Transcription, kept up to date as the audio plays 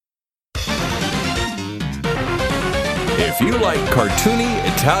If you like cartoony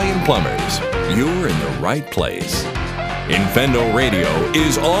Italian plumbers, you're in the right place. Infendo Radio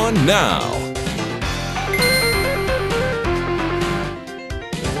is on now.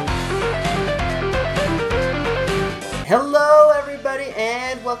 Hello, everybody,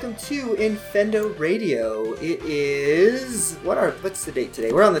 and welcome to Infendo Radio. It is... What's the date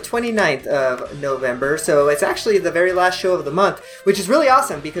today? We're on the 29th of November, so it's actually the very last show of the month, which is really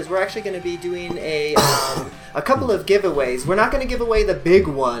awesome because we're actually going to be doing a couple of giveaways. We're not going to give away the big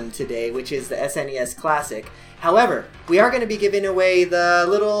one today, which is the SNES Classic. However, we are going to be giving away the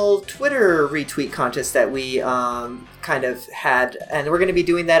little Twitter retweet contest that we kind of had, and we're going to be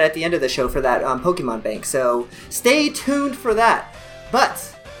doing that at the end of the show for that Pokemon Bank, so stay tuned for that.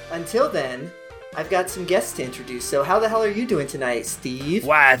 But until then, I've got some guests to introduce, so how the hell are you doing tonight, Steve?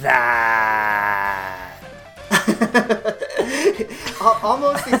 What's up?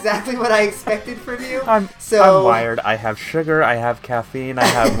 Almost exactly what I expected from you. I'm wired. I have sugar, I have caffeine, I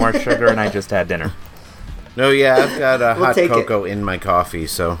have more sugar, and I just had dinner. No, yeah, I've got hot cocoa in my coffee,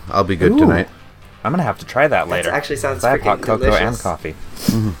 so I'll be good tonight. I'm gonna have to try that later. That actually sounds I have freaking hot cocoa delicious. and coffee.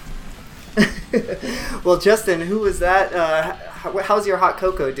 Well, Justin, who was that? How's your hot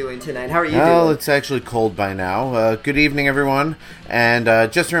cocoa doing tonight? How are you doing? Well, it's actually cold by now. Good evening, everyone.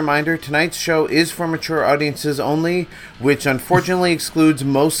 And just a reminder, tonight's show is for mature audiences only, which unfortunately excludes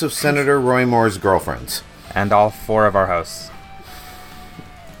most of Senator Roy Moore's girlfriends. And all four of our hosts.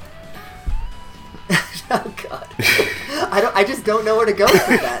 Oh God! I just don't know where to go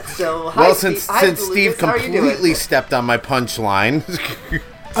for that. So hi, well, Steve. since Steve completely stepped on my punchline.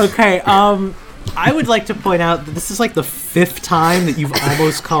 Okay, I would like to point out that this is like the fifth time that you've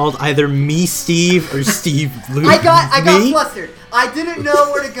almost called either me Steve or Steve Luke. I got flustered. I didn't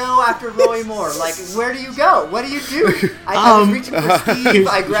know where to go after Roy Moore. Like, where do you go? What do you do? I was reaching for Steve.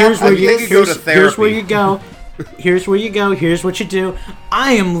 I grabbed Here's where you go. Here's where you go. Here's what you do.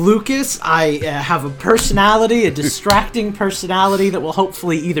 I am Lucas. I have a personality, a distracting personality that will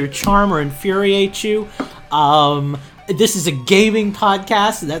hopefully either charm or infuriate you. This is a gaming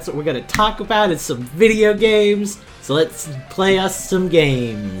podcast, and that's what we're going to talk about. It's some video games. So let's play us some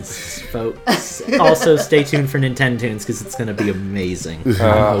games, folks. Also, stay tuned for Nintendo Tunes because it's going to be amazing.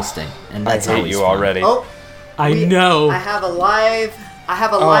 I'm hosting, and that's I hate you fun. already. Oh, I know. I have a live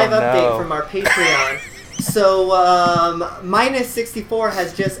update from our Patreon. So, Minus64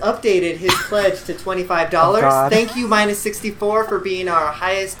 has just updated his pledge to $25. Oh, Thank you, Minus64, for being our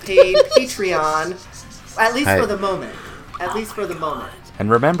highest paid Patreon, at least for the moment. At least for the moment.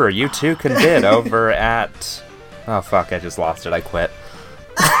 And remember, you too can bid over at... Oh, fuck, I just lost it. I quit.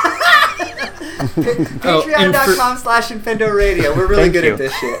 Patreon.com/Infendo Radio. We're really good at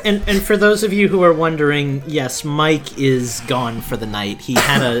this shit. And for those of you who are wondering, yes, Mike is gone for the night. He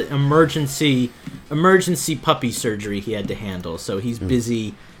had an emergency puppy surgery he had to handle, so he's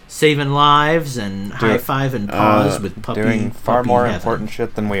busy saving lives and high-fiving paws with puppy. Doing far more heaven. important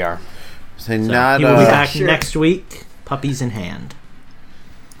shit than we are. So he will be back next week, puppies in hand.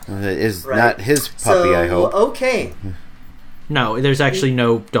 Is not his puppy, I hope. Okay. No, there's actually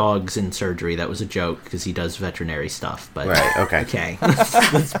no dogs in surgery. That was a joke because he does veterinary stuff. But right, okay. Okay.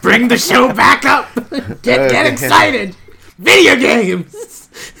 Let's bring the show back up. Get excited. Video games.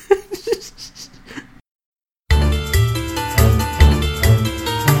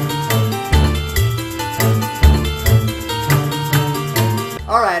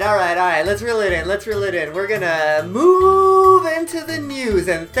 All right. Let's reel it in. We're gonna move into the news,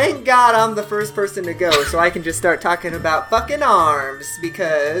 and thank God I'm the first person to go, so I can just start talking about fucking ARMS,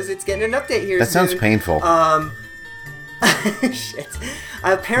 because it's getting an update here That soon. sounds painful. Shit.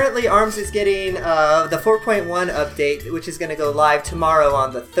 Apparently ARMS is getting the 4.1 update, which is gonna go live tomorrow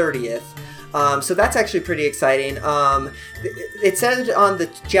on the 30th. So that's actually pretty exciting. It said on the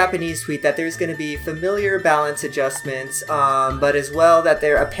Japanese tweet that there's going to be familiar balance adjustments, but as well that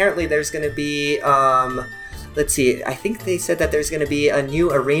there's going to be, let's see, I think they said that there's going to be a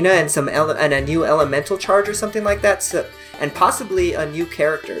new arena and and a new elemental charge or something like that, so, and possibly a new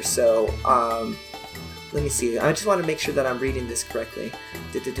character. So let me see. I just want to make sure that I'm reading this correctly.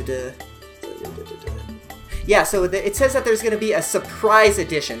 Yeah, so it says that there's going to be a surprise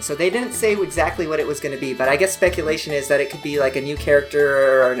edition. So they didn't say exactly what it was going to be, but I guess speculation is that it could be like a new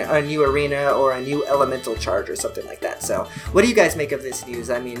character or a new arena or a new elemental charge or something like that. So what do you guys make of this news?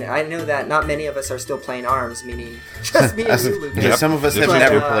 I mean, I know that not many of us are still playing ARMS, meaning just me and you, Lucas. Yep. Some of us have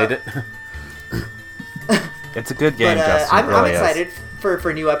never played it. It's a good game, Justin. I'm excited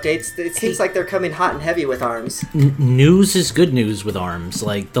for new updates. It seems like they're coming hot and heavy with ARMS. News is good news with ARMS.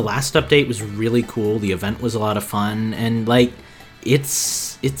 Like, the last update was really cool. The event was a lot of fun. And, like,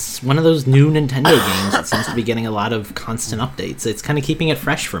 it's one of those new Nintendo games that seems to be getting a lot of constant updates. It's kind of keeping it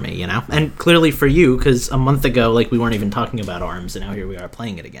fresh for me, you know? And clearly for you, because a month ago, like, we weren't even talking about ARMS, and now here we are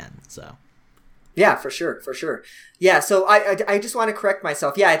playing it again, so... Yeah, for sure. Yeah, so I just want to correct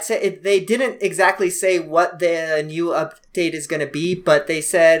myself. Yeah, they didn't exactly say what the new update is going to be, but they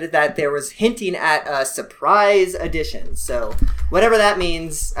said that there was hinting at a surprise edition. So whatever that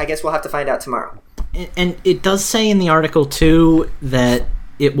means, I guess we'll have to find out tomorrow. And it does say in the article, too, that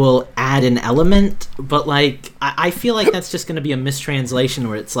it will add an element, but, like, I feel like that's just going to be a mistranslation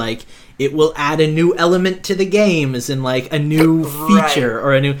where it's like, it will add a new element to the game, as in, like, a new feature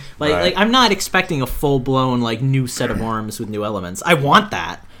or a new... Like, I'm not expecting a full-blown, like, new set of ARMS with new elements. I want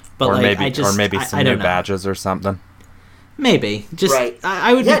that, but, or like, maybe, some new badges or something. Maybe. Just, right.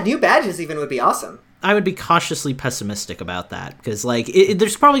 I would... Yeah, new badges even would be awesome. I would be cautiously pessimistic about that, because, like,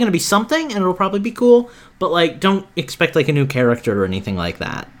 there's probably going to be something, and it'll probably be cool, but, like, don't expect, like, a new character or anything like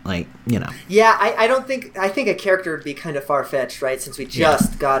that. Like, you know. Yeah, I think a character would be kind of far-fetched, right, since we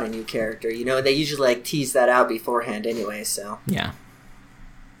just got a new character, you know, and they usually, like, tease that out beforehand anyway, so. Yeah.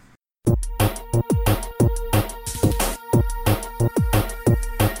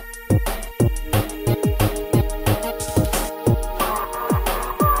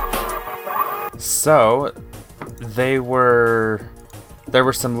 So, there were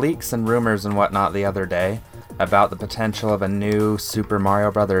some leaks and rumors and whatnot the other day about the potential of a new Super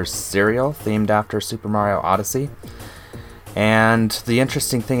Mario Bros. Cereal themed after Super Mario Odyssey. And the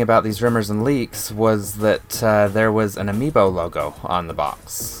interesting thing about these rumors and leaks was that there was an Amiibo logo on the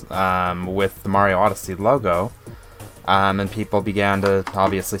box with the Mario Odyssey logo. And people began to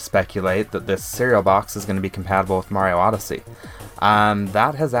obviously speculate that this cereal box is going to be compatible with Mario Odyssey.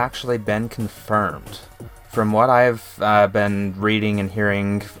 That has actually been confirmed. From what I've been reading and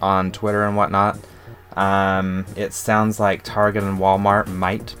hearing on Twitter and whatnot, it sounds like Target and Walmart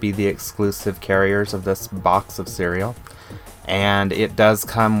might be the exclusive carriers of this box of cereal. And it does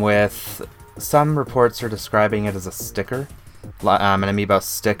come with... Some reports are describing it as a sticker, an Amiibo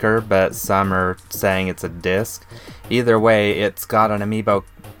sticker, but some are saying it's a disc. Either way, it's got an Amiibo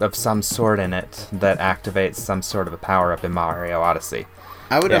of some sort in it that activates some sort of a power-up in Mario Odyssey.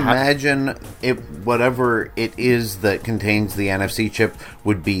 I would imagine whatever it is that contains the NFC chip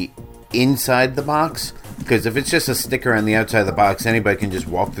would be inside the box, because if it's just a sticker on the outside of the box, anybody can just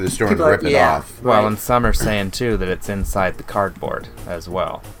walk through the store and rip it off. Well, and some are saying, too, that it's inside the cardboard as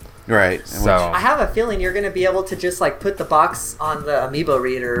well. Right. So I have a feeling you're going to be able to just, like, put the box on the Amiibo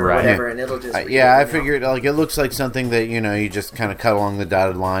reader or whatever, and it'll just... I figured, like, it looks like something that, you know, you just kind of cut along the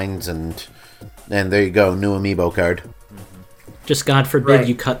dotted lines, and there you go, new Amiibo card. Just God forbid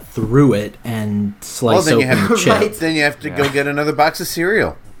you cut through it and slice open the chip. Then you have to go get another box of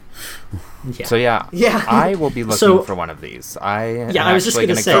cereal. Yeah. So I will be looking for one of these. I was just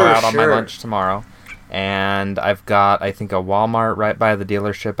going to go out on my lunch tomorrow, and I've got, I think, a Walmart right by the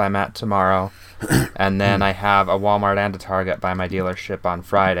dealership I'm at tomorrow, and then I have a Walmart and a Target by my dealership on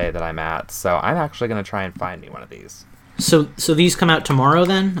Friday that I'm at. So I'm actually going to try and find me one of these. So these come out tomorrow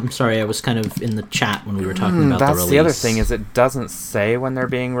then? I'm sorry, I was kind of in the chat when we were talking about the release. That's the other thing, is it doesn't say when they're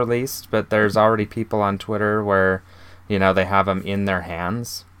being released, but there's already people on Twitter where, you know, they have them in their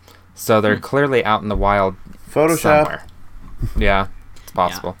hands. So they're clearly out in the wild Photoshop. somewhere. Yeah, it's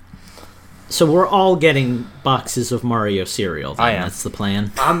possible. Yeah. So we're all getting boxes of Mario cereal then. That's the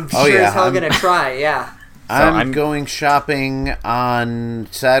plan. I'm sure as hell going to try, yeah. I'm going shopping on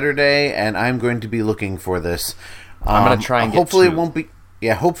Saturday, and I'm going to be looking for this. I'm going to try and hopefully get it won't be.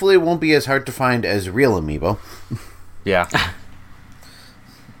 Yeah, hopefully it won't be as hard to find as real Amiibo. Yeah.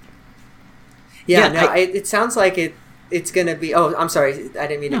 It sounds like it's going to be... Oh, I'm sorry. I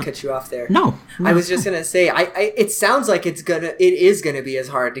didn't mean to cut you off there. No. I was just going to say, it sounds like it is going to be as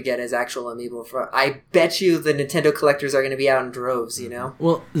hard to get as actual Amiibo. I bet you the Nintendo collectors are going to be out in droves, you know?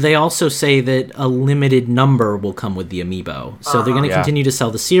 Well, they also say that a limited number will come with the Amiibo. So they're going to continue to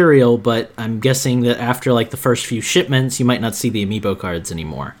sell the cereal, but I'm guessing that after, like, the first few shipments, you might not see the Amiibo cards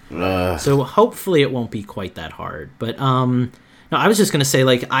anymore. So hopefully it won't be quite that hard. But, no, I was just going to say,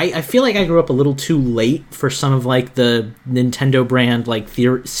 like, I feel like I grew up a little too late for some of, like, the Nintendo brand, like,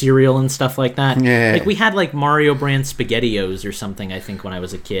 cereal and stuff like that. Yeah. Like, we had, like, Mario brand SpaghettiOs or something, I think, when I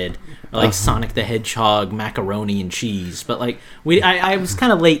was a kid. Or, like, Sonic the Hedgehog, macaroni and cheese. But, like, I was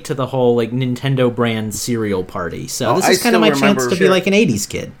kind of late to the whole, like, Nintendo brand cereal party. So this is kind of my chance to be, like, an 80s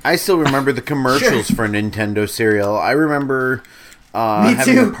kid. I still remember the commercials for Nintendo cereal. I remember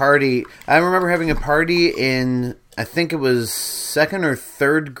having a party. I remember having a party in... I think it was second or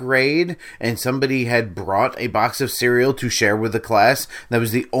third grade, and somebody had brought a box of cereal to share with the class. That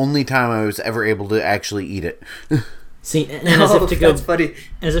was the only time I was ever able to actually eat it. See, and as if to go, that's funny.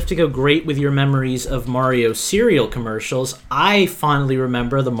 As if to go great with your memories of Mario cereal commercials, I fondly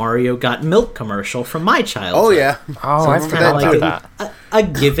remember the Mario Got Milk commercial from my childhood. Oh yeah. Oh, So I it's forgot kind of like about that. a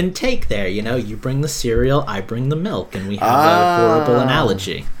give and take there. You know, you bring the cereal, I bring the milk, and we have a horrible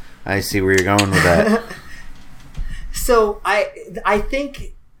analogy. I see where you're going with that. So I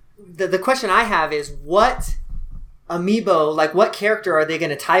think the question I have is what amiibo, like what character are they going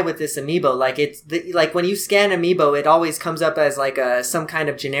to tie with this amiibo? Like like when you scan amiibo, it always comes up as like some kind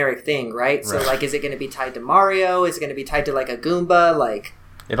of generic thing, right? So like, is it going to be tied to Mario? Is it going to be tied to like a Goomba? Like,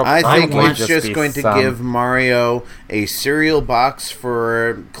 I think it's just going to give Mario a cereal box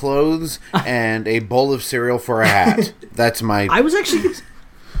for clothes and a bowl of cereal for a hat. That's my. I was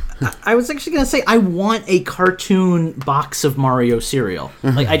actually going to say I want a cartoon box of Mario cereal.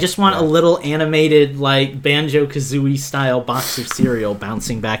 Like I just want a little animated like Banjo-Kazooie style box of cereal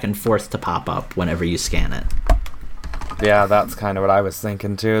bouncing back and forth to pop up whenever you scan it. Yeah, that's kind of what I was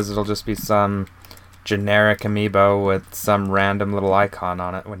thinking too, is it'll just be some generic amiibo with some random little icon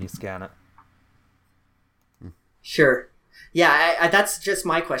on it when you scan it. Sure. Yeah, that's just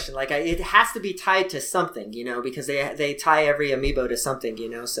my question. Like, it has to be tied to something, you know, because they tie every amiibo to something, you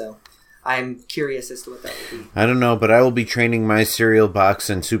know, so I'm curious as to what that would be. I don't know, but I will be training my cereal box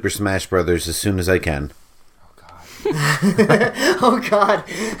in Super Smash Brothers as soon as I can. Oh, God.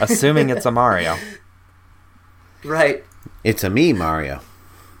 Assuming it's a Mario. Right. It's a me, Mario.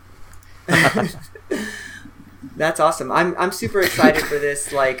 That's awesome. I'm super excited for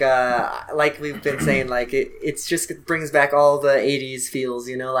this. Like we've been saying, like it's just it brings back all the '80s feels.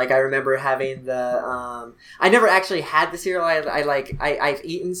 You know, like I remember having the. I never actually had the cereal. I've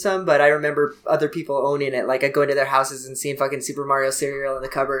eaten some, but I remember other people owning it. Like I go into their houses and seeing fucking Super Mario cereal in the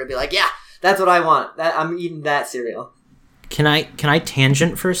cupboard and be like, yeah, that's what I want. I'm eating that cereal. Can I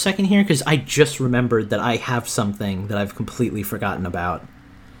tangent for a second here? Because I just remembered that I have something that I've completely forgotten about.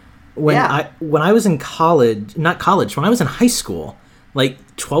 When I was in college, when I was in high school,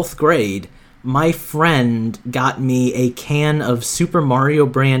 like 12th grade, my friend got me a can of Super Mario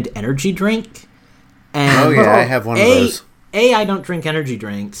brand energy drink. And I have one of those. A, I don't drink energy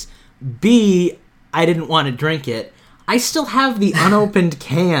drinks. B, I didn't want to drink it. I still have the unopened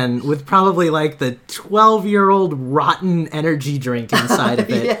can with probably like the 12-year-old rotten energy drink inside of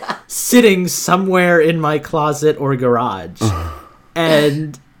it, sitting somewhere in my closet or garage.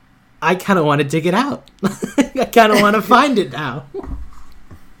 And I kind of want to dig it out. I kind of want to find it now.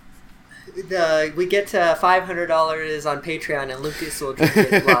 We get to $500 on Patreon, and Lucas will drink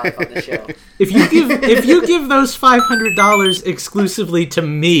it live on the show. If you give those $500 exclusively to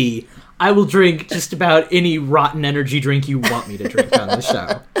me, I will drink just about any rotten energy drink you want me to drink on the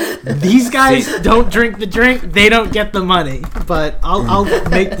show. These guys don't drink the drink; they don't get the money. But I'll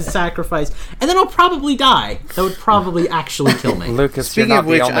make the sacrifice, and then I'll probably die. That would probably actually kill me. Lucas, Speaking you're not of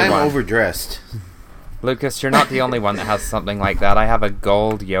which, the only I'm one. overdressed. Lucas, you're not the only one that has something like that. I have a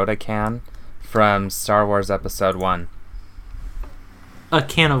gold Yoda can from Star Wars Episode 1. A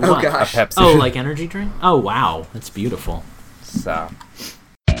can of what? Gosh. A Pepsi. Oh, like energy drink? Oh, wow. That's beautiful. So,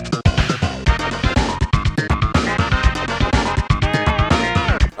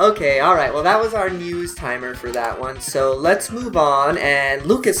 Okay, all right. Well, that was our news timer for that one. So let's move on. And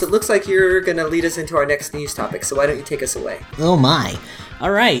Lucas, it looks like you're going to lead us into our next news topic. So why don't you take us away? Oh my. All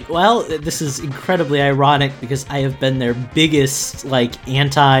right. Well, this is incredibly ironic because I have been their biggest, like,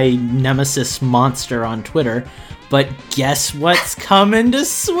 anti-nemesis monster on Twitter. But guess what's coming to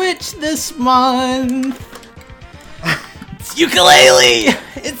Switch this month? It's Yooka-Laylee!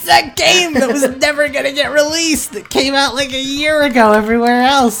 It's that game that was never gonna get released that came out like a year ago everywhere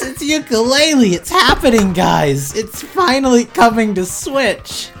else. It's Yooka-Laylee. It's happening, guys. It's finally coming to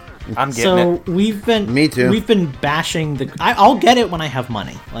Switch. I'm getting it. We've been Me too. We've been bashing the. I'll get it when I have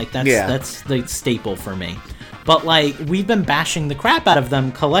money. Like that's the staple for me. But like we've been bashing the crap out of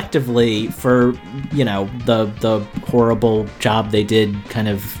them collectively for the horrible job they did, kind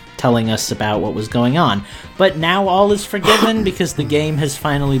of telling us about what was going on. But now all is forgiven because the game has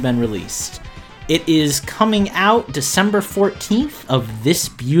finally been released. It is coming out December 14th of this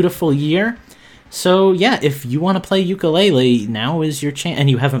beautiful year. So yeah, if you want to play Yooka-Laylee, now is your chance, and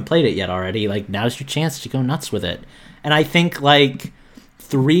you haven't played it yet already, like now's your chance to go nuts with it. And I think like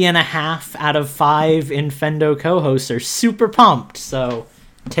 3.5 out of 5 Infendo co-hosts are super pumped, so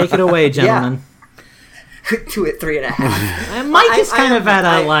take it away, gentlemen. To it 3.5. And Mike is kind of at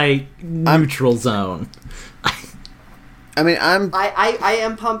a neutral zone. I mean, I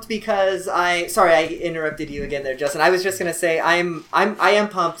am pumped because sorry, I interrupted you again there, Justin. I was just gonna say I am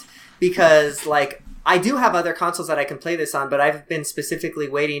pumped because like I do have other consoles that I can play this on, but I've been specifically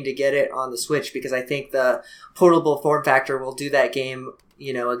waiting to get it on the Switch because I think the portable form factor will do that game,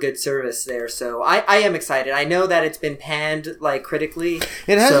 a good service there. So I am excited. I know that it's been panned critically.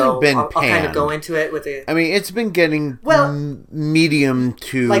 It hasn't been panned. I'll kind of go into it with it. I mean, it's been getting medium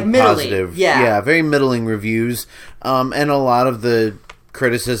to positive. Yeah, very middling reviews. And a lot of the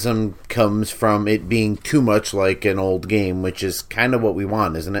criticism comes from it being too much like an old game, which is kind of what we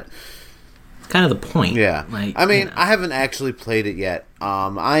want, isn't it? Kind of the point. Yeah. I haven't actually played it yet.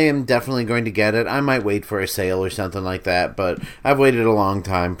 I am definitely going to get it. I might wait for a sale or something like that, but I've waited a long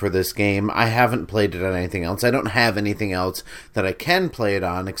time for this game. I haven't played it on anything else. I don't have anything else that I can play it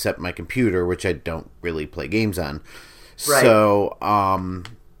on except my computer, which I don't really play games on. Right. So, I'm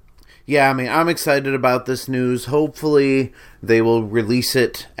excited about this news. Hopefully they will release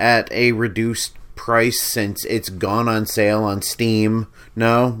it at a reduced price since it's gone on sale on Steam.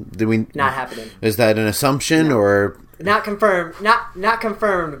 No? Not happening. Is that an assumption or not confirmed? Not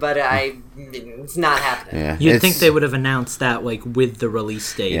confirmed, but it's not happening. Yeah, you'd think they would have announced that with the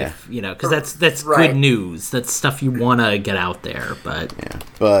release date, because that's right. Good news. That's stuff you want to get out there, but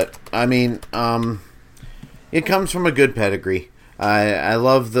But I mean, it comes from a good pedigree. I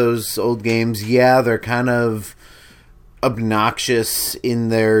love those old games. Yeah, they're kind of obnoxious in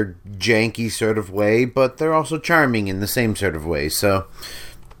their janky sort of way, but they're also charming in the same sort of way. So,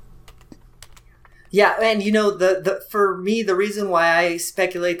 yeah, and for me, the reason why I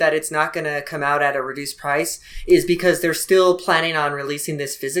speculate that it's not going to come out at a reduced price is because they're still planning on releasing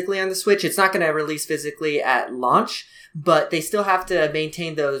this physically on the Switch. It's not going to release physically at launch, but they still have to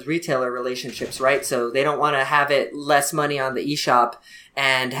maintain those retailer relationships, right? So they don't want to have it less money on the eShop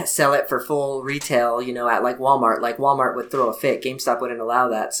and sell it for full retail, at Walmart. Like Walmart would throw a fit. GameStop wouldn't allow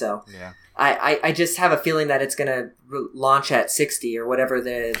that. So yeah. I just have a feeling that it's going to launch at $60 or whatever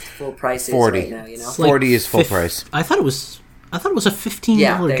the full price is 40. right now. It's $40 is full price. I thought it was a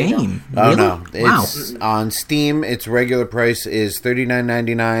 $15 game. Oh really? No! Wow. It's on Steam. Its regular price is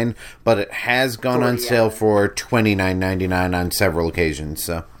 $39.99, but it has gone on sale for $29.99 on several occasions.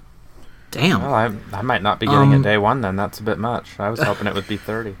 So. Damn. Well, I might not be getting it day one then. That's a bit much. I was hoping it would be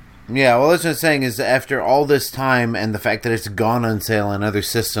 30. Yeah, well, that's what I'm saying is after all this time and the fact that it's gone on sale on other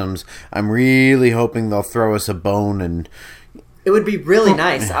systems, I'm really hoping they'll throw us a bone and... It would be really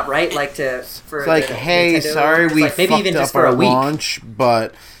nice, right? It's like, hey, Nintendo, sorry we maybe fucked even up just for our a week. launch,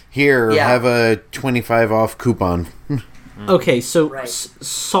 but here, have a 25 off coupon. Okay, so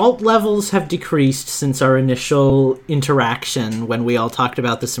salt levels have decreased since our initial interaction when we all talked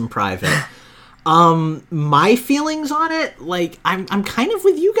about this in private. My feelings on it, I'm kind of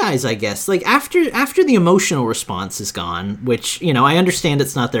with you guys, I guess. After the emotional response is gone, which, I understand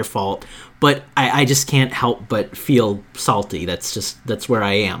it's not their fault, but I just can't help but feel salty. That's where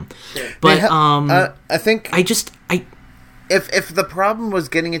I am. Sure. But I think if the problem was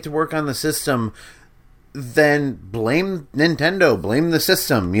getting it to work on the system, then blame Nintendo, blame the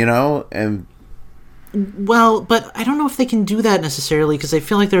system, and... Well, but I don't know if they can do that necessarily, because I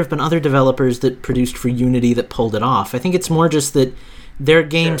feel like there have been other developers that produced for Unity that pulled it off. I think it's more just that their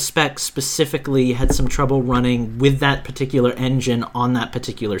game spec specifically had some trouble running with that particular engine on that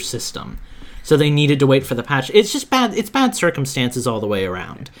particular system. So they needed to wait for the patch. It's just bad. It's bad circumstances all the way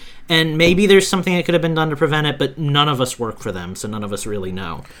around. And maybe there's something that could have been done to prevent it, but none of us work for them, so none of us really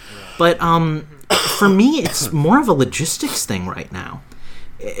know. But for me, it's more of a logistics thing right now.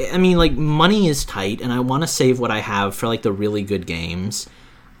 I mean, money is tight, and I want to save what I have for, the really good games.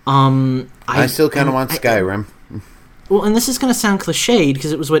 I still kind of want Skyrim. Well, and this is going to sound cliched,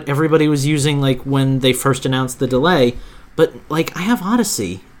 because it was what everybody was using, when they first announced the delay. But, I have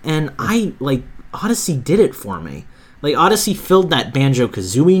Odyssey, and Odyssey did it for me. Odyssey filled that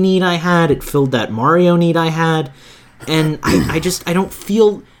Banjo-Kazooie need I had, it filled that Mario need I had, and I don't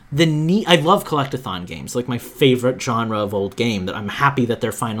feel... the need. I love collectathon games, my favorite genre of old game. That I'm happy that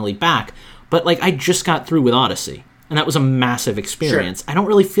they're finally back. But I just got through with Odyssey, and that was a massive experience. Sure. I don't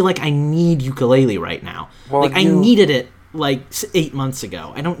really feel like I need Yooka-Laylee right now. Well, I needed it 8 months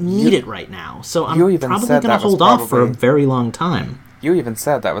ago. I don't need it right now, so I'm probably going to hold off for a very long time. You even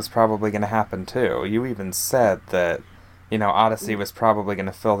said that was probably going to happen too. You even said that Odyssey was probably going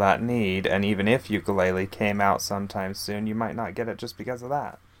to fill that need, and even if Yooka-Laylee came out sometime soon, you might not get it just because of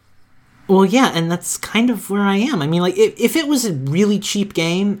that. Well, yeah, and that's kind of where I am. I mean, if it was a really cheap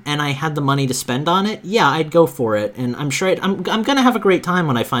game and I had the money to spend on it, yeah, I'd go for it, and I'm sure I'm going to have a great time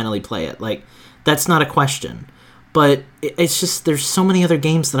when I finally play it. That's not a question. But it's just there's so many other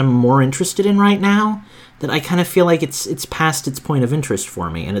games that I'm more interested in right now that I kind of feel like it's past its point of interest for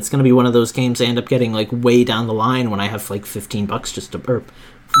me, and it's going to be one of those games I end up getting way down the line when I have $15 just to...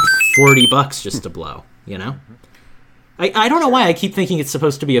 $40 just to blow, you know? I don't know why I keep thinking it's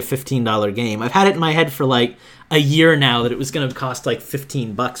supposed to be a $15 game. I've had it in my head for like a year now that it was going to cost like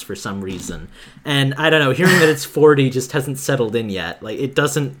 $15 for some reason. And I don't know, hearing that it's 40 just hasn't settled in yet. Like it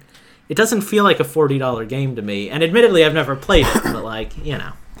doesn't feel like a $40 game to me. And admittedly I've never played it, but like, you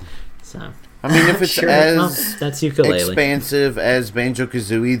know. So I mean, if it's that's Yooka-Laylee. Expansive as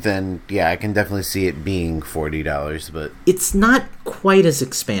Banjo-Kazooie, then yeah, I can definitely see it being $40, but it's not quite as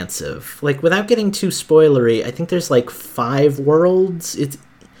expansive. Like, without getting too spoilery, I think there's like 5 worlds.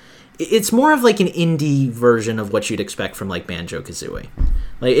 It's more of like an indie version of what you'd expect from like Banjo-Kazooie.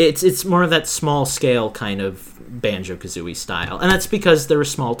 Like it's more of that small scale kind of Banjo-Kazooie style, and that's because they're a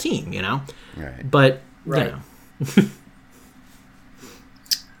small team, you know. Right. But right. you know.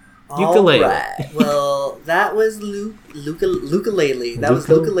 Yooka-Laylee. Right. Well, that was Yooka-Laylee. That was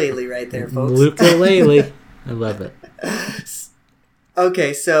Yooka-Laylee right there, folks. Yooka-Laylee. I love it.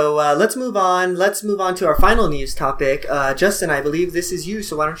 Okay, so let's move on. Let's move on to our final news topic. Justin, I believe this is you,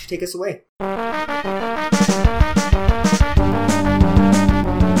 so why don't you take us away?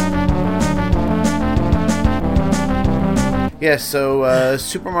 yeah, so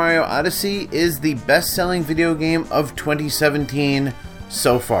Super Mario Odyssey is the best-selling video game of 2017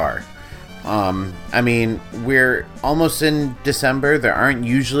 so far. I mean, we're almost in December. There aren't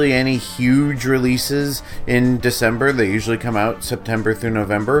usually any huge releases in December. They usually come out September through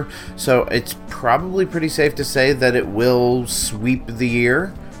November. So it's probably pretty safe to say that it will sweep the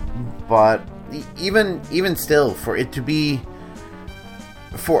year. But even still, for a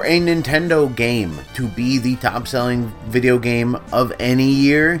Nintendo game to be the top-selling video game of any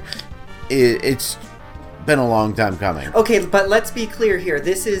year, it's been a long time coming. Okay, but let's be clear here.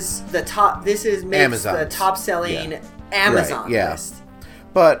 This is the top. This is the top-selling Amazon list.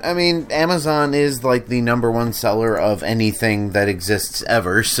 But I mean, Amazon is like the #1 seller of anything that exists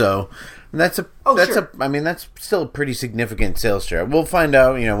ever. So that's still a pretty significant sales share. We'll find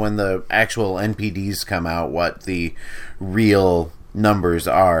out, when the actual NPDs come out, what the real numbers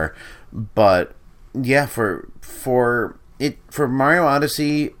are. But yeah, for Mario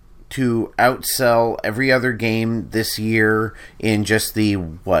Odyssey to outsell every other game this year in just the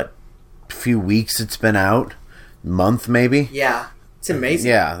few weeks it's been out, month maybe. Yeah, it's amazing.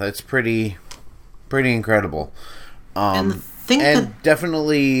 Yeah, that's pretty incredible. And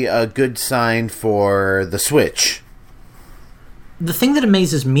definitely a good sign for the Switch. The thing that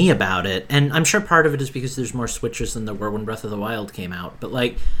amazes me about it, and I'm sure part of it is because there's more Switchers than there were when Breath of the Wild came out, but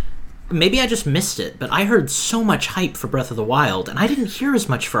like, maybe I just missed it, but I heard so much hype for Breath of the Wild, and I didn't hear as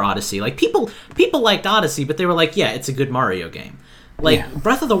much for Odyssey. Like, people liked Odyssey, but they were like, yeah, it's a good Mario game. Like,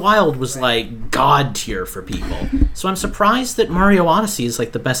 Breath of the Wild was like god tier for people. So I'm surprised that Mario Odyssey is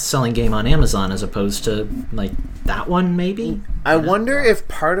like the best-selling game on Amazon as opposed to like that one, maybe? I wonder if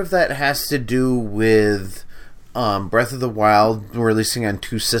part of that has to do with Breath of the Wild releasing on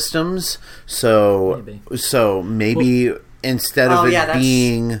 2 systems. So maybe instead of it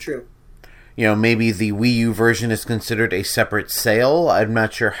being... True. Maybe the Wii U version is considered a separate sale. I'm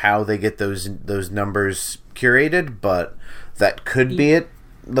not sure how they get those numbers curated, but that could be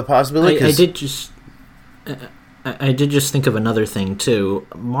the possibility. I did just think of another thing too.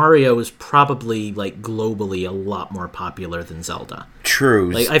 Mario is probably like globally a lot more popular than Zelda.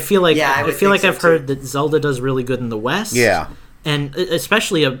 True. Like I feel like I've heard that Zelda does really good in the West. Yeah. And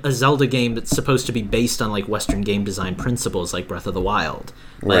especially a Zelda game that's supposed to be based on like Western game design principles, like Breath of the Wild.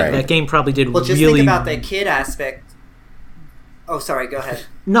 Like that game probably did just really. Think about the kid aspect. Oh, sorry. Go ahead.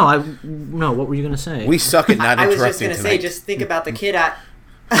 No. What were you going to say? We suck at not interrupting. I was just going to say, just think about the kid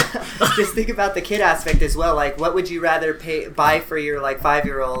just think about the kid aspect as well. Like, what would you rather buy for your like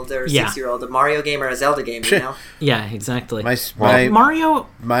 5-year-old or 6-year-old, a Mario game or a Zelda game? Yeah, exactly. Mario.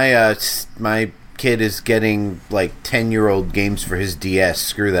 My kid is getting like 10-year-old games for his DS.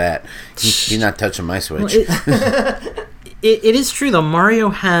 Screw that. He's not touching my Switch. It is true though. Mario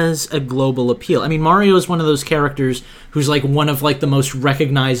has a global appeal. I mean, Mario is one of those characters who's like one of like the most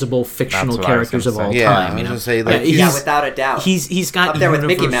recognizable fictional characters of all time. I was gonna say, without a doubt. He's got up there with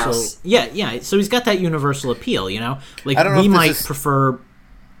Mickey Mouse. Yeah. So he's got that universal appeal. Like I don't know we might prefer.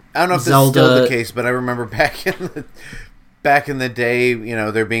 I don't know if Zelda. this is still the case, but I remember back in the day,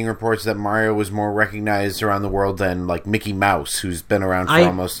 there being reports that Mario was more recognized around the world than like Mickey Mouse, who's been around for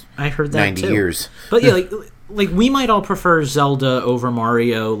almost 90 years. But yeah, like we might all prefer Zelda over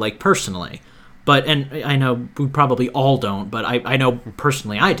Mario, like personally. and I know we probably all don't, but I know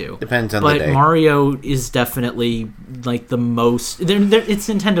personally I do. Depends on the day. But Mario is definitely like the most. It's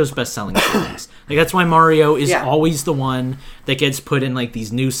Nintendo's best-selling series. Like that's why Mario is always the one that gets put in like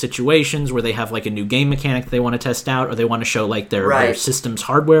these new situations where they have like a new game mechanic they want to test out, or they want to show like their system's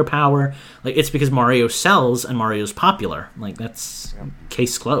hardware power. Like it's because Mario sells and Mario's popular. Like that's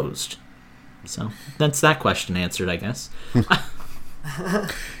case closed. So that's that question answered, I guess.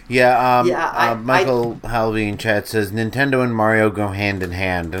 Michael Halvey in chat says Nintendo and Mario go hand in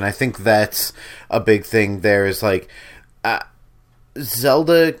hand, and I think that's a big thing there is like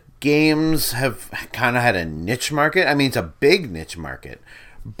Zelda games have kind of had a niche market. I mean, it's a big niche market,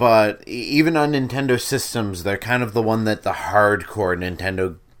 but even on Nintendo systems, they're kind of the one that the hardcore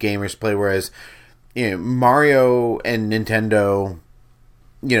Nintendo gamers play, whereas Mario and Nintendo,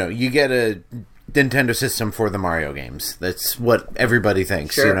 you get a Nintendo system for the Mario games. That's what everybody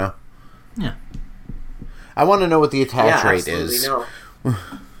thinks, Yeah. I want to know what the attach rate is. No.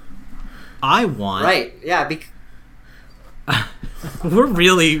 I want... Right, yeah, We're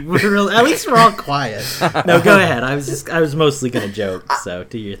really, at least we're all quiet. No, go ahead. I was mostly going to joke, so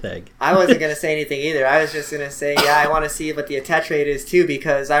do your thing. I wasn't going to say anything either. I was just going to say, I want to see what the attach rate is too,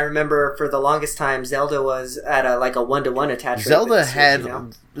 because I remember for the longest time, Zelda was at a 1-to-1 attach rate.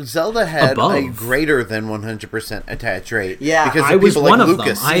 Zelda had Above. a greater than 100% attach rate. Yeah, because I was one of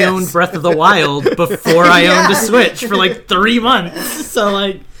them. I owned Breath of the Wild before I owned a Switch for like 3 months. So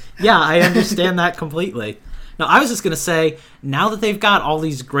I understand that completely. No, I was just going to say, now that they've got all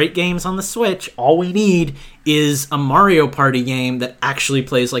these great games on the Switch, all we need is a Mario Party game that actually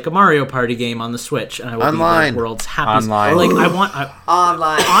plays like a Mario Party game on the Switch, and I will be the world's happiest.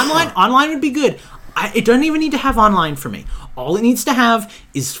 Online. Online would be good. It doesn't even need to have online for me. All it needs to have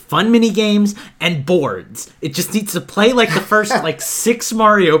is fun mini games and boards. It just needs to play like the first 6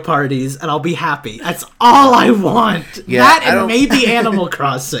 Mario parties, and I'll be happy. That's all I want. Yeah, that and maybe Animal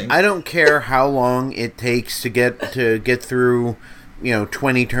Crossing. I don't care how long it takes to get through,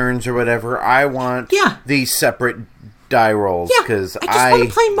 20 turns or whatever. I want these separate die rolls because I just want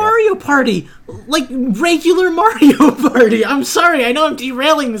to play Mario Party, like regular Mario Party. I'm sorry, I know I'm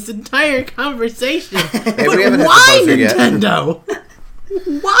derailing this entire conversation, but why Nintendo?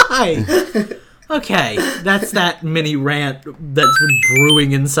 Why? Okay, that's that mini rant that's been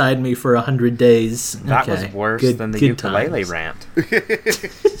brewing inside me for 100 days. That was worse than the ukulele rant.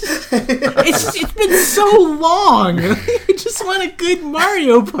 It's been so long. I just want a good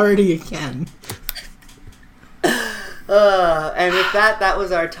Mario Party again. And with that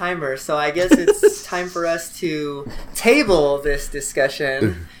was our timer. So I guess it's time for us to table this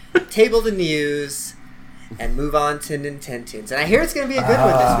discussion, table the news, and move on to Nintendo's. And I hear it's going to be a good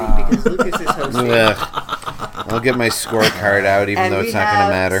one this week because Lucas is hosting. I'll get my scorecard out, even though it's not going to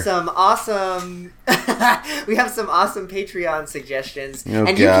matter. We have some awesome Patreon suggestions, you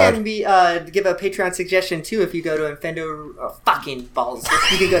can give a Patreon suggestion too if you go to Infendo. Fucking balls!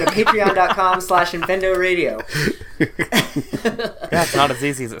 You can go to patreon.com/Infendo Radio. That's not as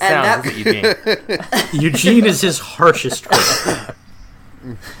easy as it sounds, is it, Eugene? Eugene is his harshest critic.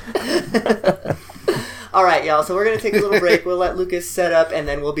 All right, y'all. So we're going to take a little break. We'll let Lucas set up, and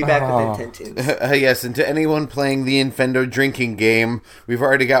then we'll be back with Nintendo's. Yes, and to anyone playing the Infendo drinking game, we've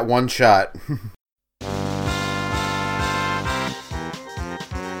already got one shot.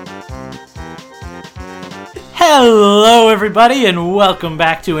 Hello, everybody, and welcome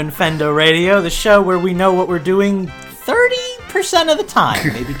back to Infendo Radio, the show where we know what we're doing 30% of the time,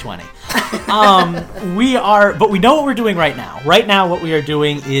 maybe 20. But we know what we're doing right now. Right now, what we are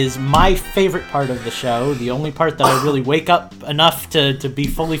doing is my favorite part of the show, the only part that I really wake up enough to be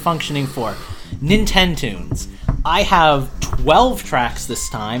fully functioning for, Nintendo's. I have 12 tracks this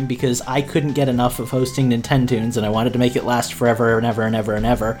time because I couldn't get enough of hosting Nintendo's and I wanted to make it last forever and ever and ever and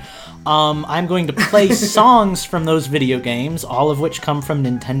ever. I'm going to play songs from those video games, all of which come from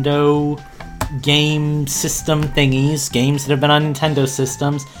Nintendo game system thingies, games that have been on Nintendo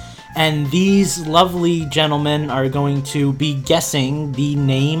systems. And these lovely gentlemen are going to be guessing the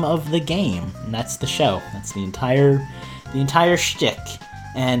name of the game. And that's the show. That's the entire shtick.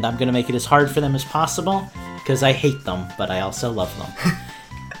 And I'm going to make it as hard for them as possible, because I hate them, but I also love them.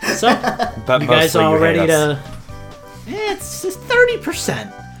 So, but you guys all ready to... It's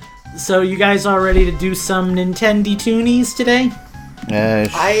 30%. So, you guys all ready to do some Nintendo Toonies today?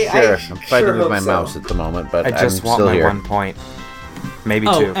 Sure. I'm fighting with my mouse at the moment, but I just want my 1 point. Maybe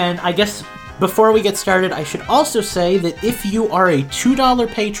 2. Oh, and I guess before we get started, I should also say that if you are a $2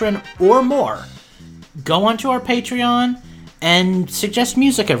 patron or more, go onto our Patreon and suggest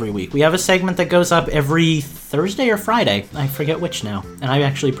music every week. We have a segment that goes up every Thursday or Friday. I forget which now. And I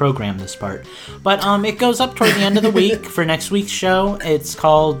actually programmed this part. But it goes up toward the end of the week for next week's show. It's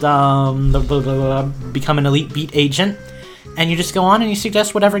called Become an Elite Beat Agent. And you just go on and you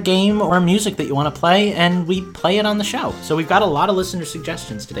suggest whatever game or music that you want to play, and we play it on the show. So we've got a lot of listener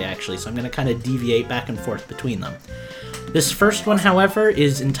suggestions today, actually, so I'm going to kind of deviate back and forth between them. This first one, however,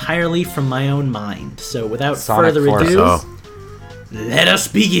 is entirely from my own mind. So without further ado, let us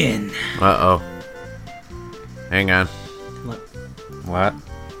begin. Uh-oh. Hang on. What?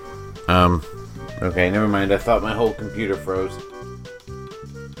 Okay, never mind. I thought my whole computer froze.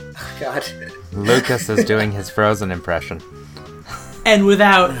 God. Lucas is doing his Frozen impression. And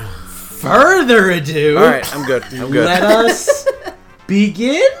without further ado... Alright, I'm good. Let us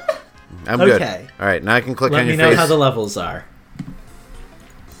begin? I'm good. Okay. Alright, now I can click Let on your face. me know how the levels are.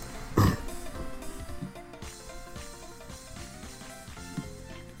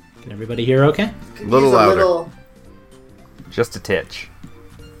 Can everybody hear okay? A little louder. Just a titch.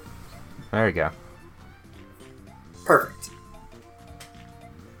 There you go. Perfect.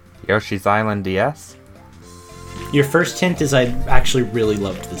 Yoshi's Island DS? Your first hint is I actually really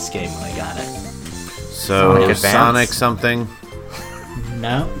loved this game when I got it. So, Sonic Advance? Sonic something?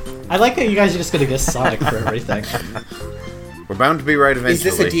 No? I like that you guys are just going to guess Sonic for everything. We're bound to be right eventually. Is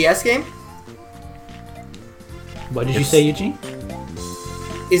this a DS game? What did you say, Eugene?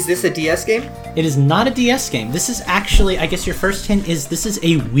 Is this a DS game? It is not a DS game. This is actually, I guess your first hint is this is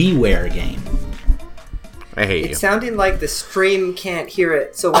a WiiWare game. I hate It's you. sounding like the stream can't hear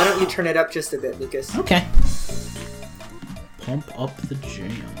it, so why don't you turn it up just a bit, Lucas? Okay. Pump up the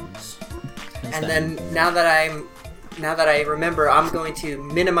jams. And then now that I remember, I'm going to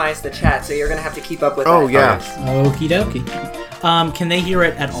minimize the chat, so you're going to have to keep up with Oh, that. yeah. Okie dokie. Can they hear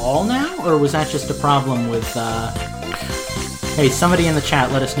it at all now, or was that just a problem with, Hey, somebody in the chat,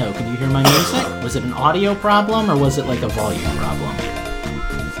 let us know. Can you hear my music? Was it an audio problem, or was it like a volume problem?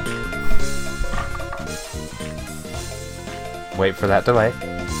 Wait for that delay.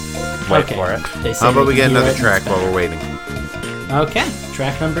 Wait Okay. for it. They say How about they we can get hear another it, track it's while better. we're waiting? Okay,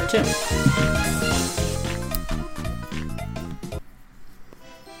 track number 2.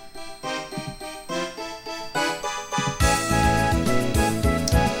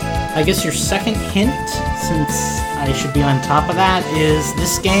 I guess your second hint, since I should be on top of that, is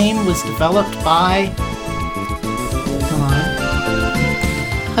this game was developed by... Come on.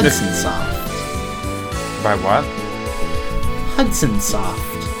 Hudson Soft. By what? Hudson Soft.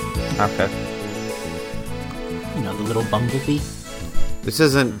 Okay. You know, the little bumblebee. This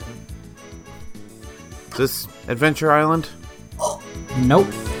isn't... Is this Adventure Island? Nope.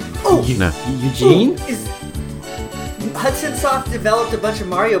 Oh, No. Eugene? is Hudson Soft developed a bunch of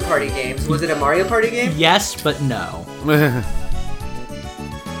Mario Party games. Was it a Mario Party game? Yes, but no.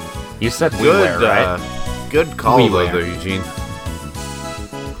 You said Good, WiiWare, right? good call, WiiWare. though, Eugene.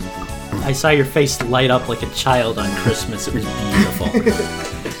 I saw your face light up like a child on Christmas. It was beautiful.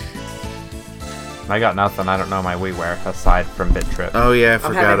 I got nothing. I don't know my WiiWare aside from BitTrip. Oh, yeah, I I'm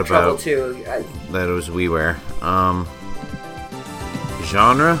forgot having trouble about too. that it was WiiWare.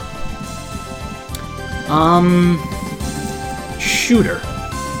 Genre? Shooter.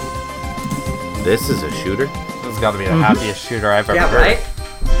 This is a shooter? This has got to be the happiest shooter I've ever Yeah, heard.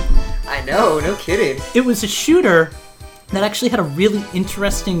 right? I know, no kidding. It was a shooter that actually had a really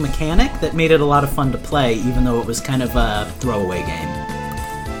interesting mechanic that made it a lot of fun to play, even though it was kind of a throwaway game.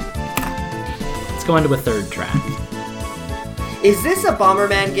 Let's go into a third track. Is this a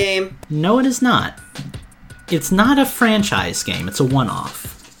Bomberman game? No, it is not. It's not a franchise game. It's a one-off.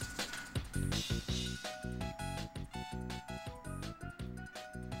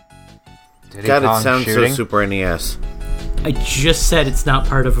 Diddy God, Kong it sounds shooting? so Super NES. I just said it's not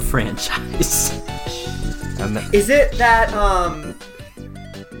part of a franchise. And the- Is it that,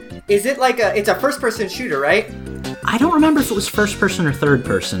 is it like it's a first-person shooter, right? I don't remember if it was first person or third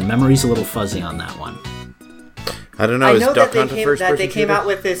person. Memory's a little fuzzy on that one. I don't know, I is know Duck that Hunt a first person they came shooter? out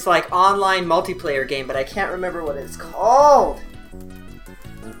with this like online multiplayer game, but I can't remember what it's called.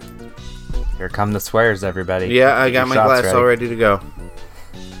 Here come the swears, everybody. Yeah, I got Your my shots glass ready. all ready to go.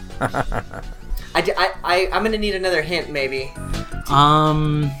 I'm gonna need another hint, maybe.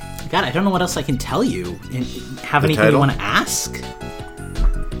 God, I don't know what else I can tell you. Have The anything title? you want to ask?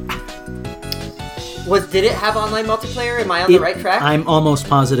 Did it have online multiplayer? Am I on the right track? I'm almost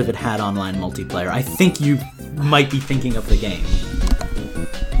positive it had online multiplayer. I think you might be thinking of the game.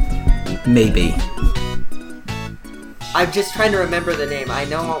 Maybe. I'm just trying to remember the name. I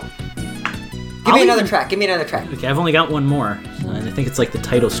know. Give me another track. Give me another track. Okay, I've only got one more, and I think it's like the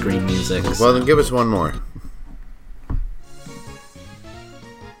title screen music. Well, then give us one more.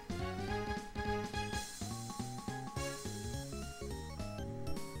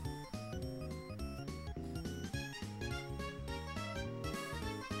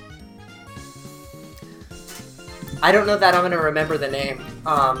 I don't know that I'm gonna remember the name.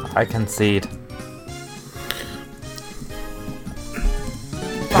 I concede.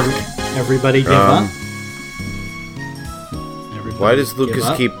 Everybody give up. Everybody Why does Lucas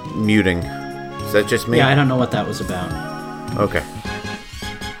keep muting? Is that just me? Yeah, I don't know what that was about. Okay.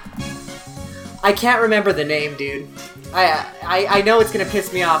 I can't remember the name, dude. I know it's gonna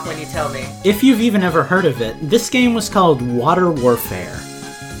piss me off when you tell me. If you've even ever heard of it, this game was called Water Warfare.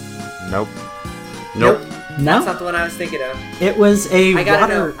 Nope. No? That's not the one I was thinking of. It was a I gotta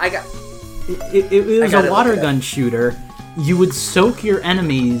water... know. It was a water gun shooter. You would soak your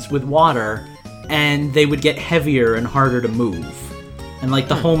enemies with water, and they would get heavier and harder to move. And like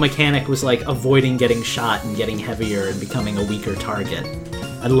the whole mechanic was like avoiding getting shot and getting heavier and becoming a weaker target.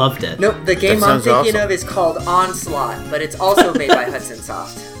 I loved it. Nope, the game I'm thinking of is called Onslaught, but it's also made by Hudson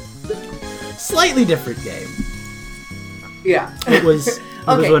Soft. Slightly different game. Yeah. It was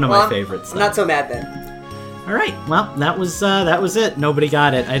one of my favorites. I'm not so mad then. All right, well, that was it. Nobody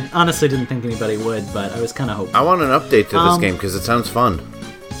got it. I honestly didn't think anybody would, but I was kind of hoping. I want an update to this game because it sounds fun.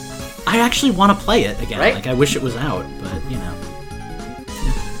 I actually want to play it again. Right? Like, I wish it was out, but, you know.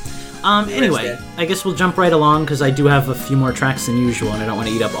 Anyway, I guess we'll jump right along because I do have a few more tracks than usual and I don't want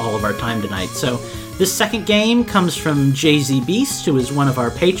to eat up all of our time tonight. So, this second game comes from Jay-Z Beast, who is one of our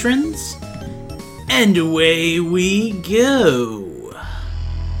patrons. And away we go.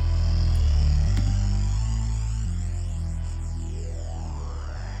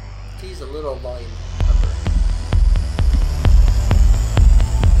 Use a little volume.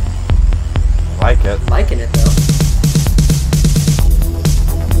 Like it. Liking it though.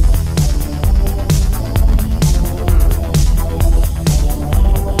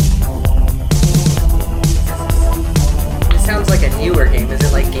 This sounds like a newer game. Is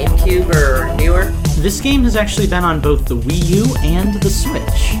it like GameCube or newer? This game has actually been on both the Wii U and the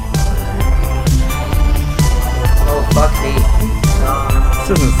Switch. Oh, fuck me. This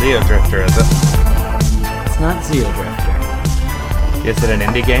isn't Zeo Drifter, is it? It's not Zeo Drifter. Is it an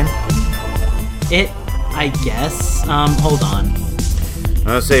indie game? I guess. Hold on.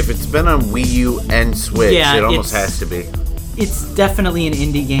 I was say if it's been on Wii U and Switch, it almost has to be. It's definitely an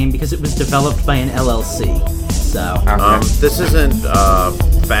indie game because it was developed by an LLC. So. Okay. This isn't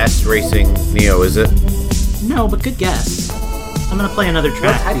Fast Racing Neo, is it? No, but good guess. I'm gonna play another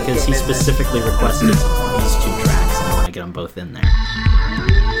track because he specifically requested these two tracks, and I want to get them both in there.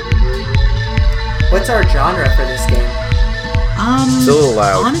 What's our genre for this game? It's a little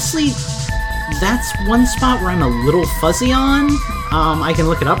loud. Honestly, that's one spot where I'm a little fuzzy on. I can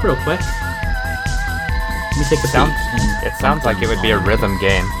look it up real quick. Let me take a peek. It sounds like it would be a rhythm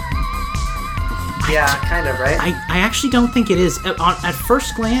game. Yeah, kind of, right? I actually don't think it is. At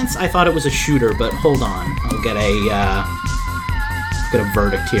first glance, I thought it was a shooter, but hold on. I'll get a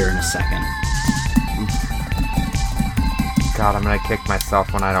verdict here in a second. God, I'm gonna kick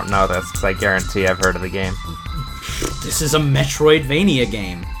myself when I don't know this, because I guarantee I've heard of the game. This is a Metroidvania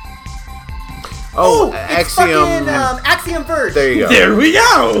game. Oh, it's Axiom. fucking, Axiom Verge. There you go. There we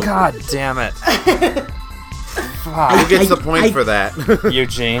go! God damn it. Who gets the point for that?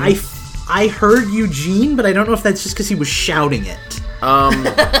 Eugene. I heard Eugene, but I don't know if that's just because he was shouting it.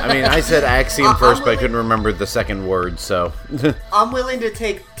 I mean, I said Axiom first, but I couldn't remember the second word, so. I'm willing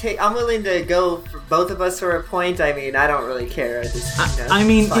to I'm willing to go for both of us for a point. I mean, I don't really care. I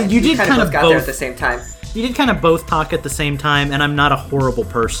mean, you did kind of got there at the same time. You did kind of both talk at the same time, and I'm not a horrible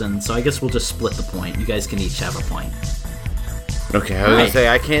person, so I guess we'll just split the point. You guys can each have a point. Okay, I was gonna say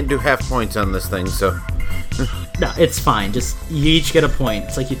I can't do half points on this thing, so. No, it's fine. Just you each get a point.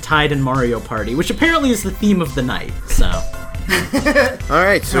 It's like you tied in Mario Party, which apparently is the theme of the night. So.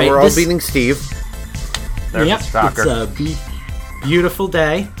 Alright, so we're all beating Steve. There's a shocker. It's a beautiful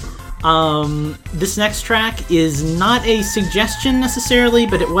day. This next track is not a suggestion necessarily,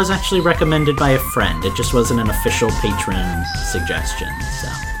 but it was actually recommended by a friend. It just wasn't an official patron suggestion. So,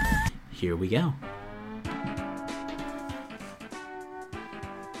 here we go.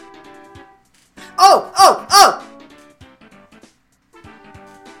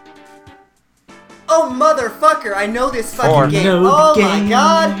 Oh, motherfucker! I know this fucking game. Oh my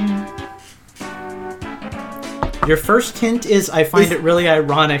god! Your first hint is I find it really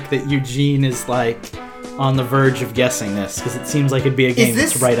ironic that Eugene is like on the verge of guessing this because it seems like it'd be a game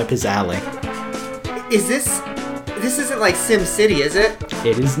that's right up his alley. Is this isn't like Sim City, is it?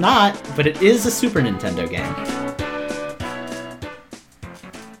 It is not, but it is a Super Nintendo game.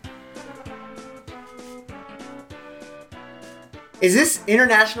 Is this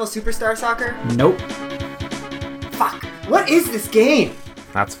International Superstar Soccer? Nope. Fuck. What is this game?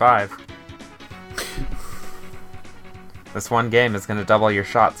 That's 5. This one game is going to double your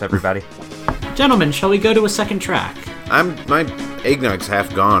shots, everybody. Gentlemen, shall we go to a second track? My eggnog's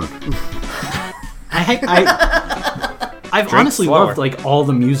half gone. I've honestly loved like all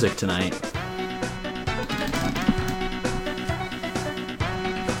the music tonight.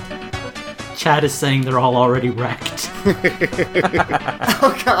 Chad is saying they're all already wrecked.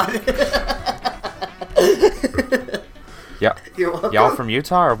 Oh God. Yeah. You're welcome. Y'all from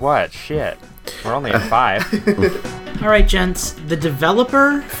Utah or what? Shit. We're only at 5. Alright, gents. The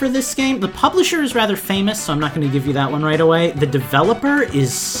developer for this game, the publisher is rather famous, so I'm not going to give you that one right away. The developer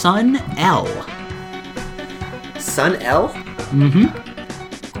is Sun L. Sun L? Mm-hmm.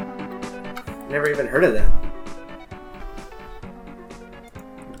 Never even heard of them.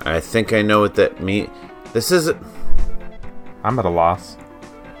 I think I know what that means. This is... I'm at a loss.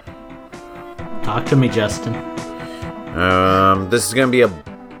 Talk to me, Justin. This is gonna be a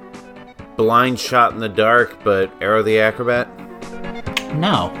blind shot in the dark, but Arrow the Acrobat?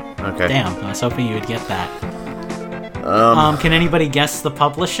 No. Okay. Damn, I was hoping you would get that. Can anybody guess the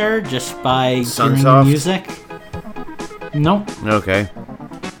publisher just by hearing the music? Nope. Okay.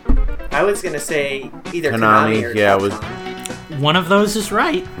 I was gonna say either Konami, Konami or yeah, Capcom. One of those is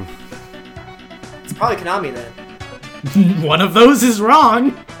right. It's probably Konami then. One of those is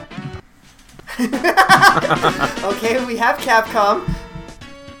wrong. Okay, we have Capcom.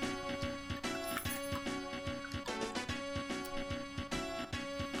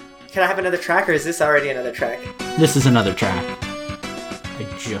 Can I have another track, or is this already another track? This is another track. I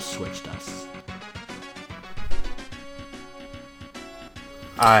just switched us.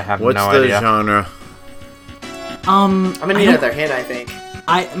 I have What's no the idea. genre? I'm gonna need another hint, I think.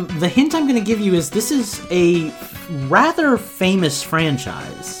 The hint I'm going to give you is this is a rather famous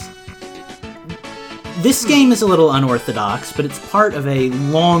franchise. This game is a little unorthodox, but it's part of a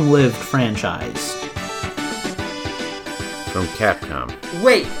long-lived franchise. From Capcom.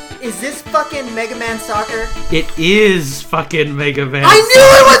 Wait, is this fucking Mega Man Soccer? It is fucking Mega Man. I knew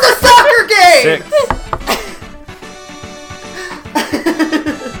it was a soccer game! 6.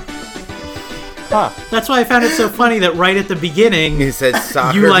 Huh. That's why I found it so funny that right at the beginning, He said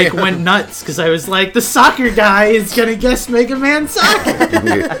soccer. you like went nuts because I was like, the soccer guy is gonna guess Mega Man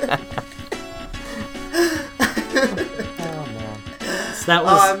Soccer. So that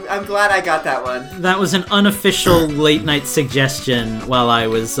was I'm glad I got that one. that was an unofficial late night suggestion while I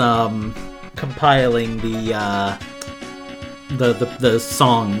was compiling the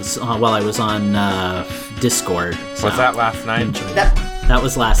songs while I was on Discord. So Was that last night? that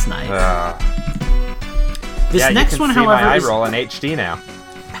was last night. This Yeah, next you can one, see my however, eye is, roll in HD now.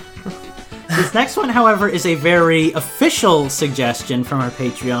 this next one, however, is a very official suggestion from our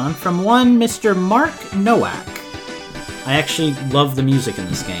Patreon from one Mr. Mark Nowak. I actually love the music in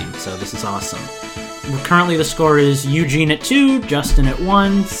this game, so this is awesome. Currently, the score is Eugene at 2, Justin at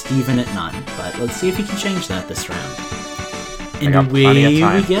 1, Steven at none. But let's see if he can change that this round. And got plenty of away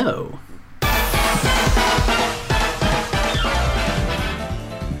time. we go.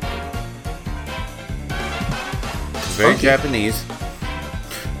 Very Japanese.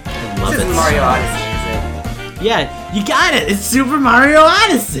 I love This it. is Mario Odyssey, is it? Yeah, you got it. It's Super Mario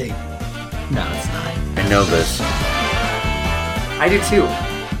Odyssey. No, it's not. I know this. I do too.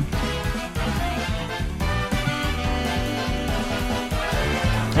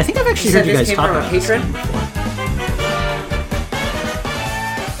 I think I've actually You heard said you this guys came talk from a about this patron? game before.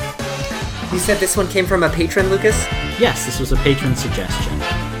 You said this one came from a patron, Lucas? Yes, this was a patron suggestion.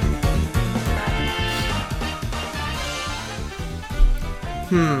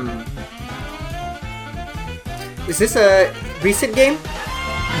 Is this a recent game?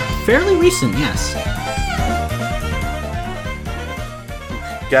 Fairly recent, yes.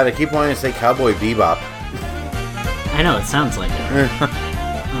 God, I keep wanting to say Cowboy Bebop. I know, it sounds like it.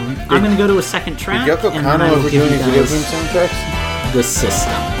 I'm going to go to a second track, Did Yoko and then Kanno I will ever give do you any video game guys soundtracks? the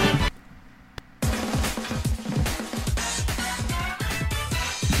system.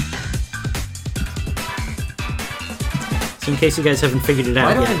 So in case you guys haven't figured it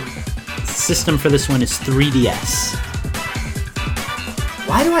Why out do yet, the system for this one is 3DS.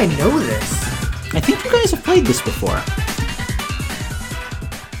 Why do I know this? I think you guys have played this before.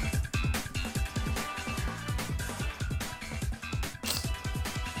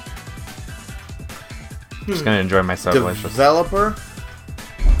 Just gonna enjoy my so delicious. Developer?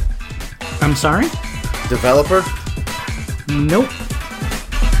 I'm sorry? Developer? Nope.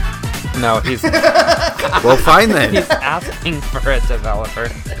 No, he's Well, fine then. asking for a developer.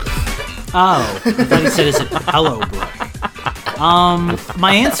 Oh, I thought he said, is it Hellobrook?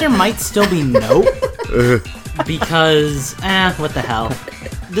 My answer might still be nope. Because, what the hell.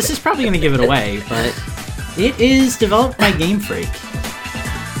 This is probably going to give it away, but it is developed by Game Freak.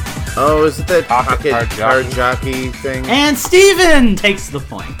 Oh, is it that Pocket card jockey thing? And Steven takes the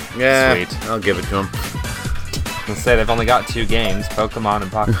point. Yeah, Sweet. I'll give it to him. Let's say they've only got 2 games, Pokemon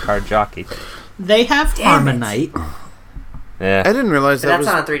and Pocket Card Jockey. They have Harmonite. Yeah. I didn't realize that that's was,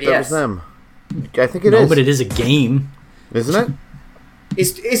 on 3DS. that was them. I think it No, is. but it is a game. Isn't it?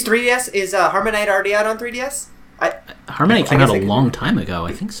 Is 3DS, is Harmonite already out on 3DS? Harmonite came guess out I a could- long time ago,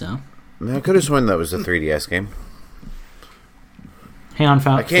 I think so. I could have sworn that was a 3DS game. Hang on,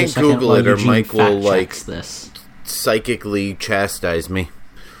 I can't for a second Google while it or Eugene Mike will, fact-checks this. Psychically chastise me.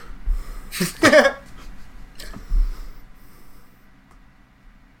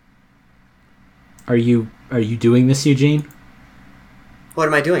 Are you doing this, Eugene? What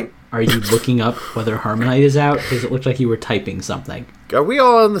am I doing? Are you looking up whether Harmonite is out? Because it looked like you were typing something. Are we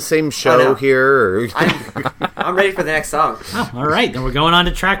all on the same show no. here? Or? I'm ready for the next song. Oh, all right. Then we're going on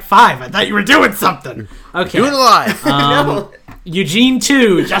to track 5. I thought you were doing something. Okay. Do it live! No. Eugene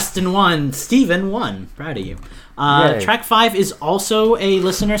 2, Justin 1, Steven 1. Proud of you. Yay. Track 5 is also a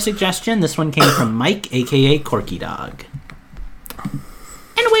listener suggestion. This one came from Mike, a.k.a. Corky Dog.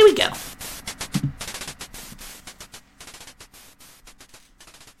 And away we go.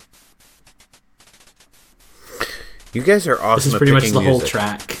 You guys are awesome This is at pretty much picking the whole music.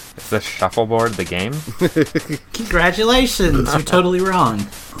 track. Is this Shuffleboard the game? Congratulations, you're totally wrong.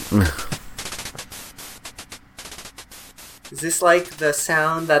 Is this like the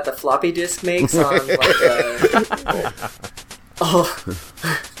sound that the floppy disk makes on like the... Oh,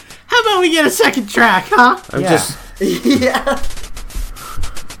 How about we get a second track, huh? I'm Yeah. just... yeah.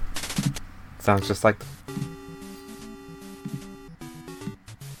 Sounds just like...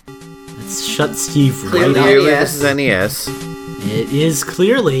 Let's shut Steve right Clearly. up. Clearly, NES. this is NES. It is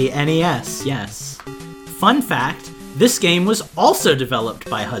clearly NES, yes. Fun fact, this game was also developed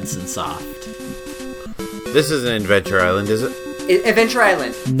by Hudson Soft. This isn't Adventure Island, is it? Adventure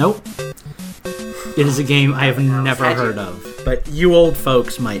Island. Nope. It is a game I have never Had you? heard of, but you old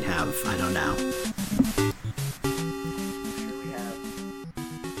folks might have. I don't know.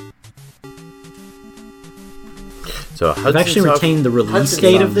 So I've actually retained the release Hudson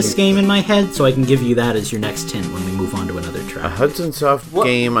date Soft. of this game in my head, so I can give you that as your next hint when we move on to another a track. Hudson Soft What?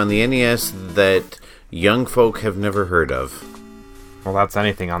 game on the NES that young folk have never heard of. Well, that's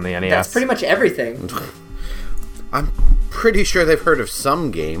anything on the NES. That's pretty much everything. I'm pretty sure they've heard of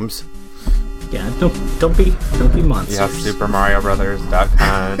some games. Yeah, don't be monsters. Yeah, Super Mario Brothers, Duck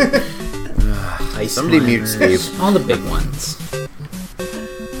Hunt. Ice Somebody mute Climbers, Steve. all the big ones.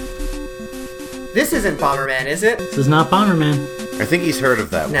 This isn't Bomberman, is it? This is not Bomberman. I think he's heard of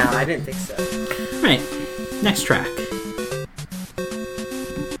that one. No, I didn't think so. Right, next track.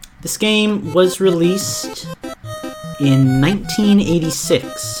 This game was released in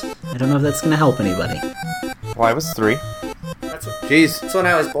 1986. I don't know if that's going to help anybody. Well, I was 3. Jeez. That's when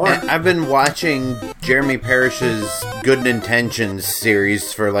I was born. I've been watching Jeremy Parish's Good Intentions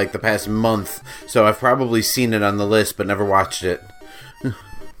series for like the past month, so I've probably seen it on the list but never watched it.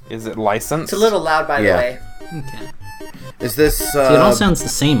 Is it licensed? It's a little loud, by the Yeah. way. Okay. Is this See, it all sounds the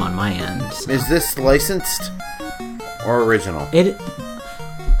same on my end. so- is this licensed or original?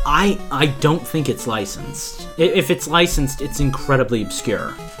 I don't think it's licensed. If it's licensed, it's incredibly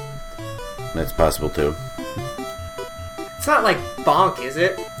obscure. That's possible too. It's not like Bonk, is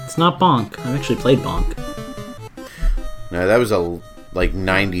it? It's not Bonk. I've actually played Bonk. No, that was like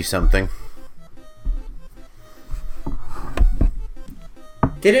 90 something.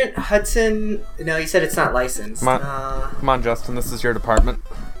 Didn't Hudson... No, you said it's not licensed. Come on, Justin, this is your department.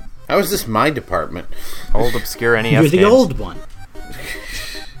 How is this my department? Old obscure NES You're the games. old one.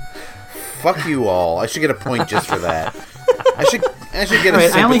 Fuck you all. I should get a point just for that. I should get a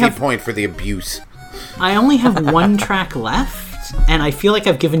Wait, I only sympathy have- point for the abuse. I only have one track left, and I feel like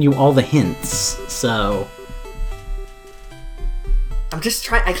I've given you all the hints, so... I'm just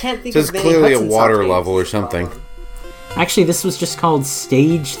trying... I can't think This is of many clearly a Hudson water Soft level or games. something. Actually, this was just called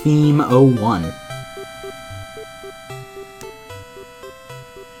Stage Theme 01.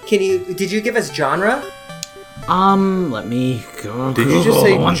 Did you give us genre? Let me go. Did you just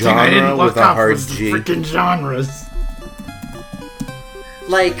say One thing I didn't genre look with a up hard was the G? freaking genres.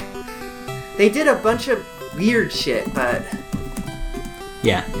 Like, they did a bunch of weird shit, but...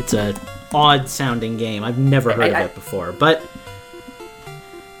 Yeah, it's a odd-sounding game. I've never heard I- of it before, but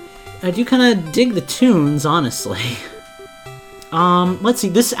I do kind of dig the tunes, honestly. Let's see.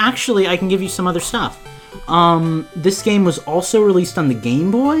 This actually, I can give you some other stuff. This game was also released on the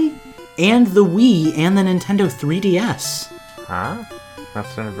Game Boy, and the Wii, and the Nintendo 3DS. Huh?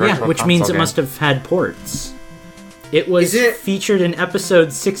 That's a virtual Yeah, which console means it game. must have had ports. It was Is it- featured in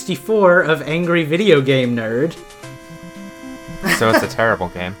episode 64 of Angry Video Game Nerd. so it's a terrible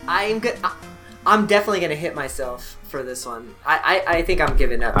game. I'm definitely gonna hit myself for this one. I think I'm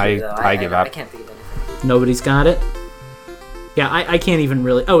giving up. I give up. I can't think of anything. Nobody's got it? Yeah, I can't even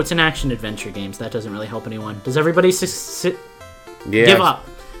really... Oh, it's an action-adventure game, so that doesn't really help anyone. Does everybody give up?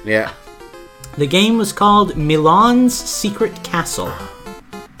 Yeah. The game was called Milan's Secret Castle.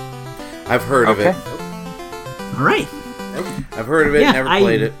 I've heard of it. All right. I've heard of it, never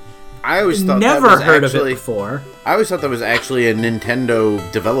played it. I always thought never that was heard actually, of it before. I always thought that was actually a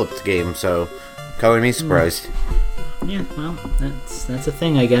Nintendo-developed game, so calling me surprised. Yeah, well, that's a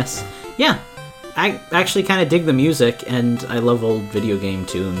thing, I guess. Yeah, I actually kind of dig the music, and I love old video game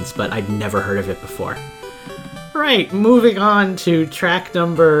tunes, but I'd never heard of it before. Right, moving on to track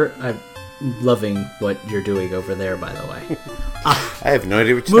number... I'm loving what you're doing over there, by the way. I have no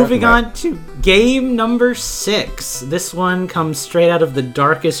idea what you're Moving talking about. on to game number 6. This one comes straight out of the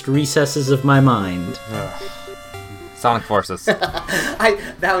darkest recesses of my mind. Sonic Forces.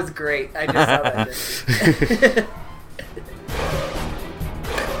 That was great. I just saw that.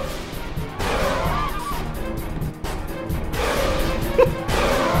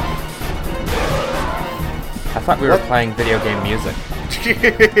 I thought we were playing video game music.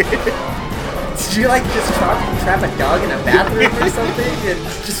 Did you just trap a dog in a bathroom or something and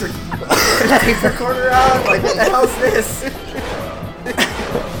just put a tape recorder out? Like, what the hell's this?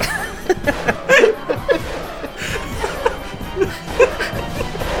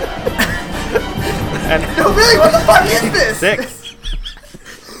 No, really, what the fuck is this? 6.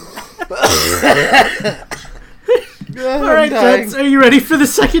 Alright, gents, are you ready for the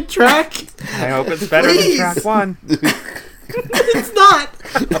second track? I hope it's better than track 1. It's not!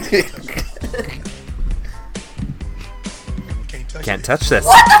 Can't touch this.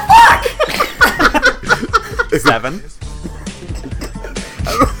 What the fuck? 7. I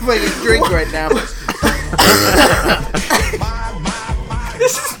don't know if I can drink right now.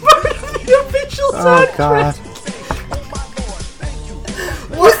 This is part of the official soundtrack. Oh god.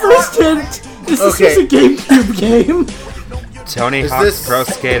 What first hint? This is a GameCube game. Tony Hawk's Pro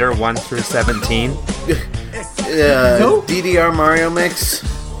Skater 1 through 17. Nope. DDR Mario Mix.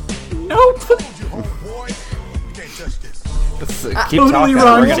 Nope. Keep totally talking.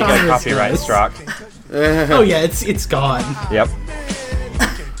 wrong We're gonna get genres, copyright guys. struck. Oh yeah, it's gone. Yep.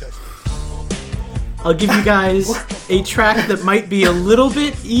 I'll give you guys a track that might be a little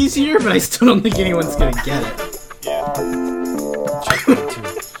bit easier, but I still don't think anyone's gonna get it.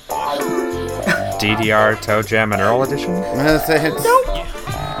 DDR Toe Jam and Earl edition.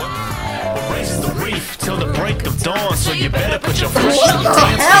 Till the break of dawn, so you better put your What the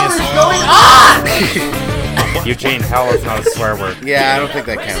hell is going on? Eugene, hell is not a swear word. Yeah, I don't think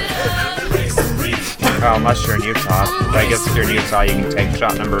that counts. Well, unless you're in Utah. But I guess if you're in Utah, you can take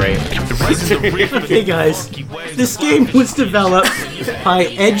shot number 8. Hey guys, this game was developed by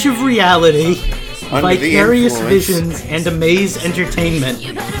Edge of Reality, Vicarious Visions, and Amaze Entertainment.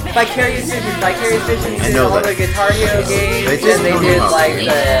 Vicarious Visions I did know all that. the Guitar Hero games, They and just they don't did know. like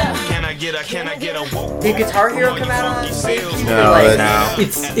the... Can I get a Did Guitar Hero come out on GameCube? No, Like, No.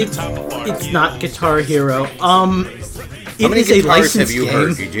 It's not Guitar Hero. How It many is a guitars licensed have you game.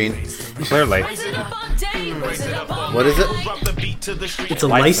 heard, Eugene? Clearly. What is it? It's a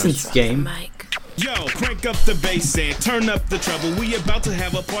licensed game. Yo, crank up the bass and turn up the treble. We about to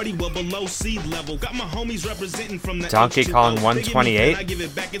have a party well below sea level. Got my homies representing from the Donkey Kong 128? I give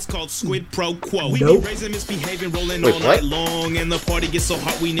it back, it's called Squid Pro Quo. We Nope. be raising, misbehaving, rolling Wait, all what? night long, and the party gets so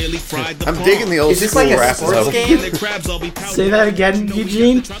hot we nearly fried the I'm palm. digging the old Is this school like a rap sports though. game? And the crabs all be powdered. Say that again,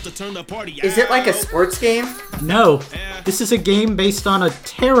 Eugene. Is it like a sports game? No, this is a game based on a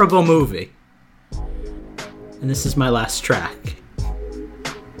terrible movie. And this is my last track.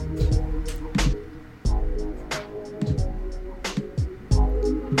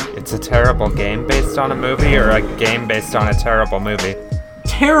 It's a terrible game based on a movie, or a game based on a terrible movie?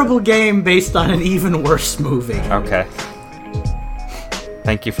 Terrible game based on an even worse movie. Okay.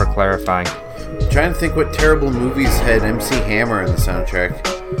 Thank you for clarifying. Trying to think what terrible movies had MC Hammer in the soundtrack.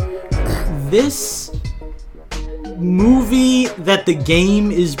 This movie that the game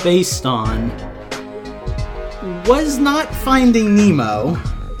is based on was not Finding Nemo.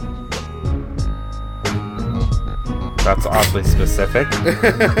 That's oddly specific.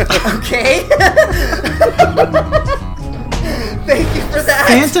 Okay. Thank you for that.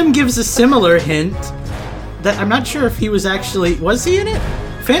 Phantom gives a similar hint that I'm not sure if he was actually... Was he in it?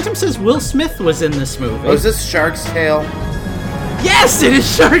 Phantom says Will Smith was in this movie. Oh, is this Shark's Tale? Yes, it is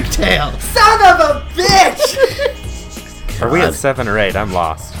Shark Tale! Son of a bitch! Are we at 7 or 8? I'm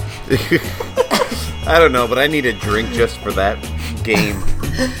lost. I don't know, but I need a drink just for that game.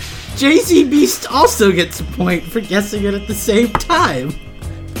 JC Beast also gets a point for guessing it at the same time.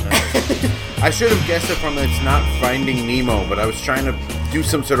 I should have guessed it from It's Not Finding Nemo, but I was trying to do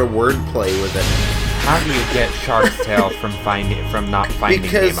some sort of wordplay with it. How do you get Shark's Tale from not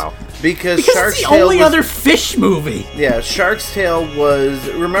finding Nemo? Because Shark's Tale was the only other fish movie. Yeah, Shark's Tale was...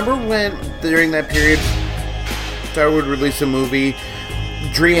 Remember when, during that period, Star would release a movie,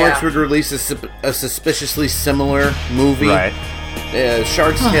 DreamWorks would release a suspiciously similar movie? Right.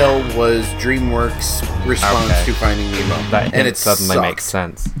 Shark's Tale was DreamWorks' response to Finding Nemo. And it suddenly makes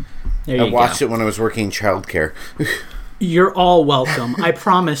sense. I watched it when I was working in childcare. You're all welcome. I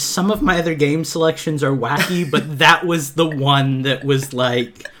promise some of my other game selections are wacky, but that was the one that was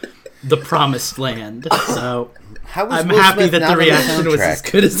like the promised land. So I'm happy that the reaction was as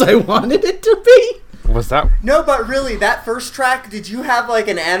good as I wanted it to be. Was that? No, but really, that first track, did you have like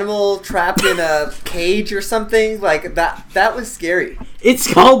an animal trapped in a cage or something? Like that was scary.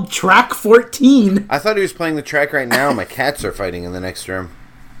 It's called Track 14. I thought he was playing the track right now. My cats are fighting in the next room.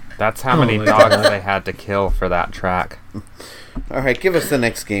 That's how many dogs they had to kill for that track. All right, give us the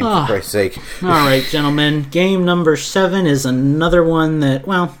next game, for Christ's sake. All right, gentlemen. Game number 7 is another one that,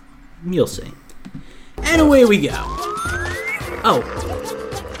 well, you'll see. And away we go. Oh,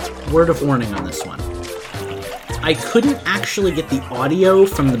 word of warning on this one. I couldn't actually get the audio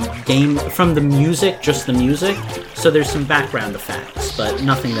from the game, from the music, just the music, so there's some background effects, but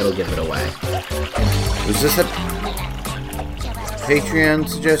nothing that'll give it away. Was this a Patreon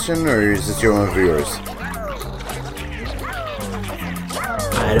suggestion, or is this your own viewers?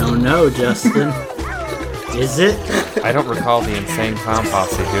 I don't know, Justin. Is it? I don't recall the Insane Clown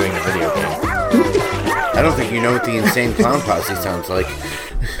Posse doing a video game. I don't think you know what the Insane Clown Posse sounds like.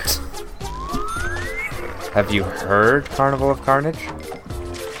 Have you heard Carnival of Carnage?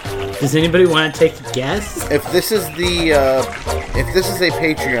 Does anybody want to take a guess? If this is a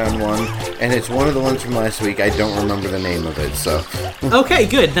Patreon one, and it's one of the ones from last week, I don't remember the name of it, so... Okay,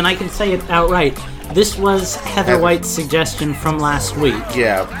 good. Then I can say it outright. This was Heather White's suggestion from last week.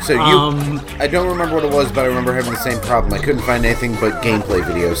 Yeah, so I don't remember what it was, but I remember having the same problem. I couldn't find anything but gameplay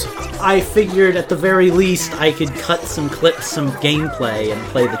videos. I figured at the very least I could cut some clips, some gameplay, and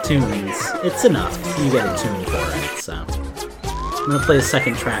play the tunes. It's enough. You get a tune for it, so... I'm going to play a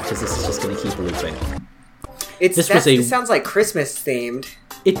second track because this is just going to keep looping. It sounds like Christmas themed.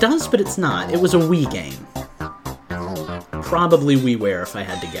 It does, but it's not. It was a Wii game. Probably WiiWare, if I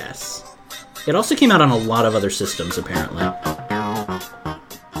had to guess. It also came out on a lot of other systems, apparently.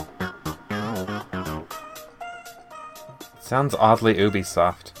 Sounds oddly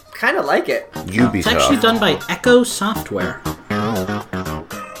Ubisoft. Kind of like it. Ubisoft. It's actually done by Echo Software.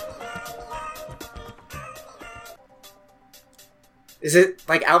 Is it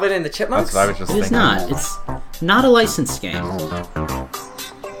like Alvin and the Chipmunks? That's what I was just thinking. It is not. It's not a licensed game.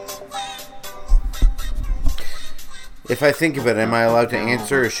 If I think of it, am I allowed to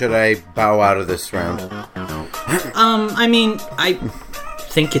answer, or should I bow out of this round? I mean, I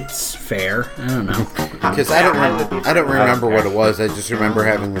think it's fair. I don't know. Because I don't remember what it was. I just remember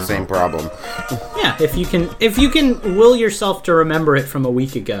having the same problem. Yeah, if you can will yourself to remember it from a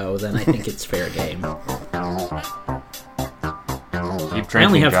week ago, then I think it's fair game. I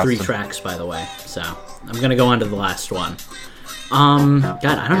only have 3 tracks, by the way, so I'm gonna go on to the last one. God,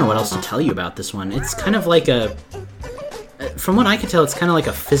 I don't know what else to tell you about this one. It's kind of like from what I could tell, it's kind of like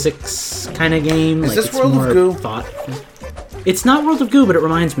a physics kind of game. Is this World of Goo? It's not World of Goo, but it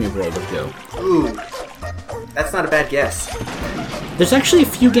reminds me of World of Goo. Ooh, that's not a bad guess. There's actually a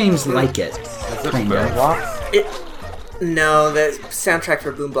few games like it. Is it Boomblocks? No, the soundtrack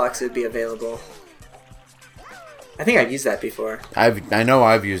for Boomblocks would be available. I think I've used that before. I know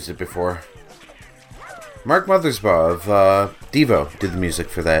I've used it before. Mark Mothersbaugh of Devo did the music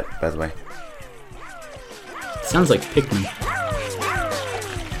for that, by the way. Sounds like Pikmin.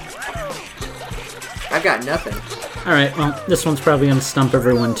 I've got nothing. Alright, well, this one's probably going to stump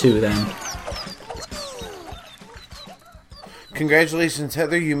everyone too, then. Congratulations,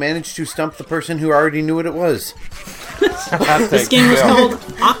 Heather. You managed to stump the person who already knew what it was. This game was called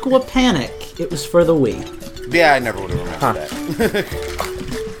Aqua Panic. It was for the Wii. Yeah, I never would have remembered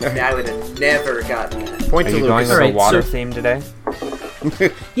that. I would have never gotten that. Are you going with a water theme today?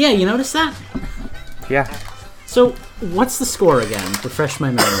 Yeah, you notice that? Yeah. So, what's the score again? Refresh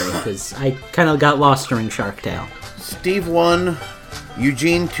my memory, because I kind of got lost during Shark Tale. Steve won,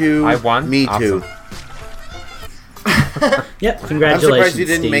 Eugene 2, I won? me Awesome. 2. Yep, congratulations, I'm surprised you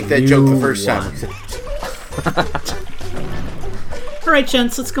didn't Steve. make that joke the first time. Alright,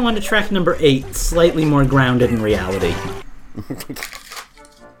 gents, let's go on to track number 8, slightly more grounded in reality.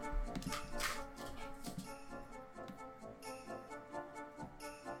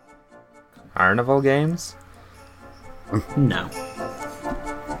 Arnival Games? No.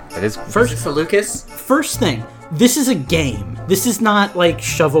 It is. First, is this a Lucas? First thing, this is a game. This is not like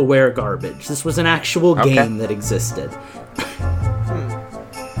shovelware garbage. This was an actual game that existed.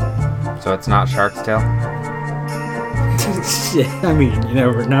 So it's not Shark's Tale? Shit, I mean, you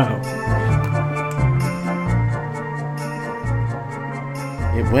never know.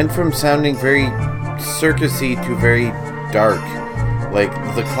 It went from sounding very circusy to very dark. Like,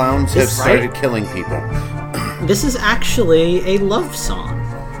 the clowns have started killing people. This is actually a love song,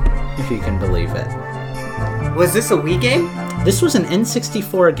 if you can believe it. Was this a Wii game? This was an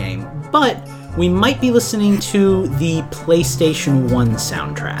N64 game, but we might be listening to the PlayStation 1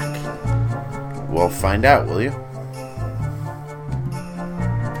 soundtrack. Well, find out, will you?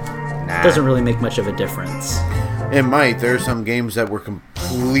 Nah. Doesn't really make much of a difference. It might. There are some games that were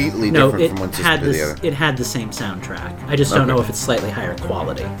completely different from one system to the other. It had the same soundtrack. I just don't know if it's slightly higher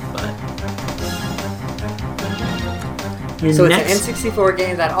quality, but... So it's an N64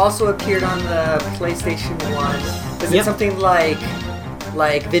 game that also appeared on the PlayStation 1. Is it something like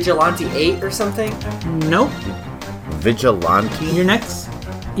Vigilante 8 or something? Nope. Vigilante? Your next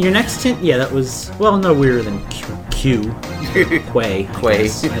hint, that was, well, no weirder than Q. Quay. Quay.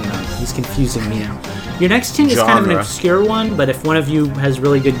 I don't know. He's confusing me now. Your next hint is kind of an obscure one, but if one of you has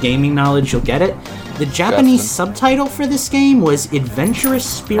really good gaming knowledge, you'll get it. The Japanese subtitle for this game was Adventurous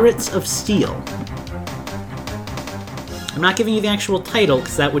Spirits of Steel. I'm not giving you the actual title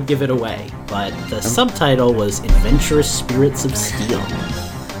because that would give it away, but the subtitle was Adventurous Spirits of Steel.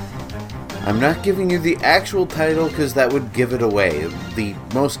 I'm not giving you the actual title because that would give it away. The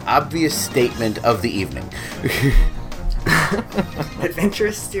most obvious statement of the evening.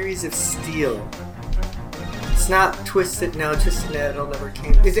 Adventurous Series of Steel. It's not Twisted. No, Twisted Metal never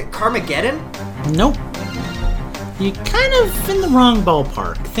came. Is it Carmageddon? Nope. You're kind of in the wrong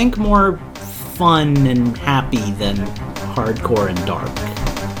ballpark. Think more fun and happy than hardcore and dark.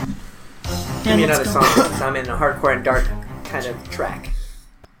 Give me another song because I'm in a hardcore and dark kind of track.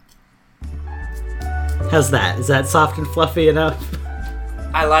 How's that? Is that soft and fluffy enough?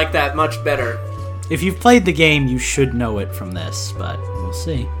 I like that much better. If you've played the game, you should know it from this, but we'll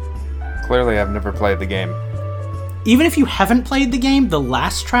see. Clearly, I've never played the game. Even if you haven't played the game, the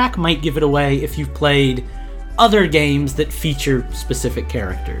last track might give it away if you've played other games that feature specific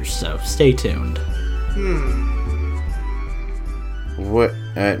characters, so stay tuned. What?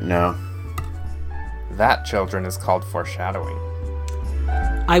 No. That, children, is called foreshadowing.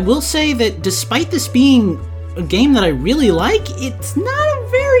 I will say that despite this being a game that I really like, it's not a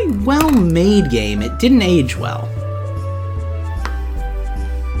very well-made game. It didn't age well.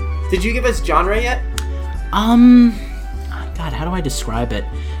 Did you give us genre yet? God, how do I describe it?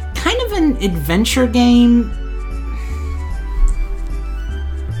 Kind of an adventure game.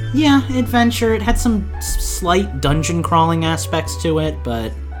 Yeah, adventure. It had some slight dungeon crawling aspects to it,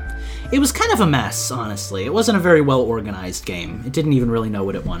 but it was kind of a mess, honestly. It wasn't a very well-organized game. It didn't even really know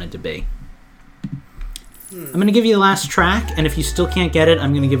what it wanted to be. I'm going to give you the last track, and if you still can't get it,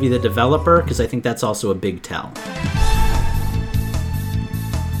 I'm going to give you the developer, because I think that's also a big tell.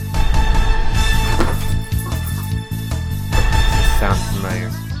 Sounds familiar.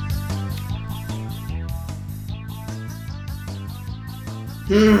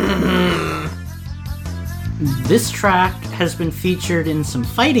 This track has been featured in some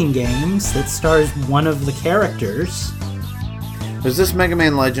fighting games that stars one of the characters. Was this Mega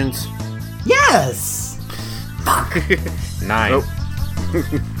Man Legends? Yes! Fuck! 9. Nope.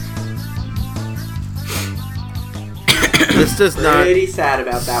 This does not pretty sad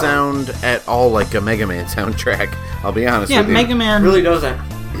about that sound at all like a Mega Man soundtrack. I'll be honest with you. Mega Man really doesn't.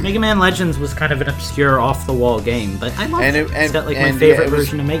 Mega Man Legends was kind of an obscure, off-the-wall game, but I love it. It's got like my and favorite it was-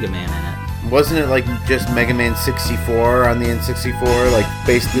 version of Mega Man in it. Wasn't it like just Mega Man 64 on the N64? Like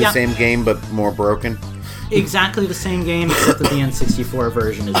basically the same game but more broken? Exactly the same game, except that the N64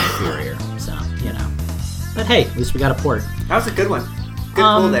 version is inferior. So, you know. But hey, at least we got a port. That was a good one. Good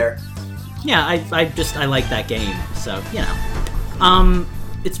pull there. Yeah, I like that game, so, you know.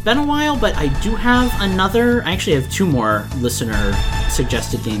 It's been a while, but I do have another... I actually have 2 more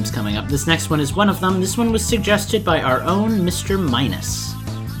listener-suggested games coming up. This next one is one of them. This one was suggested by our own Mr. Minus.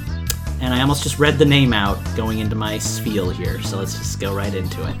 And I almost just read the name out going into my spiel here, so let's just go right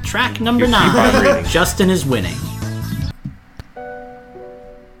into it. Track number 9, Justin is winning.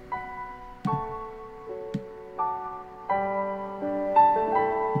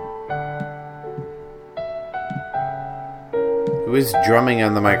 Who is drumming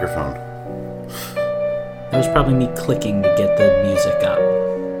on the microphone? That was probably me clicking to get the music up.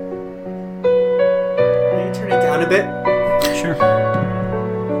 Can you turn it down a bit? Sure.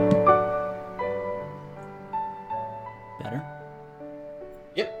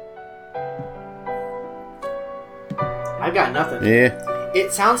 I got nothing. Yeah.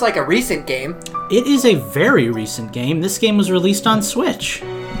 It sounds like a recent game. It is a very recent game. This game was released on Switch.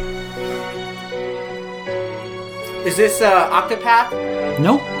 Is this Octopath?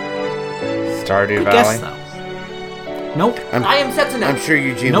 Nope. Stardew Good Valley. guess, though. Nope. I Am Setsuna. I'm sure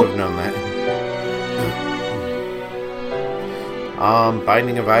Eugene Nope. would have known that.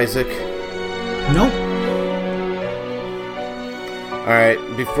 Binding of Isaac. Nope. Alright,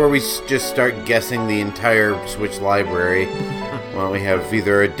 before we just start guessing the entire Switch library, why don't we have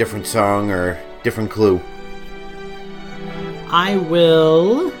either a different song or different clue? I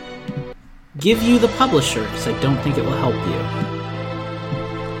will give you the publisher, because I don't think it will help you.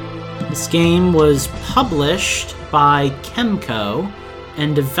 This game was published by Kemco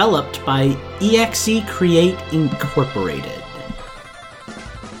and developed by EXE Create Incorporated.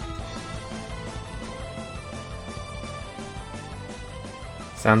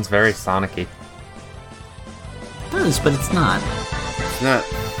 Sounds very Sonic-y. It does, but it's not. It's not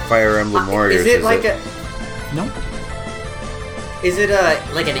Fire Emblem Warriors, Is it like a? Nope. Is it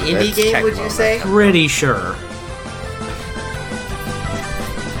like an indie That's game? Would Tecmo, you say? What Pretty sure.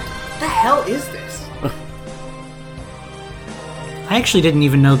 the hell is this? I actually didn't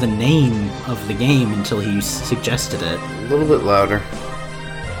even know the name of the game until he suggested it. A little bit louder.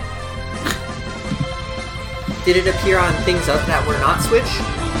 Did it appear on things that were not Switch?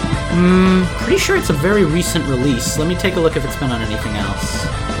 Pretty sure it's a very recent release. Let me take a look if it's been on anything else.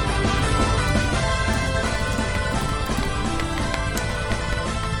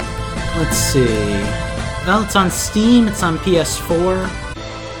 Let's see. Well, it's on Steam, it's on PS4,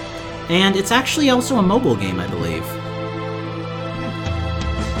 and it's actually also a mobile game, I believe.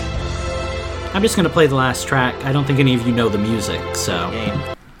 I'm just gonna play the last track. I don't think any of you know the music, so...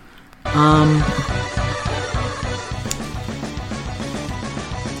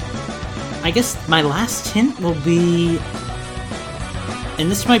 I guess my last hint will be, and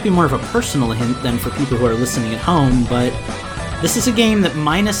this might be more of a personal hint than for people who are listening at home, but this is a game that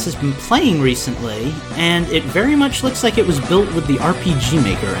Minus has been playing recently, and it very much looks like it was built with the RPG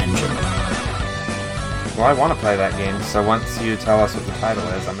Maker engine. Well, I want to play that game, so once you tell us what the title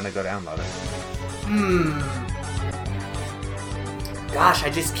is, I'm going to go download it. Gosh,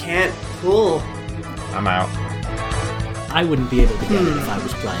 I just can't pull. I'm out. I wouldn't be able to get it if I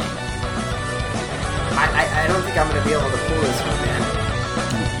was playing. I don't think I'm gonna be able to pull this one, man.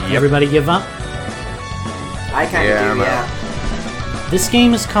 Yep. Everybody give up? I kind of Yeah, do, I'm yeah. This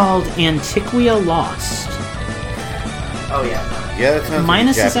game is called Antiquia Lost. Oh yeah. Yeah, that sounds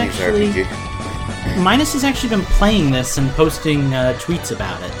Minus like a is Japanese actually- RPG. Minus has actually been playing this and posting tweets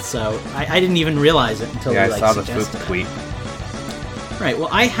about it, so I didn't even realize it until Yeah, we I saw the suggested Foop it. tweet. Right, well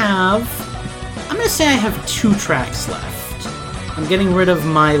I'm gonna say I have 2 tracks left. I'm getting rid of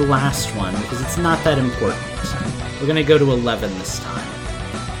my last one because it's not that important. We're gonna go to 11 this time.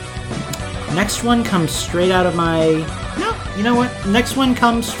 Next one comes straight out of my... No, you know what? Next one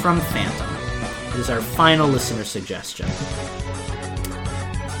comes from Phantom. It is our final listener suggestion.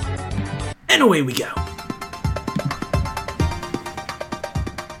 And away we go.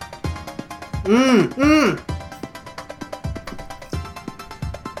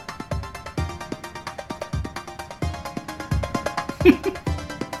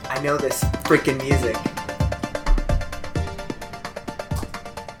 I know this freaking music.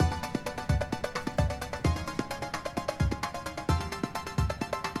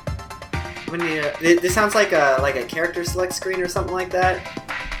 This sounds like a character select screen or something like that.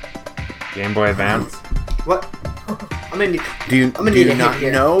 Game Boy Advance. What? I'm gonna need. Do you, I'm gonna do need you a not hint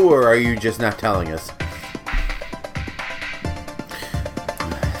here. know, or are you just not telling us?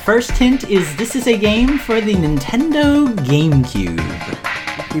 First hint is this is a game for the Nintendo GameCube.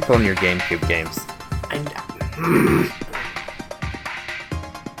 People in your GameCube games.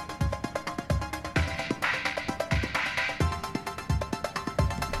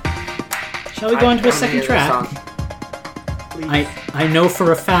 Shall we go into a I wanna second hear this track? song. Please. I know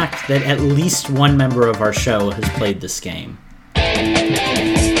for a fact that at least one member of our show has played this game.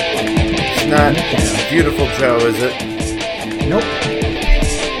 It's not Beautiful Joe, is it? Nope.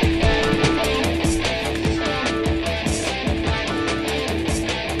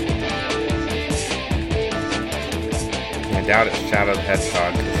 I doubt it's Shadow the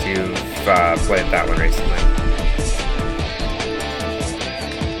Hedgehog because you've played that one recently.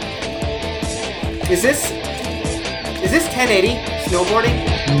 Is this 1080 snowboarding?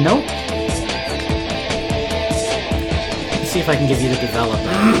 Nope. Let's see if I can give you the developer.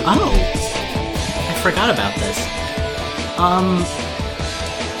 Oh! I forgot about this.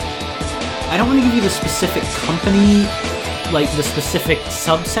 I don't want to give you the specific company like the specific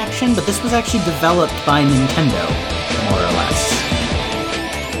subsection, but this was actually developed by Nintendo, more or less.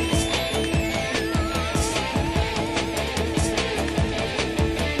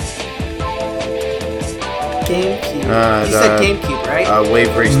 GameCube. You said GameCube, right?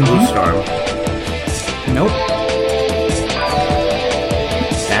 Wave Race Blue Storm. Nope.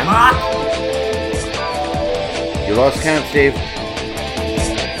 You lost count, Steve.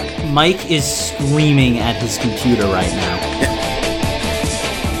 Mike is screaming at his computer right now.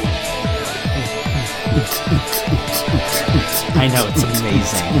 I know, it's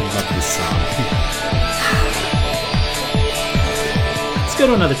amazing. I love this song. Let's go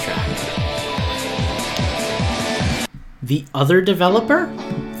to another track. The other developer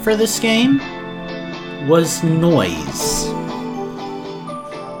for this game was Noise.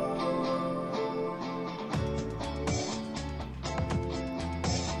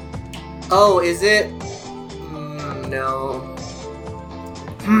 Oh, is it? No.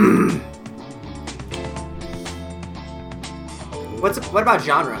 What about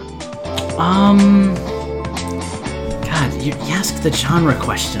genre? God, you ask the genre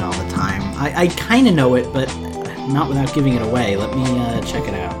question all the time. I kind of know it, but not without giving it away. Let me check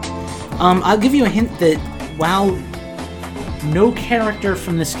it out. I'll give you a hint that while no character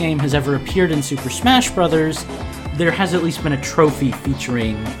from this game has ever appeared in Super Smash Bros., there has at least been a trophy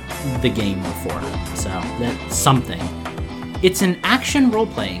featuring the game before. So, that's something. It's an action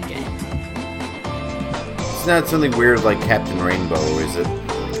role-playing game. It's not something weird like Captain Rainbow, is it?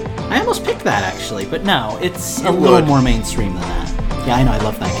 I almost picked that, actually, but no, it's a little more mainstream than that. Yeah, I know, I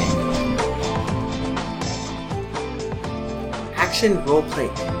love that game. Action role-play.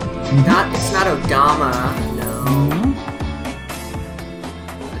 It's not Odama, no. Mm-hmm.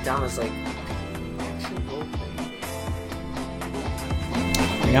 Odama's like action role-play.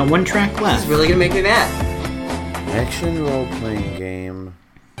 I got one track left. This is really gonna make me mad. Action role-playing game.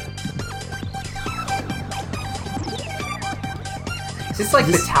 Is this like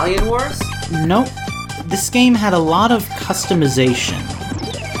Battalion Wars? Nope. This game had a lot of customization.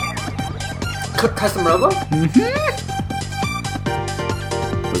 Custom Robo?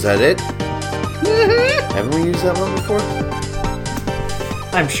 Was that it? Haven't we used that one before?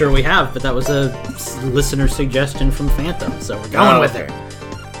 I'm sure we have, but that was a listener suggestion from Phantom, so we're going with it.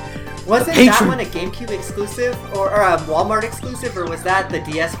 Wasn't that one a GameCube exclusive or a Walmart exclusive, or was that the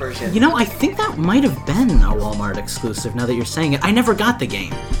DS version? You know, I think that might have been a Walmart exclusive now that you're saying it. I never got the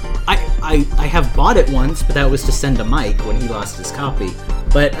game. I have bought it once, but that was to send to Mike when he lost his copy.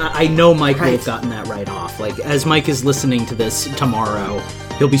 But I know Mike would have gotten that right off. Like, as Mike is listening to this tomorrow,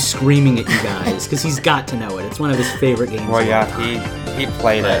 he'll be screaming at you guys, because he's got to know it. It's one of his favorite games. Well, yeah, he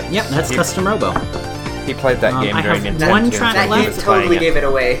played it. Yep, that's Custom Robo. He played that game during Nintendo. One track that left. game totally gave it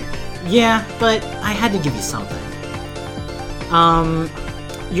away. Yeah, but I had to give you something.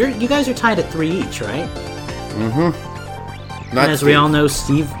 You guys are tied at 3 each, right? Mm-hmm. And as we all know,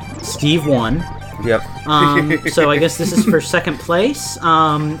 Steve won. Yep. So I guess this is for second place.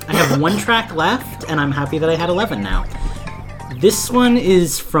 I have one track left, and I'm happy that I had 11 now. This one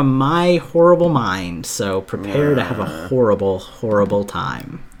is from my horrible mind, so prepare to have a horrible, horrible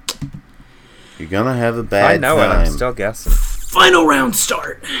time. You're gonna have a bad time. I know it, I'm still guessing. Final round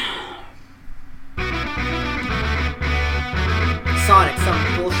start. Sonic,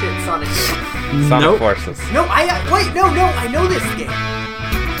 some bullshit Sonic game. Sonic Forces. No, I know this game.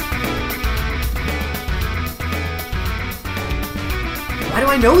 Why do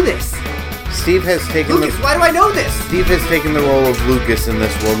I know this? Steve has taken Lucas, why do I know this? Steve has taken the role of Lucas in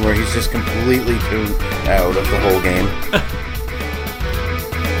this one, where he's just completely tuned out of the whole game.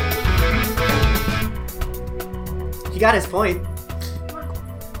 He got his point.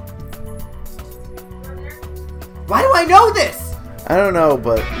 Why do I know this? I don't know,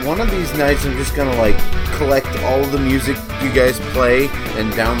 but one of these nights I'm just gonna collect all the music you guys play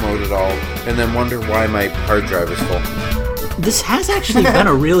and download it all, and then wonder why my hard drive is full. This has actually been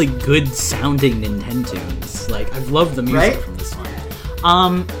a really good sounding Nintendo's. Like, I've loved the music from this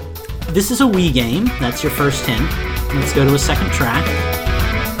one. This is a Wii game. That's your first hint. Let's go to a second track.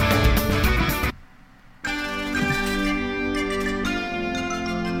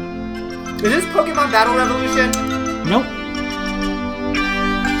 Is this Pokemon Battle Revolution? Nope.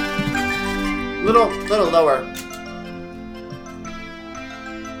 Little lower.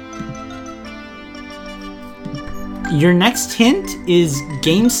 Your next hint is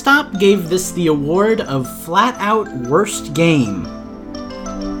GameStop gave this the award of flat out worst game.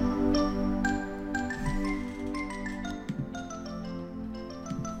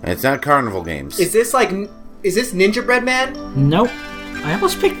 It's not Carnival Games. Is this Ninja Bread Man? Nope. I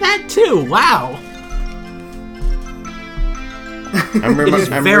almost picked that too. Wow. I'm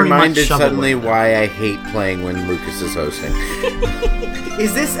very reminded much suddenly shovelware. why I hate playing when Lucas is hosting.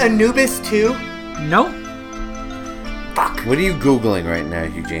 Is this Anubis 2? Nope. Fuck. What are you Googling right now,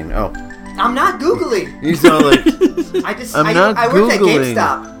 Eugene? Oh. I'm not Googling. You sound like... I worked at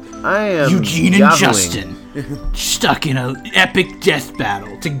GameStop. I am Eugene and Yahooing. Justin stuck in an epic death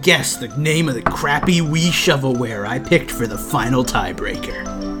battle to guess the name of the crappy Wii shovelware I picked for the final tiebreaker.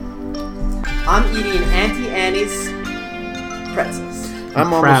 I'm eating Auntie Annie's pretzels.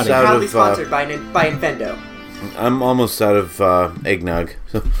 I'm almost out Proudly of... sponsored by Infendo. I'm almost out of eggnog.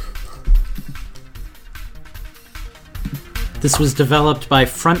 So. This was developed by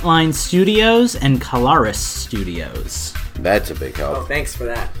Frontline Studios and Calaris Studios. That's a big help. Oh, thanks for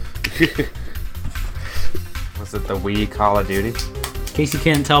that. Was it the Wii Call of Duty? In case you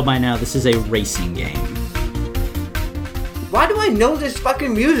can't tell by now, this is a racing game. Why do I know this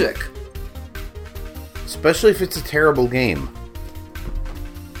fucking music? Especially if it's a terrible game.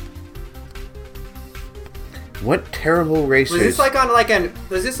 What terrible racers? Was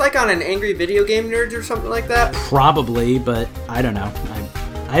this like on an Angry Video Game Nerds or something like that? Probably, but I don't know.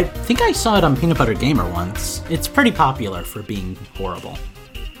 I think I saw it on Peanut Butter Gamer once. It's pretty popular for being horrible.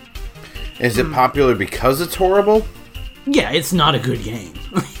 Is it popular because it's horrible? Yeah, it's not a good game.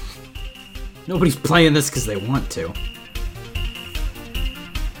 Nobody's playing this because they want to.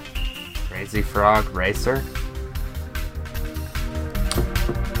 Crazy Frog Racer?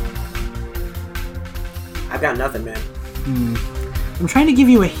 I've got nothing, man. I'm trying to give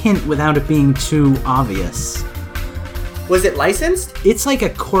you a hint without it being too obvious. Was it licensed? It's like a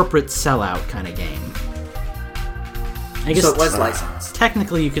corporate sellout kind of game. I guess So it was licensed.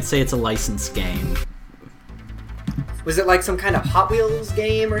 technically you could say it's a licensed game. Was it like some kind of Hot Wheels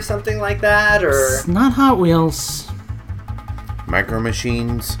game or something like that, or? It's not Hot Wheels. Micro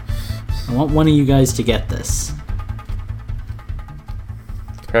Machines? I want one of you guys to get this.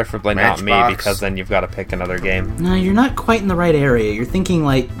 Preferably not me, Matchbox. because then you've got to pick another game. No, you're not quite in the right area. You're thinking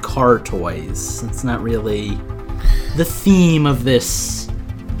like car toys. It's not really the theme of this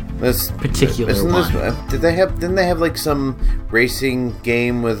This particular isn't one. Didn't they have like some racing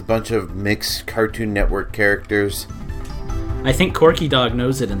game with a bunch of mixed Cartoon Network characters? I think Corky Dog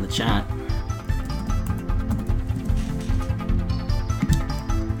knows it in the chat.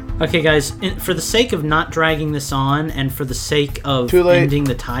 Okay, guys, for the sake of not dragging this on, and for the sake of Too late. ending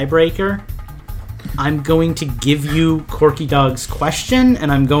the tiebreaker, I'm going to give you Corky Dog's question,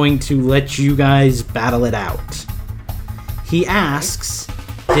 and I'm going to let you guys battle it out. He asks,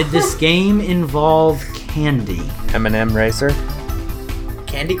 did this game involve candy? M&M Racer?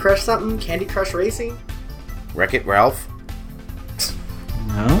 Candy Crush something? Candy Crush Racing? Wreck-It Ralph?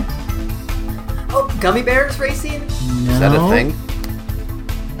 No? Oh, Gummy Bears Racing? No. Is that a thing?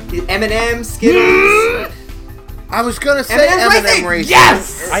 M&M, Skittles? I was gonna say M&M M&M Racing.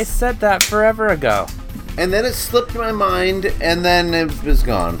 Yes! I said that forever ago. And then it slipped my mind, and then it was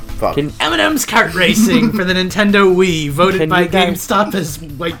gone. Fuck. M&M's Kart Racing for the Nintendo Wii, voted Can by you guys- GameStop as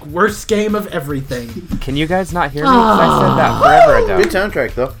like worst game of everything. Can you guys not hear me? 'Cause I said that forever ago. Good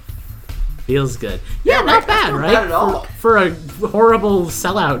soundtrack, though. Feels good. Yeah, Yeah, not right, bad, that's not right? bad at all. For a horrible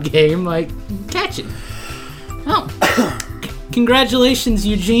sellout game, like, catchy. Oh. Congratulations,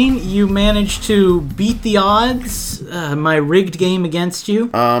 Eugene. You managed to beat the odds. My rigged game against you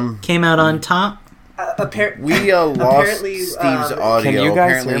came out on top. We lost apparently, Steve's audio. Can you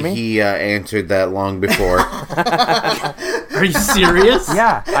guys Apparently, hear me? he answered that long before. Are you serious?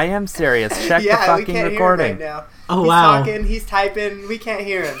 Yeah, I am serious. Check the Yeah, we fucking can't recording. hear him right now. Oh, He's wow. talking, he's typing, we can't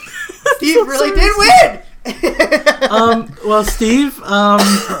hear him. Steve really did win! Well, Steve,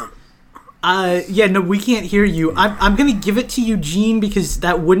 yeah, no, we can't hear you. I'm gonna give it to Eugene because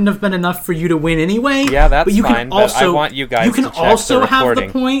that wouldn't have been enough for you to win anyway. Yeah, that's but you fine, Can but also, I want you guys You can to check also the have the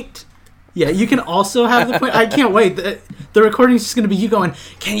recording. point. Yeah, you can also have the point. I can't wait. The recording's just gonna be you going,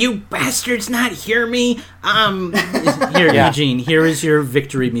 "Can you bastards not hear me?" Here, Yeah. Eugene. Here is your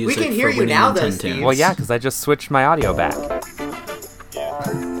victory music. can hear for you winning now, though, Nintendo. Steve. Well, yeah, because I just switched my audio back.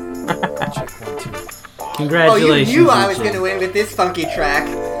 Oh, Congratulations. you knew I was Eugene. gonna win with this funky track.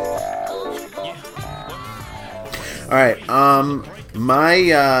 All right.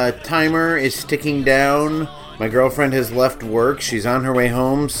 My timer is ticking down. My girlfriend has left work. She's on her way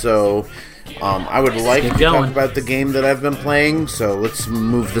home, so I would like Keep to going. talk about the game that I've been playing. So let's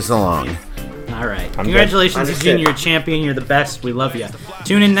move this along. All right. I'm Congratulations, good. Eugene. You're a champion. You're the best. We love you.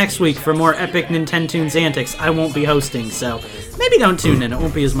 Tune in next week for more epic Nintendo's antics. I won't be hosting, so maybe don't tune in. It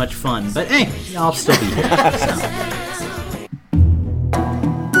won't be as much fun. But hey, I'll still be here. So.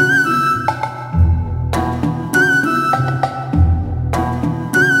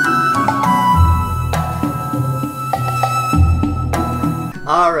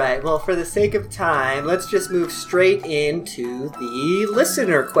 All right, well, for the sake of time, let's just move straight into the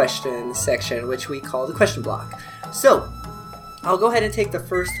listener question section, which we call the question block. So, I'll go ahead and take the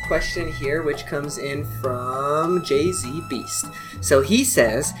first question here, which comes in from JZ Beast. So he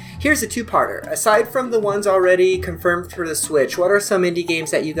says, here's a two-parter. Aside from the ones already confirmed for the Switch, what are some indie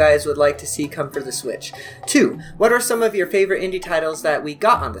games that you guys would like to see come for the Switch? 2, what are some of your favorite indie titles that we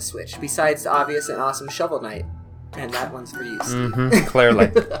got on the Switch, besides the obvious and awesome Shovel Knight? And that one's for you, Steve.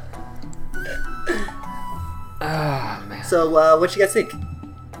 Clearly. So, what you guys think?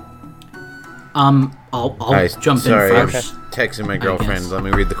 I'll jump in first. Texting my girlfriend. Let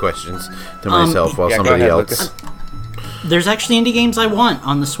me read the questions to myself while somebody else. There's actually indie games I want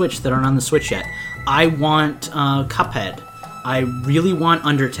on the Switch that aren't on the Switch yet. I want Cuphead. I really want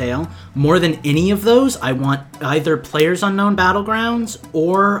Undertale. More than any of those, I want either PlayerUnknown's Battlegrounds,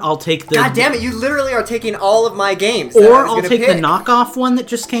 or I'll take the... God damn it, you literally are taking all of my games. Or I'll take the knockoff one that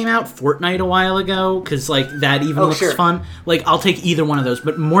just came out, Fortnite, a while ago, because, like, that even looks fun. Like, I'll take either one of those.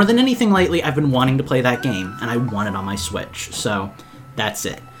 But more than anything lately, I've been wanting to play that game, and I want it on my Switch. So, that's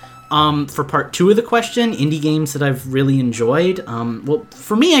it. For part 2 of the question, indie games that I've really enjoyed. Well,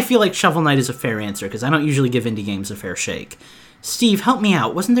 for me, I feel like Shovel Knight is a fair answer, because I don't usually give indie games a fair shake. Steve, help me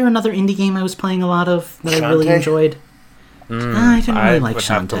out. Wasn't there another indie game I was playing a lot of that I really enjoyed? I didn't really like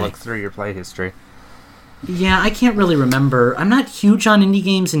Shantae. I would have to look through your play history. Yeah, I can't really remember. I'm not huge on indie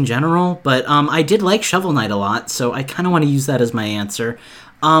games in general, but I did like Shovel Knight a lot, so I kind of want to use that as my answer.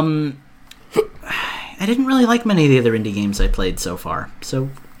 I didn't really like many of the other indie games I played so far, so...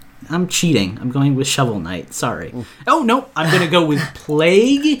 I'm cheating. I'm going with Shovel Knight. Sorry. Oh, no. I'm going to go with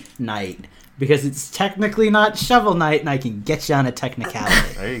Plague Knight. Because it's technically not Shovel Knight, and I can get you on a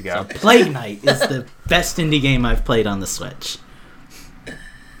technicality. There you go. So Plague Knight is the best indie game I've played on the Switch.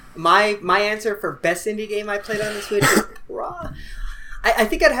 My answer for best indie game I played on the Switch is... I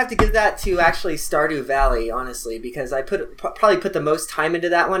think I'd have to give that to actually Stardew Valley, honestly, because I probably put the most time into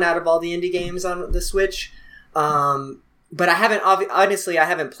that one out of all the indie games on the Switch. But I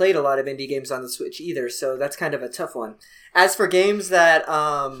haven't played a lot of indie games on the Switch either, so that's kind of a tough one. As for games that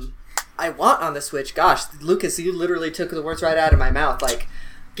I want on the Switch, gosh, Lucas, you literally took the words right out of my mouth. Like,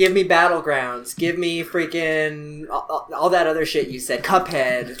 give me Battlegrounds, give me freaking all that other shit you said,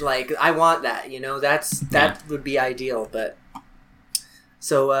 Cuphead. Like, I want that, that would be ideal. But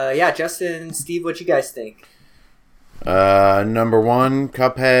so, Justin, Steve, what you guys think? Number 1,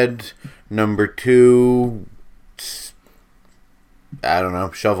 Cuphead. Number 2... I don't know,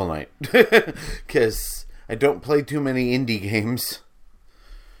 Shovel Knight, because I don't play too many indie games.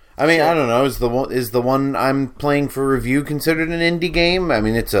 I mean, I don't know. Is the one I'm playing for review considered an indie game? I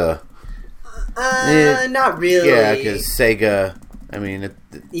mean, it's a not really. Yeah, because Sega. I mean,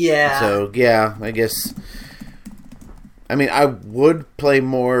 yeah. So yeah, I guess. I mean, I would play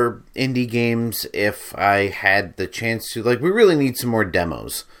more indie games if I had the chance to. Like, we really need some more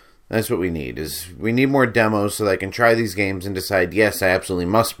demos. That's what we need, we need more demos so that I can try these games and decide, yes, I absolutely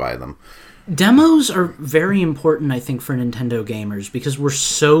must buy them. Demos are very important, I think, for Nintendo gamers, because we're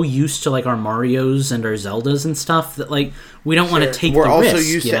so used to, like, our Marios and our Zeldas and stuff that, like, we don't want to take the risk. We're also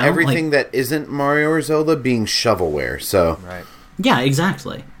used to everything that isn't Mario or Zelda being shovelware, so... Right. Yeah,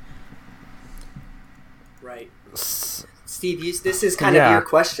 exactly. Right. Steve, this is kind of your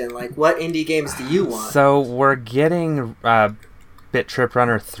question. Like, what indie games do you want? So, we're getting... Bit Trip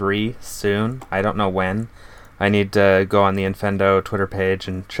Runner 3 soon. I don't know when. I need to go on the Infendo Twitter page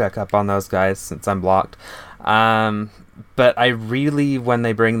and check up on those guys since I'm blocked. But I really, when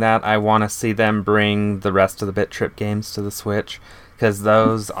they bring that, I want to see them bring the rest of the Bit Trip games to the Switch, because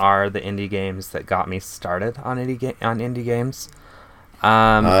those are the indie games that got me started on indie games.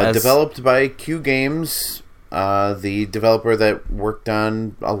 Developed by Q Games, the developer that worked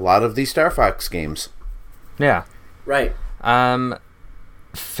on a lot of the Star Fox games. Yeah. Right.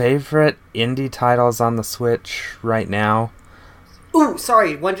 Favorite indie titles on the Switch right now? Ooh,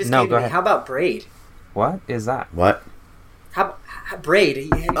 sorry, one just came to me. Ahead. How about Braid? What is that? What? How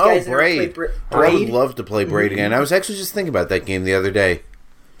Braid? Have you guys Braid. Braid? I would love to play Braid again. I was actually just thinking about that game the other day.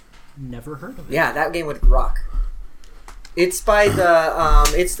 Never heard of it. Yeah, that game would rock. It's by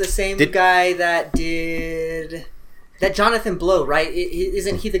the it's the same guy that did that Jonathan Blow, right?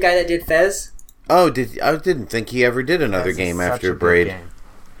 Isn't he the guy that did Fez? Oh, I didn't think he ever did another game after Braid. Game.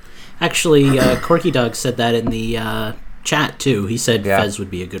 Actually, Corky Dog said that in the chat too. He said Fez would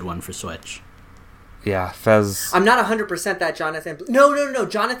be a good one for Switch. Yeah, Fez. I'm not 100% that Jonathan. No.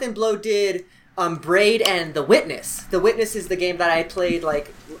 Jonathan Blow did Braid and The Witness. The Witness is the game that I played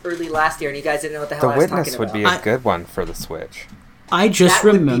like early last year, and you guys didn't know what the hell I was talking about. The Witness would be a good one for the Switch. I just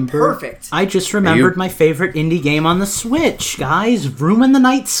perfect. I just remembered my favorite indie game on the Switch, guys. Room in the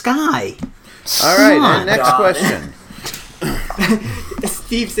Night Sky. All right, and next question.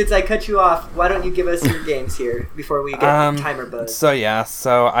 Steve, since I cut you off, why don't you give us your games here before we get timer buzz? So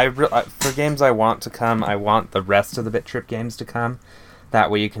for games I want to come, I want the rest of the Bit Trip games to come. That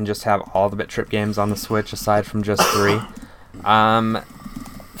way you can just have all the Bit Trip games on the Switch aside from just 3.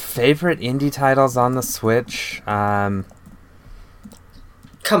 Favorite indie titles on the Switch? Come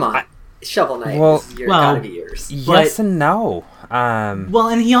on. Shovel Knight gotta be yours. Yes and no.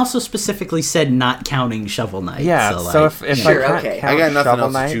 And he also specifically said not counting Shovel Knight. Yeah, so if sure, I can't count I got nothing Shovel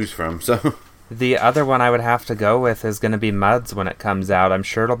else Knight, to choose from, so... The other one I would have to go with is going to be Muds when it comes out. I'm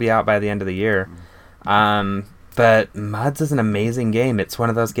sure it'll be out by the end of the year. But Muds is an amazing game. It's one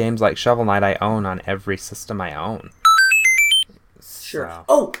of those games like Shovel Knight I own on every system I own. Sure. So.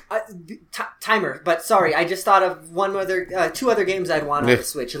 Oh, timer. But sorry, I just thought of two other games I'd want on the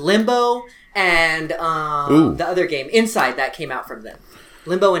Switch: Limbo and the other game, Inside, that came out from them.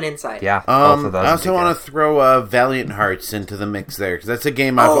 Limbo and Inside. Yeah, both of those. I also want to throw Valiant Hearts into the mix there because that's a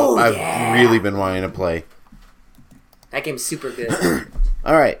game I've really been wanting to play. That game's super good.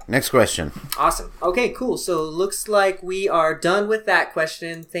 All right, next question. Awesome. Okay, cool. So looks like we are done with that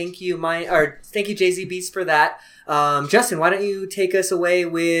question. Thank you, thank you, JZ Beast, for that. Justin, why don't you take us away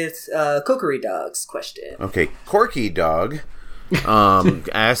with Kokory Dog's question? Okay, Corky Dog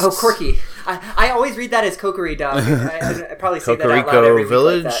asks... Oh, Corky. I always read that as Kokory Dog. I probably say that out loud every week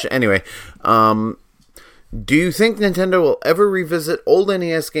Village. like that. Anyway, do you think Nintendo will ever revisit old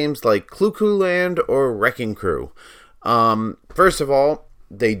NES games like Clu Clu Land or Wrecking Crew? First of all,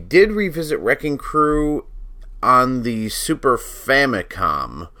 they did revisit Wrecking Crew on the Super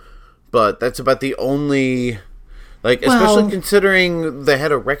Famicom, but that's about the only... especially considering they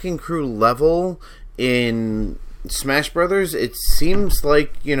had a Wrecking Crew level in Smash Brothers, it seems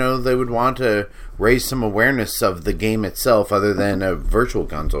like, they would want to raise some awareness of the game itself other than a virtual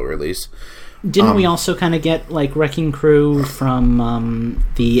console release. Didn't we also kind of get, Wrecking Crew from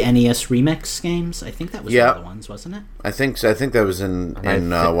the NES Remix games? I think that was one of the ones, wasn't it? I think so. I think that was in one of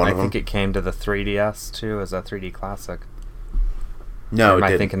them. I think it came to the 3DS, too, as a 3D classic. No, or am it I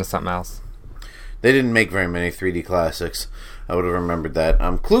didn't. thinking of something else? They didn't make very many 3D classics. I would have remembered that.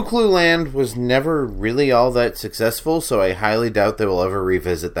 Clu Clu Land was never really all that successful, so I highly doubt they will ever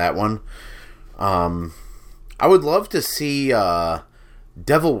revisit that one. I would love to see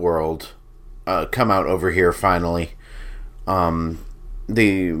Devil World come out over here finally.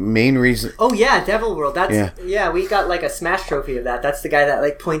 The main reason... Oh, yeah, Devil World. That's we got a Smash trophy of that. That's the guy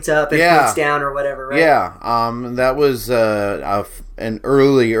that points up and points down or whatever, right? Yeah, that was an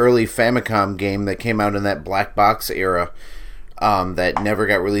early Famicom game that came out in that black box era that never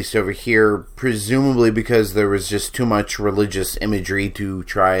got released over here, presumably because there was just too much religious imagery to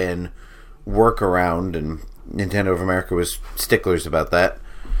try and work around, and Nintendo of America was sticklers about that.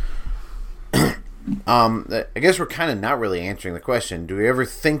 I guess we're kind of not really answering the question. Do we ever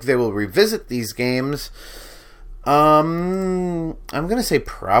think they will revisit these games? I'm going to say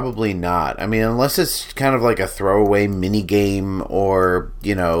probably not. I mean, unless it's kind of like a throwaway mini game or,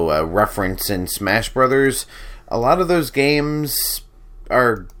 a reference in Smash Brothers. A lot of those games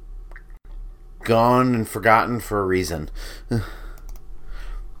are gone and forgotten for a reason.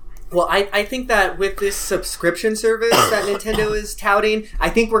 Well, I think that with this subscription service that Nintendo is touting, I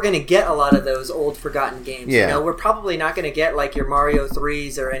think we're going to get a lot of those old forgotten games. Yeah. We're probably not going to get your Mario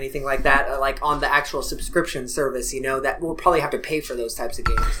 3s or anything like that, on the actual subscription service, that we'll probably have to pay for those types of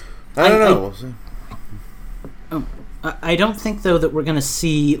games. I don't know. We'll see. I don't think, though, that we're going to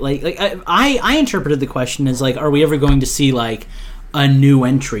see, I interpreted the question as, are we ever going to see, a new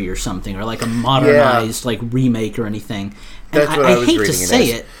entry or something, or, a modernized, remake or anything. And that's what I was hate reading to say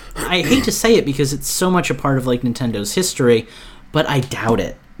it. I hate to say it because it's so much a part of Nintendo's history, but I doubt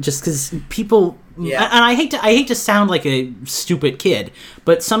it. Just because people, and I hate to sound like a stupid kid,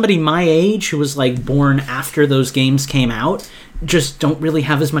 but somebody my age who was born after those games came out just don't really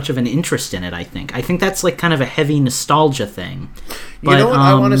have as much of an interest in it. I think that's kind of a heavy nostalgia thing. But, you know what?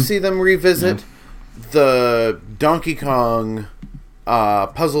 I want to see them revisit the Donkey Kong.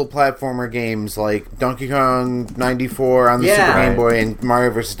 Puzzle platformer games like Donkey Kong 94 on the Super Game Boy and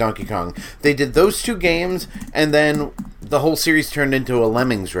Mario vs. Donkey Kong. They did those two games, and then the whole series turned into a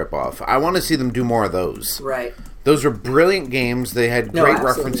Lemmings ripoff. I want to see them do more of those. Right. Those were brilliant games. They had great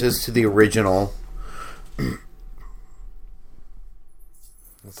references to the original.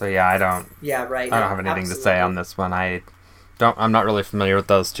 So I don't. Yeah, right. I don't have anything to say on this one. I'm not really familiar with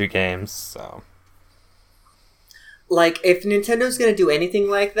those two games, so. If Nintendo's going to do anything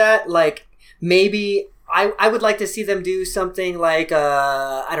like that, maybe I would like to see them do something like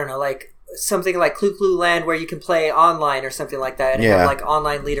I don't know, like something like Clu Clu Land where you can play online or something like that, and have like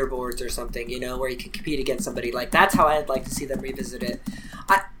online leaderboards or something, you know, where you can compete against somebody. Like that's how I'd like to see them revisit it.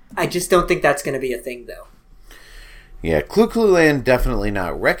 I just don't think that's going to be a thing though. Yeah, Clu Clu Land definitely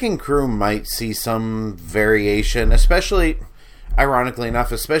not. Wrecking Crew might see some variation, especially, ironically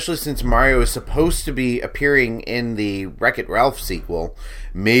enough, especially since Mario is supposed to be appearing in the Wreck-It Ralph sequel.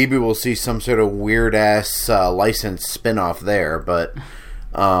 Maybe we'll see some sort of weird-ass licensed spin-off there, but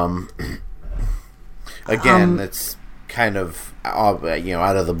again, it's kind of out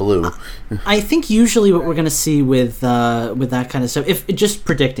of the blue. I think usually what we're going to see with that kind of stuff, if just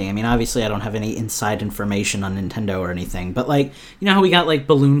predicting, I mean, obviously I don't have any inside information on Nintendo or anything, but like, you know how we got like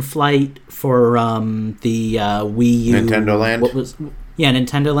Balloon Flight for the Wii U, Nintendo Land?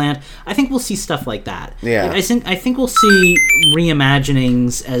 Nintendo Land. I think we'll see stuff like that. Yeah. I think we'll see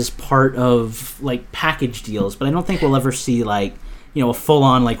reimaginings as part of like package deals, but I don't think we'll ever see like, you know, a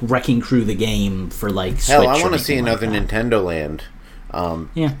full-on like Wrecking Crew the game for like Switch. Hell, I want to see another Nintendo Land.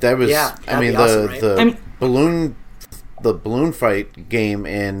 That was. I mean, awesome, right? the balloon fight game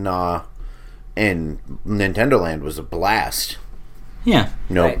in Nintendo Land was a blast. Yeah.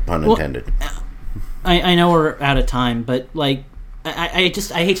 No pun intended. I know we're out of time, but like, I hate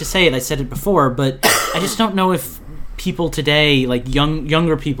to say it. I said it before, but I just don't know if people today, like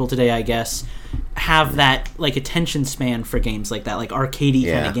younger people today, I guess, have that like attention span for games like that, like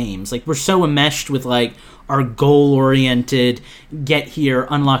arcadey kind of games. Like we're so enmeshed with like our goal-oriented, get here,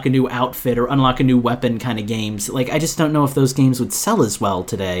 unlock a new outfit or unlock a new weapon kind of games. Like I just don't know if those games would sell as well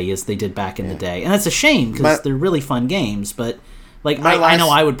today as they did back in the day, and that's a shame because they're really fun games. But like I know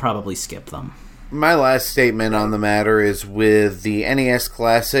I would probably skip them. My last statement on the matter is with the NES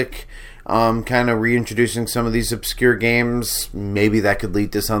Classic. Kind of reintroducing some of these obscure games. Maybe that could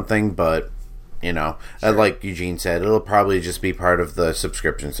lead to something, but, you know, like Eugene said, it'll probably just be part of the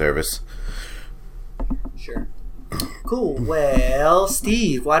subscription service. Sure. Cool. Well,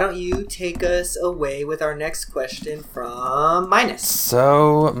 Steve, why don't you take us away with our next question from Minus?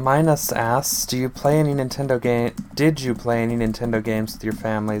 So, Minus asks, Did you play any Nintendo games with your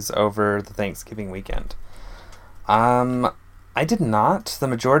families over the Thanksgiving weekend? I did not. The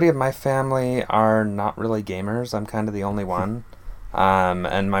majority of my family are not really gamers. I'm kind of the only one.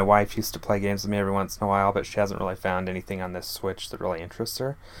 And my wife used to play games with me every once in a while, but she hasn't really found anything on this Switch that really interests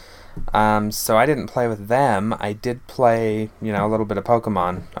her. So I didn't play with them. I did play, a little bit of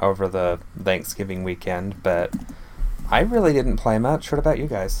Pokemon over the Thanksgiving weekend, but I really didn't play much. What about you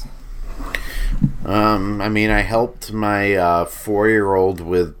guys? I helped my 4-year-old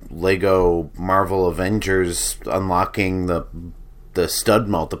with Lego Marvel Avengers unlocking the stud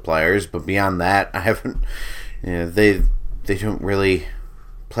multipliers, but beyond that, I haven't. They don't really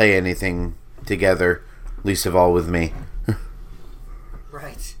play anything together, least of all with me.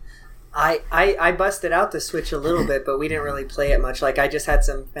 Right. I busted out the Switch a little bit, but we didn't really play it much. Like, I just had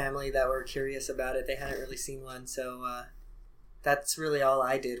some family that were curious about it. They hadn't really seen one, so that's really all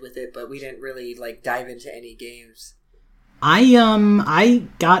I did with it, but we didn't really dive into any games. I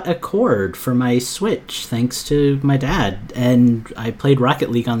got a cord for my Switch thanks to my dad, and I played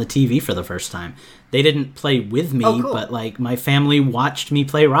Rocket League on the TV for the first time. They didn't play with me, cool. But my family watched me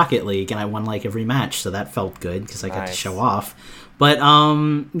play Rocket League, and I won every match, so that felt good because I got to show off. But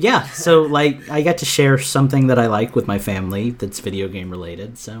so I got to share something that I like with my family that's video game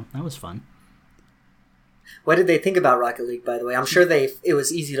related, so that was fun. What did they think about Rocket League, by the way? I'm sure it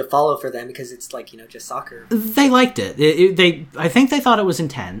was easy to follow for them because it's just soccer. They liked it. I think they thought it was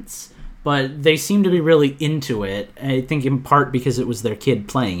intense, but they seemed to be really into it. I think in part because it was their kid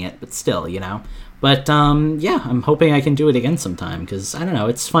playing it, but still, But I'm hoping I can do it again sometime because, I don't know,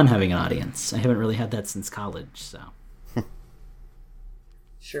 it's fun having an audience. I haven't really had that since college, so.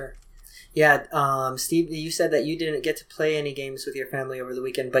 Sure. Yeah, Steve, you said that you didn't get to play any games with your family over the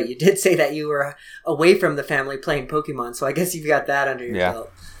weekend, but you did say that you were away from the family playing Pokemon, so I guess you've got that under your belt.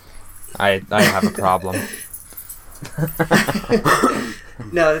 I have a problem.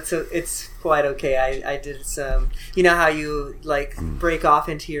 No, it's quite okay. I did some... You know how you, break off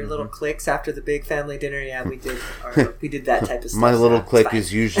into your little cliques after the big family dinner? Yeah, we did that type of stuff. My little clique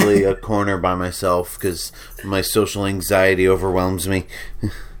is usually a corner by myself because my social anxiety overwhelms me.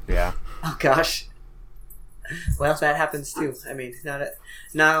 Yeah. Oh gosh. Well, that happens too. I mean,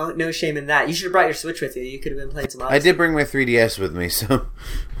 no shame in that. You should have brought your Switch with you. You could have been playing some Odyssey. I did bring my 3DS with me, so.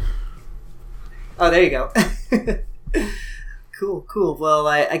 Oh, there you go. Cool. Well,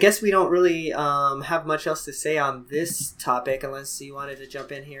 I guess we don't really have much else to say on this topic unless you wanted to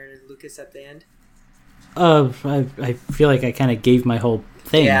jump in here, Lucas, at the end. I feel like I kind of gave my whole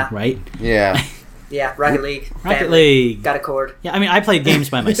thing, right? Yeah. Yeah, Rocket League. Rocket League. Got a cord. Yeah, I mean, I played games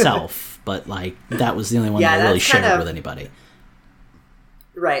by myself, but like that was the only one that I really shared with anybody.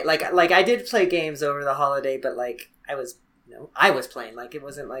 Right, like I did play games over the holiday, but like I was playing. Like it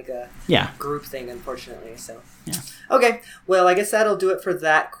wasn't like a group thing, unfortunately. So okay, well I guess that'll do it for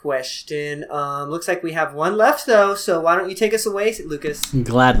that question. Looks like we have one left though. So why don't you take us away, Lucas?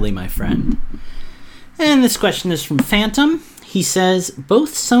 Gladly, my friend. And this question is from Phantom. He says,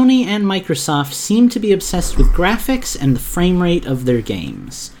 both Sony and Microsoft seem to be obsessed with graphics and the frame rate of their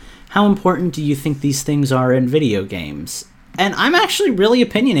games. How important do you think these things are in video games? And I'm actually really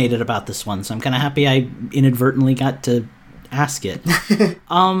opinionated about this one, so I'm kind of happy I inadvertently got to ask it.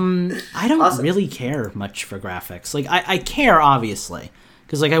 I don't really care much for graphics. Like, I care, obviously,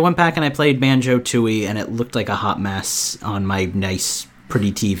 because like I went back and I played Banjo-Tooie, and it looked like a hot mess on my nice,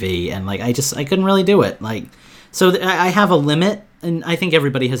 pretty TV, and like I couldn't really do it. Like, so I have a limit, and I think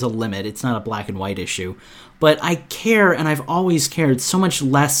everybody has a limit. It's not a black and white issue. But I care, and I've always cared so much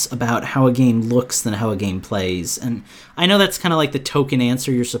less about how a game looks than how a game plays. And I know that's kind of like the token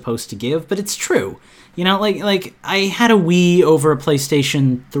answer you're supposed to give, but it's true. You know, like I had a Wii over a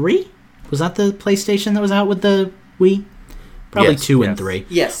PlayStation 3? Was that the PlayStation that was out with the Wii? Probably 2 and 3.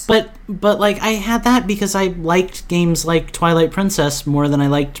 Yes. But like I had that because I liked games like Twilight Princess more than I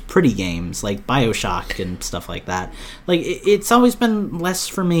liked pretty games like BioShock and stuff like that. Like it's always been less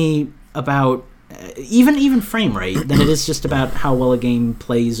for me about even frame rate than it is just about how well a game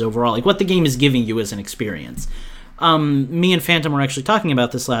plays overall, like what the game is giving you as an experience. Me and Phantom were actually talking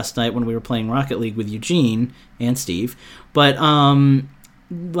about this last night when we were playing Rocket League with Eugene and Steve, but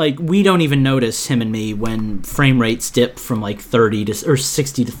like we don't even notice, him and me, when frame rates dip from like 30 to or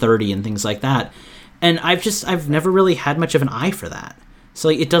 60 to 30 and things like that. And I've never really had much of an eye for that. So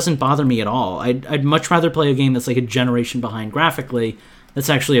like, it doesn't bother me at all. I'd much rather play a game that's like a generation behind graphically. That's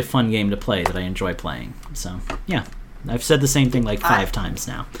actually a fun game to play that I enjoy playing. So yeah, I've said the same thing like 5 times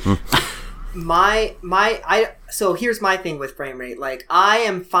now. So here's my thing with frame rate. Like I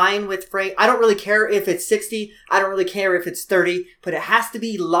am fine with frame. I don't really care if it's 60. I don't really care if it's 30. But it has to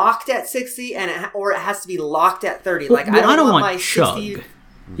be locked at 60, or it has to be locked at 30. Like I don't want my chug. 60.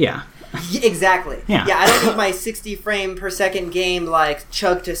 Yeah. Exactly. Yeah. I don't need my 60 frame per second game like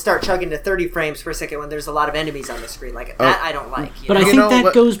start chugging to 30 frames per second when there's a lot of enemies on the screen. Like that I don't like. But I think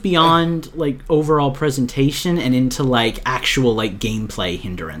that goes beyond like overall presentation and into like actual like gameplay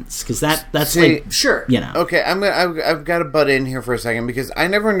hindrance, because that's like sure. You know. Okay, I've got to butt in here for a second, because I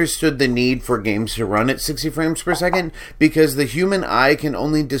never understood the need for games to run at 60 frames per second, because the human eye can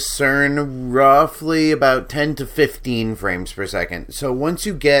only discern roughly about 10 to 15 frames per second. So once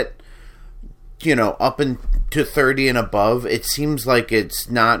you get up into 30 and above, it seems like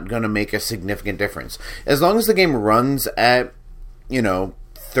it's not going to make a significant difference. As long as the game runs at,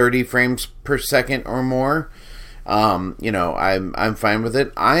 30 frames per second or more, I'm fine with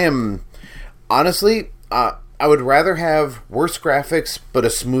it. I am, honestly, I would rather have worse graphics but a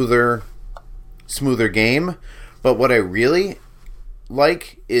smoother game. But what I really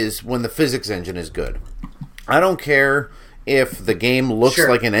like is when the physics engine is good. I don't care if the game looks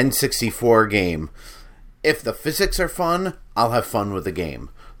like an N64 game. If the physics are fun, I'll have fun with the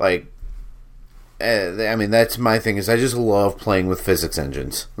game. Like, I mean, that's my thing, is I just love playing with physics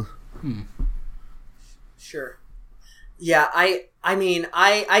engines. Sure. Yeah, I mean,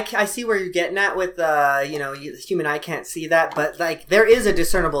 I see where you're getting at with, the human eye can't see that, but, like, there is a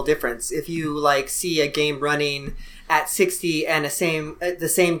discernible difference if you, like, see a game running at 60 and the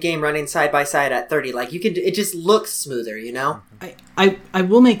same game running side by side at 30. Like, it just looks smoother, you know? I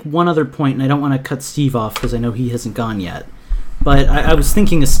will make one other point, and I don't want to cut Steve off because I know he hasn't gone yet. But I was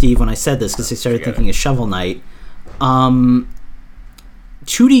thinking of Steve when I said this, because I started thinking of Shovel Knight. 2D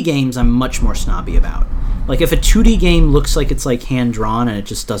games I'm much more snobby about. Like, if a 2D game looks like it's like hand-drawn and it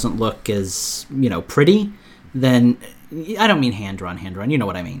just doesn't look as, pretty, then I don't mean hand-drawn, you know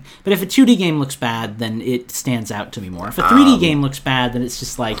what I mean. But if a 2D game looks bad, then it stands out to me more. If a 3D game looks bad, then it's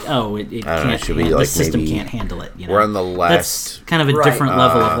just like, it can't, the system can't handle it. We're on the last... That's kind of a different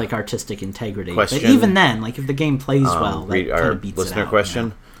level of, like, artistic integrity. Question, but even then, like, if the game plays well, that kind of beats listener it out.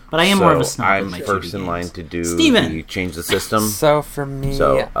 question. But I am more of a snob I'm in my first 2D in line games. to do Steven! change the system. So for me,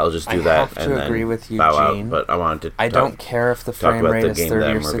 I'll just do I that have to and then agree with bow out. Eugene. But I wanted to. I don't care if the frame rate is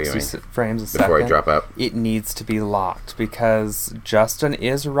 30 or 60 frames a second. Before I drop out, it needs to be locked, because Justin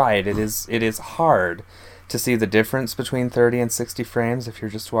is right. It is hard to see the difference between 30 and 60 frames if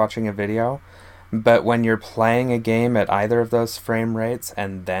you're just watching a video. But when you're playing a game at either of those frame rates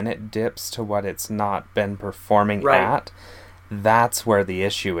and then it dips to what it's not been performing at, that's where the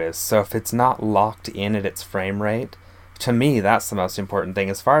issue is. So if it's not locked in at its frame rate to me, that's the most important thing.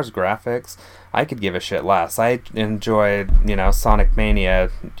 As far as graphics, I could give a shit less. I enjoyed, Sonic Mania,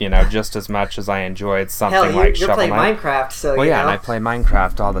 just as much as I enjoyed something like Shovel Knight. You're playing Minecraft, so well, yeah, and I play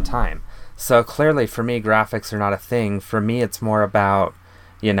Minecraft all the time. So clearly, for me, graphics are not a thing. For me, it's more about,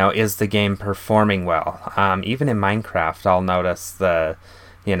 is the game performing well? Even in Minecraft, I'll notice the,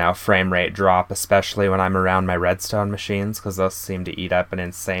 frame rate drop, especially when I'm around my redstone machines, because those seem to eat up an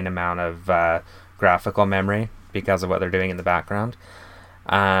insane amount of graphical memory because of what they're doing in the background.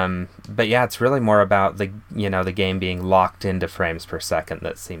 But yeah, it's really more about the game being locked into frames per second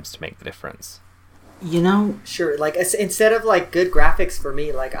that seems to make the difference. Sure. Like instead of like good graphics for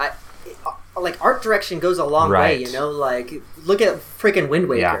me, like art direction goes a long way. Like look at freaking Wind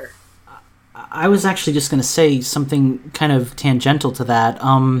Waker. Yeah. I was actually just going to say something kind of tangential to that.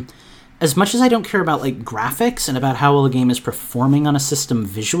 As much as I don't care about like graphics and about how well a game is performing on a system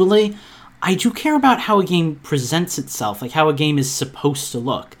visually, I do care about how a game presents itself, like how a game is supposed to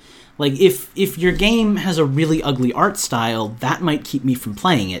look. Like, if your game has a really ugly art style, that might keep me from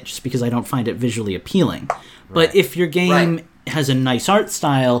playing it, just because I don't find it visually appealing. Right. But if your game has a nice art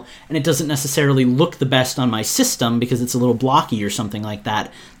style, and it doesn't necessarily look the best on my system because it's a little blocky or something like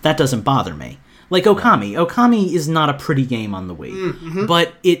that, that doesn't bother me. Like Okami. Okami is not a pretty game on the Wii,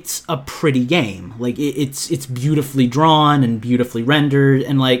 but it's a pretty game. Like it's beautifully drawn and beautifully rendered,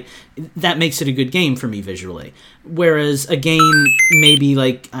 and like that makes it a good game for me visually. Whereas a game maybe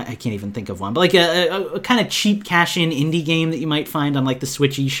like I can't even think of one, but like a kind of cheap cash-in indie game that you might find on like the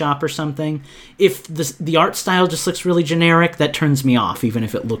Switch eShop or something. If the art style just looks really generic, that turns me off, even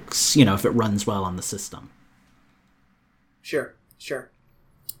if it looks if it runs well on the system. Sure.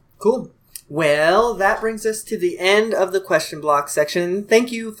 Cool. Well, that brings us to the end of the question block section.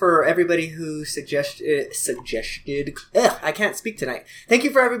 Thank you for everybody who suggested. I can't speak tonight. Thank you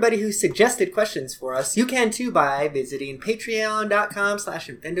for everybody who suggested questions for us. You can too by visiting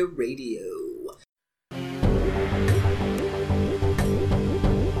patreon.com/InfendoRadio.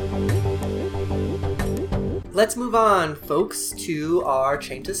 Let's move on, folks, to our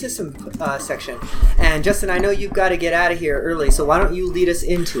Chain to System section. And Justin, I know you've got to get out of here early, so why don't you lead us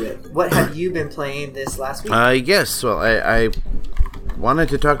into it? What have you been playing this last week? Yes, well, I wanted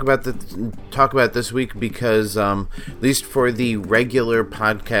to talk about this week because, at least for the regular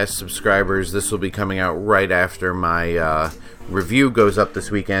podcast subscribers, this will be coming out right after my review goes up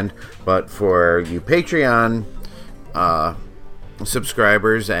this weekend. But for you Patreon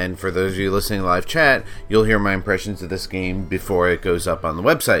subscribers, and for those of you listening live chat, you'll hear my impressions of this game before it goes up on the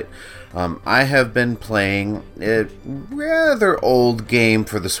website. I have been playing a rather old game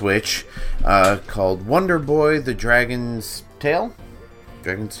for the Switch called Wonder Boy: The Dragon's Tail.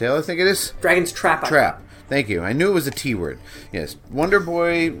 Dragon's Tail, I think it is. Dragon's Trap. Trap. Thank you. I knew it was a T word. Yes, Wonder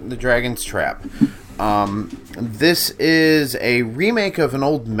Boy: The Dragon's Trap. This is a remake of an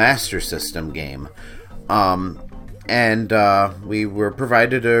old Master System game. And we were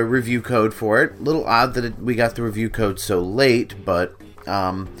provided a review code for it. A little odd that we got the review code so late, but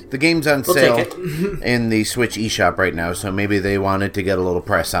the game's on sale in the Switch eShop right now, so maybe they wanted to get a little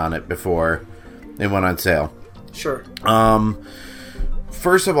press on it before they went on sale. Sure.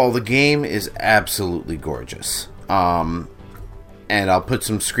 First of all, the game is absolutely gorgeous. And I'll put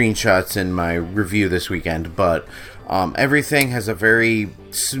some screenshots in my review this weekend, but everything has a very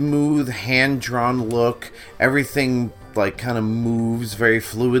smooth, hand-drawn look. Everything, like, kind of moves very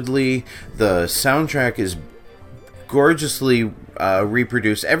fluidly. The soundtrack is gorgeously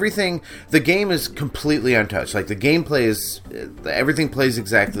reproduced. Everything, the game is completely untouched. Like, the gameplay is, everything plays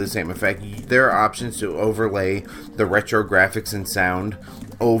exactly the same. In fact, there are options to overlay the retro graphics and sound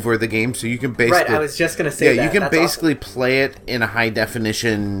over the game, so you can basically... Right, I was just going to say that. Yeah, you can That's basically awesome. play it in a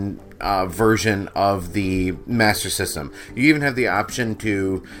high-definition version of the Master System. You even have the option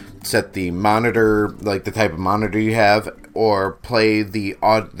to set the monitor, like the type of monitor you have, or play the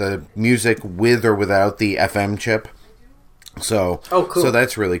music with or without the FM chip. So, cool. So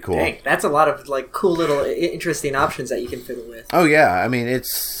that's really cool. Dang, that's a lot of like cool little interesting options that you can fiddle with. Oh yeah, I mean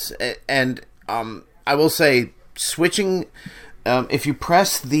it's, and I will say switching. If you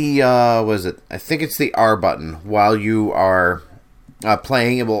press the I think it's the R button while you are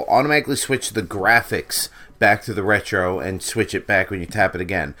playing, it will automatically switch the graphics back to the retro and switch it back when you tap it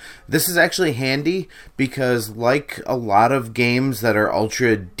again. This is actually handy because, like a lot of games that are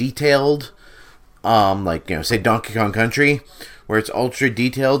ultra detailed, like, say Donkey Kong Country, where it's ultra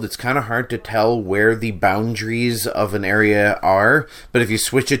detailed, it's kind of hard to tell where the boundaries of an area are. But if you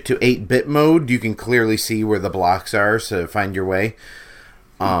switch it to 8-bit mode, you can clearly see where the blocks are, so find your way.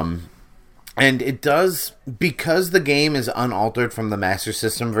 And it does, because the game is unaltered from the Master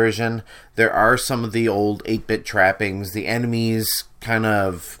System version, there are some of the old 8-bit trappings. The enemies kind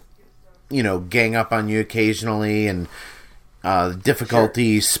of, gang up on you occasionally, and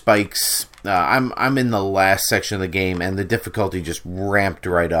difficulty spikes. I'm in the last section of the game, and the difficulty just ramped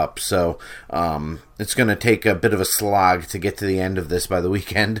right up. So it's going to take a bit of a slog to get to the end of this by the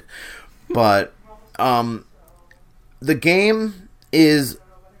weekend. But the game is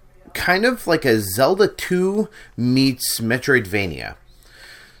kind of like a Zelda 2 meets Metroidvania.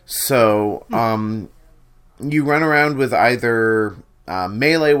 So you run around with either a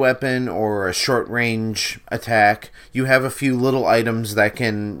melee weapon or a short range attack. You have a few little items that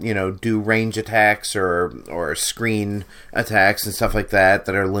can, do range attacks or screen attacks and stuff like that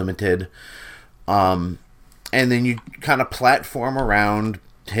are limited. And then you kind of platform around,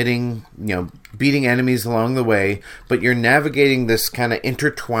 hitting, beating enemies along the way, but you're navigating this kind of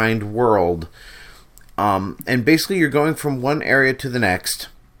intertwined world. And basically you're going from one area to the next.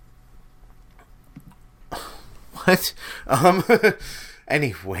 What?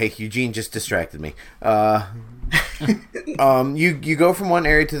 Anyway, Eugene just distracted me. You go from one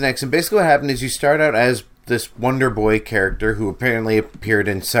area to the next, and basically what happened is you start out as this Wonder Boy character who apparently appeared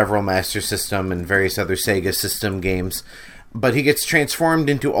in several Master System and various other Sega System games. But he gets transformed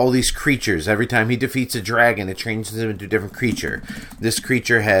into all these creatures. Every time he defeats a dragon, it changes him into a different creature. This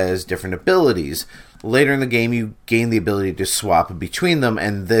creature has different abilities. Later in the game, you gain the ability to swap between them,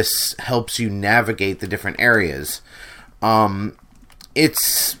 and this helps you navigate the different areas. It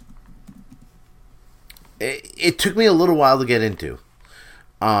took me a little while to get into.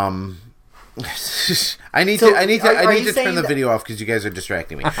 I need to turn the video off because you guys are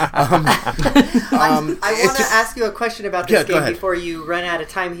distracting me. I want to ask you a question about this game before you run out of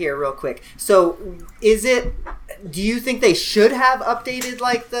time here real quick. So, do you think they should have updated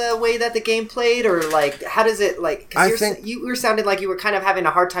like the way that the game played, or like how does it like? Because you were sounding like you were kind of having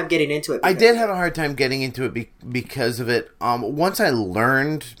a hard time getting into it. I did have a hard time getting into it because of it. Once I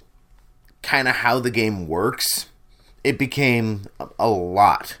learned kind of how the game works, it became a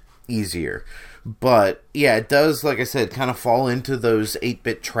lot easier. But yeah, it does, like I said, kind of fall into those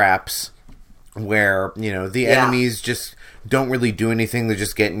 8-bit traps where, the enemies just don't really do anything. They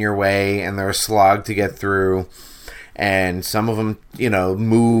just get in your way, and they're a slog to get through. And some of them,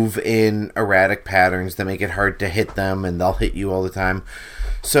 move in erratic patterns that make it hard to hit them, and they'll hit you all the time.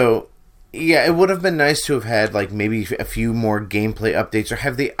 So yeah, it would have been nice to have had like maybe a few more gameplay updates, or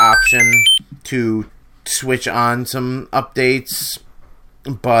have the option to switch on some updates.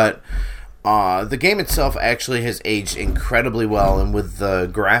 But the game itself actually has aged incredibly well, and with the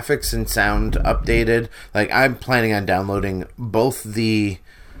graphics and sound updated, like I'm planning on downloading both the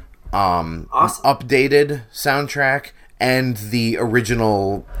updated soundtrack and the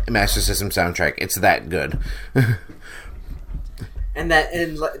original Master System soundtrack. It's that good. And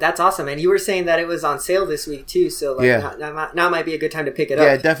that's awesome. And you were saying that it was on sale this week too, so now might be a good time to pick it up.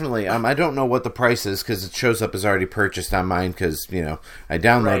 Yeah, definitely. I don't know what the price is because it shows up as already purchased on mine because I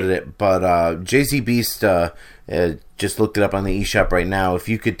downloaded it. But JZ Beast just looked it up on the eShop right now. If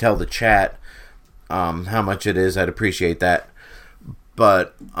you could tell the chat how much it is, I'd appreciate that.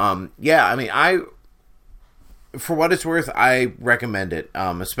 But for what it's worth, I recommend it,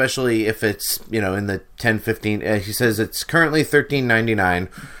 especially if it's in the 10-15. He says it's currently $13.99.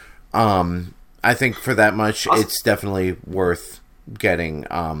 I think for that much, it's definitely worth getting.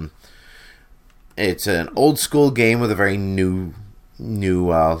 It's an old school game with a very new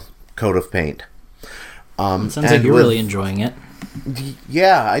coat of paint. Sounds like you're really enjoying it.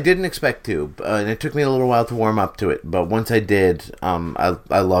 Yeah, I didn't expect to, and it took me a little while to warm up to it. But once I did, I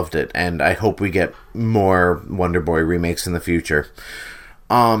loved it, and I hope we get more Wonder Boy remakes in the future.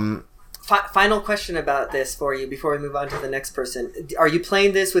 Final question about this for you before we move on to the next person. Are you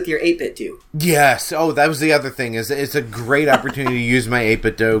playing this with your 8-bit Do? Yes. Oh, that was the other thing. Is it's a great opportunity to use my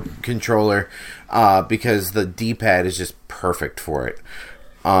 8-bit Do controller because the D-pad is just perfect for it.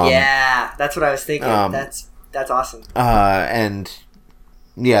 Yeah, that's what I was thinking. That's awesome. And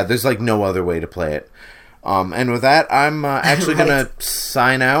yeah, there's like no other way to play it. And with that, I'm actually gonna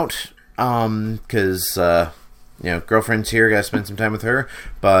sign out because girlfriend's here. Gotta spend some time with her.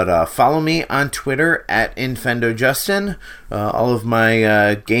 But follow me on Twitter at InfendoJustin. All of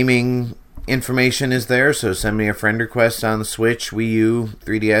my gaming information is there, so send me a friend request on the Switch, Wii U,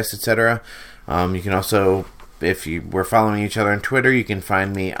 3DS, etc. You can also, if you were following each other on Twitter, you can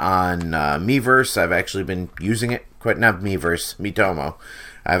find me on Miiverse. I've actually been using it not Miiverse, Miitomo.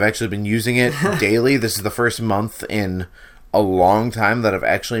 I've actually been using it daily. This is the first month in a long time that I've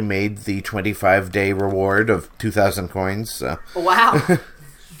actually made the 25-day reward of 2,000 coins. So. Wow.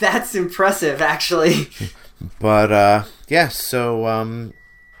 That's impressive, actually. But, yeah, so,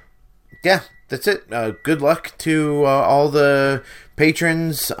 yeah, that's it. Good luck to all the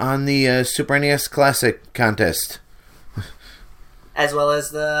patrons on the Super NES Classic contest. As well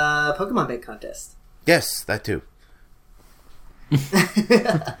as the Pokemon Bank contest. Yes, that too.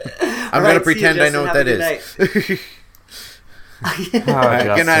 I'm going to pretend I know what that is.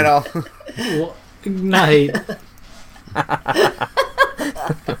 Oh, good night, all. Well, good night.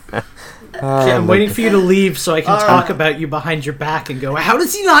 I'm waiting for you to leave so I can talk about you behind your back and go, how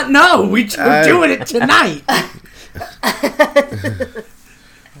does he not know? We're doing it tonight.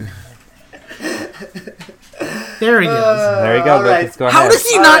 There he goes. There you go, right. Lucas. Go ahead. How does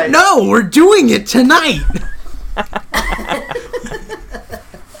he not know? We're doing it tonight.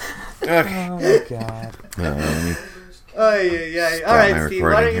 Okay. Oh my god. All right, Steve,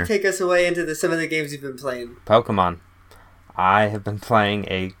 why don't you here. take us away into some of the games you've been playing? Pokemon. I have been playing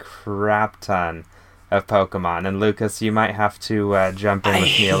a crap ton of Pokemon, and Lucas, you might have to jump in with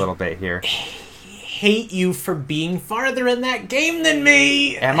me a little bit here. Hate you for being farther in that game than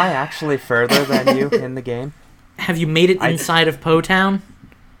me. Am I actually further than you in the game? Have you made it inside of Po Town?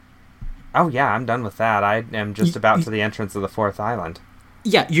 Oh yeah, I'm done with that. I am just about to the entrance of the 4th island.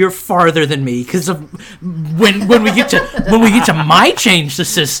 Yeah, you're farther than me because of when we get to my change the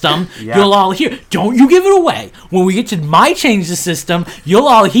system, you'll all hear. Don't you give it away. When we get to my change the system, you'll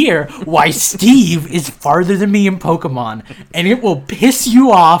all hear why Steve is farther than me in Pokemon, and it will piss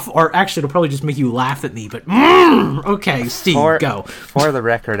you off, or actually, it'll probably just make you laugh at me. But okay, Steve, go. For the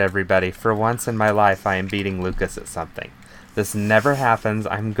record, everybody, for once in my life, I am beating Lucas at something. This never happens.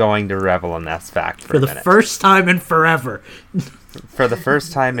 I'm going to revel in that fact for a minute. For the first time in forever. For the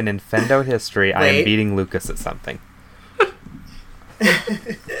first time in Infendo history, I am beating Lucas at something.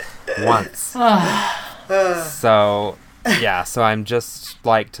 Once. So I'm just,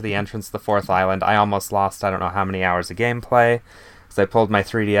 like, to the entrance of the 4th island. I almost lost I don't know how many hours of gameplay, because I pulled my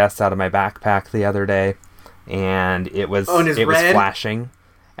 3DS out of my backpack the other day, and it was flashing.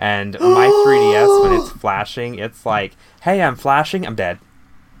 And my 3DS, when it's flashing, it's like, hey, I'm flashing, I'm dead.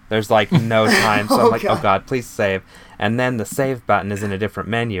 There's, like, no time, so I'm like, oh god, please save. And then the save button is in a different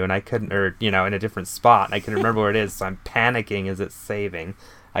menu, and I couldn't, or, in a different spot, and I couldn't remember where it is, so I'm panicking as it's saving.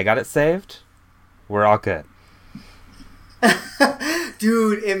 I got it saved. We're all good.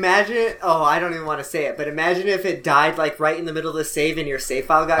 Dude, imagine... Oh, I don't even want to say it, but imagine if it died, like, right in the middle of the save and your save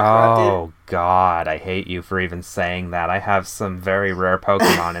file got corrupted. Oh, God, I hate you for even saying that. I have some very rare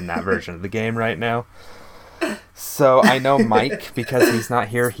Pokemon in that version of the game right now. So, I know Mike, because he's not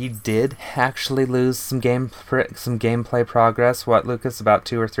here, he did actually lose some gameplay progress. What, Lucas? About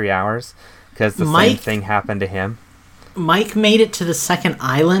 2 or 3 hours? Because the same thing happened to him. Mike made it to the 2nd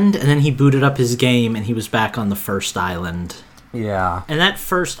island, and then he booted up his game, and he was back on the 1st island. Yeah. And that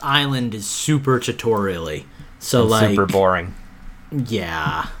 1st island is super tutorial-y. So, like... super boring.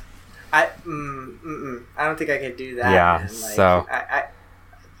 Yeah. I don't think I can do that. Yeah, man. Like, so...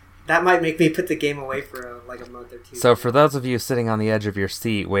 that might make me put the game away for a month or two. So for those of you sitting on the edge of your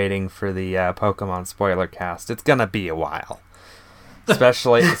seat waiting for the Pokemon spoiler cast, it's gonna be a while.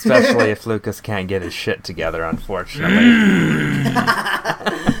 Especially if Lucas can't get his shit together, unfortunately.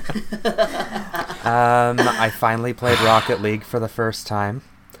 I finally played Rocket League for the first time.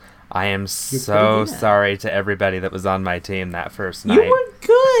 I am so sorry to everybody that was on my team that first night. You were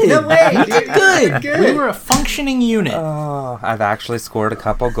good. No way, You did dude. good. We were a functioning unit. Oh, I've actually scored a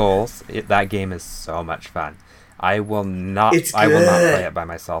couple goals. That game is so much fun. I will not play it by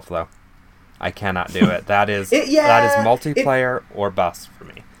myself though. I cannot do it. That is multiplayer or bust for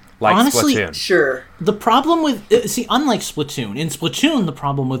me. Like honestly, Splatoon. Sure. The problem with... unlike Splatoon, in Splatoon, the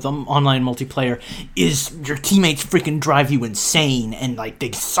problem with online multiplayer is your teammates freaking drive you insane, and, like,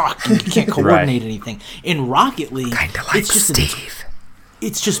 they suck, and you can't coordinate anything. In Rocket League, it's just... Steve.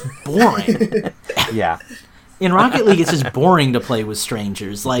 It's just boring. Yeah. In Rocket League, it's just boring to play with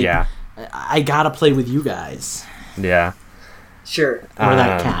strangers. Like, I gotta play with you guys. Yeah. Sure. Or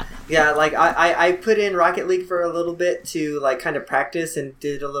that cat. Yeah, like I put in Rocket League for a little bit to like kind of practice and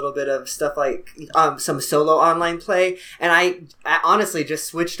did a little bit of stuff like some solo online play, and I honestly just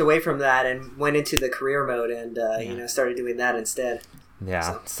switched away from that and went into the career mode and started doing that instead.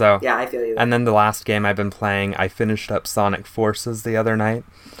 Yeah. So yeah, I feel you. And then the last game I've been playing, I finished up Sonic Forces the other night.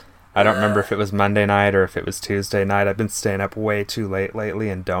 I don't remember if it was Monday night or if it was Tuesday night. I've been staying up way too late lately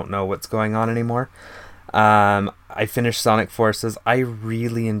and don't know what's going on anymore. I finished Sonic Forces. I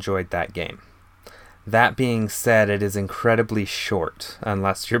really enjoyed that game. That being said, it is incredibly short,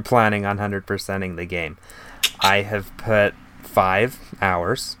 unless you're planning on 100%ing the game. I have put 5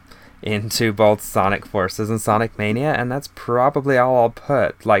 hours, into both Sonic Forces and Sonic Mania, and that's probably all I'll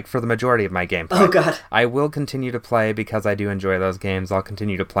put, like, for the majority of my gameplay. Oh, God. I will continue to play because I do enjoy those games. I'll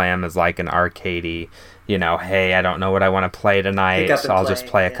continue to play them as, like, an arcadey, you know, hey, I don't know what I want to play tonight, so I'll just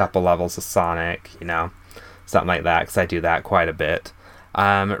play a couple levels of Sonic, you know, something like that, because I do that quite a bit.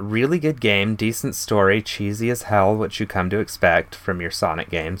 Really good game, decent story, cheesy as hell, which you come to expect from your Sonic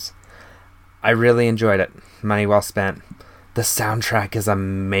games. I really enjoyed it. Money well spent. The soundtrack is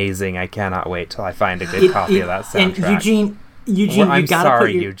amazing. I cannot wait till I find a good copy of that soundtrack. And Eugene, I'm you gotta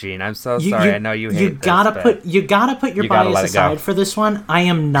sorry, put your, Eugene. I'm so sorry. I know you hate you gotta this, you gotta put your bias aside for this one. I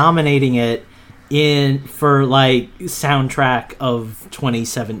am nominating it for like soundtrack of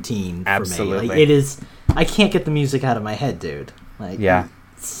 2017. Absolutely, for me. Like, it is. I can't get the music out of my head, dude. Like, yeah,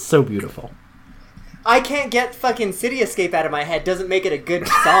 it's so beautiful. I can't get fucking City Escape out of my head. Doesn't make it a good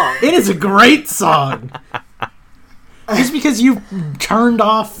song. It is a great song. Just because you turned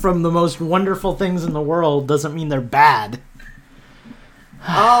off from the most wonderful things in the world doesn't mean they're bad.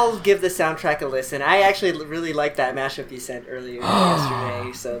 I'll give the soundtrack a listen. I actually really liked that mashup you sent earlier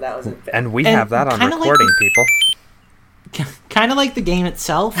yesterday, so that wasn't bad. And we have that on recording, people. Kind of like the game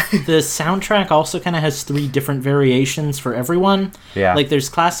itself, the soundtrack also kind of has 3 different variations for everyone. Yeah. Like, there's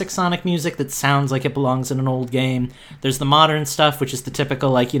classic Sonic music that sounds like it belongs in an old game. There's the modern stuff, which is the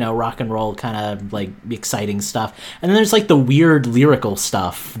typical, like, you know, rock and roll kind of, like, exciting stuff. And then there's, like, the weird lyrical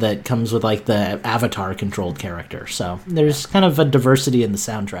stuff that comes with, like, the Avatar-controlled character. So there's kind of a diversity in the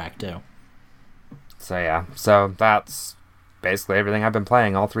soundtrack, too. So, yeah. So that's basically everything I've been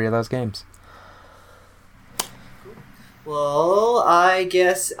playing, all 3 of those games. Well, I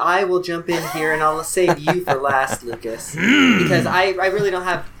guess I will jump in here and I'll save you for last, Lucas, because I really don't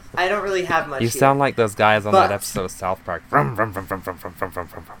have much. You here. sound like those guys on that episode of South Park.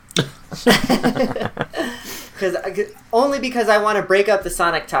 Only because I want to break up the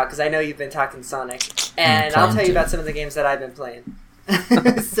Sonic talk, because I know you've been talking Sonic, and I'll tell you about some of the games that I've been playing.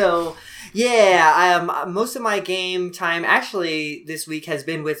 So. Yeah, most of my game time actually this week has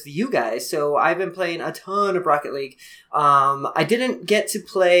been with you guys, so I've been playing a ton of Rocket League. I didn't get to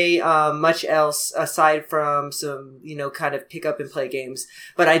play much else aside from some, you know, kind of pick up and play games,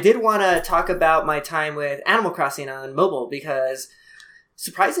 but I did want to talk about my time with Animal Crossing on mobile, because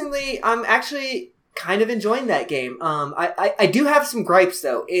surprisingly, I'm actually kind of enjoying that game. I do have some gripes,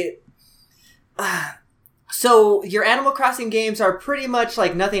 though. So your Animal Crossing games are pretty much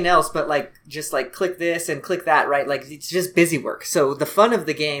like nothing else but like just like click this and click that, right? Like it's just busy work. So the fun of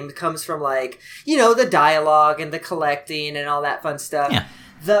the game comes from like, you know, the dialogue and the collecting and all that fun stuff. Yeah.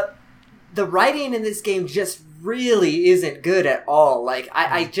 The writing in this game just really isn't good at all. Like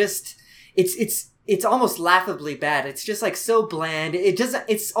I just it's almost laughably bad. It's just like so bland. It's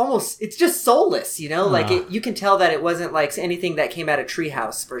just soulless, you know? Like you can tell that it wasn't like anything that came out of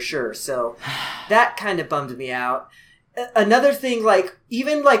Treehouse for sure. So that kind of bummed me out. Another thing, like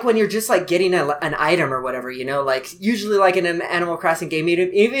even like when you're just like getting an item or whatever, you know, like usually like in an Animal Crossing game,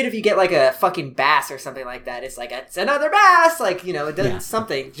 even if you get like a fucking bass or something like that, it's like, it's another bass. Like, you know, it does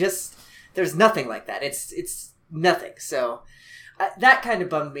something. Just there's nothing like that. It's nothing. So that kind of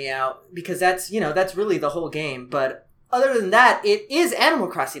bummed me out, because that's really the whole game. But other than that, it is Animal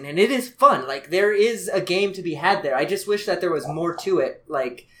Crossing and it is fun. Like there is a game to be had there. I just wish that there was more to it,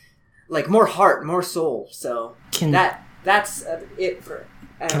 like more heart, more soul. So that's it for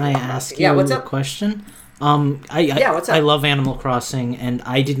Animal Can I Crossing. ask you what's a up? question? What's up? I love Animal Crossing, and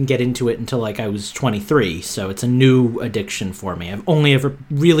I didn't get into it until like I was 23, so it's a new addiction for me. I've only ever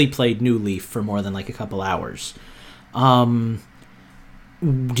really played New Leaf for more than like a couple hours.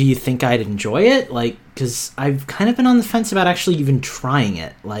 Do you think I'd enjoy it? Like, because I've kind of been on the fence about actually even trying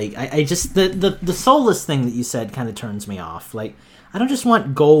it. Like, I just the soulless thing that you said kind of turns me off. Like, I don't just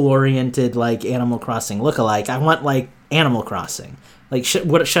want goal-oriented, like, Animal Crossing lookalike. I want, like, Animal Crossing. Like, should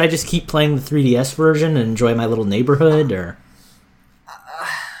I just keep playing the 3DS version and enjoy my little neighborhood, or?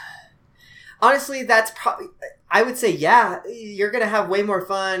 Honestly, that's probably... I would say, yeah, you're going to have way more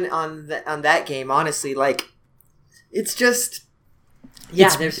fun on that game, honestly. Like, it's just...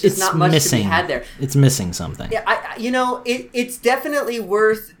 Yeah, there's just not much to be had there. It's missing something. Yeah, it's definitely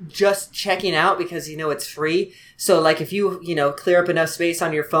worth just checking out because, you know, it's free. So, like, if you clear up enough space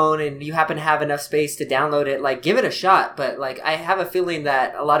on your phone and you happen to have enough space to download it, like, give it a shot. But, like, I have a feeling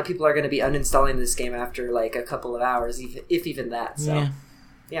that a lot of people are going to be uninstalling this game after, like, a couple of hours, if even that. So,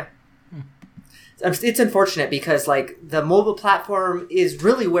 yeah. It's unfortunate because, like, the mobile platform is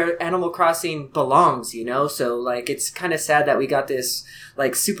really where Animal Crossing belongs, you know? So, like, it's kind of sad that we got this,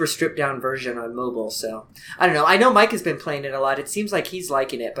 like, super stripped-down version on mobile. So, I don't know. I know Mike has been playing it a lot. It seems like he's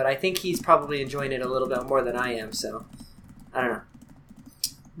liking it, but I think he's probably enjoying it a little bit more than I am. So, I don't know.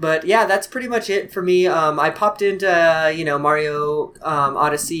 But yeah, that's pretty much it for me. I popped into, Mario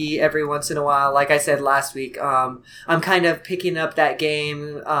Odyssey every once in a while. Like I said last week, I'm kind of picking up that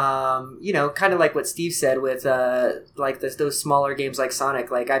game, kind of like what Steve said with those smaller games like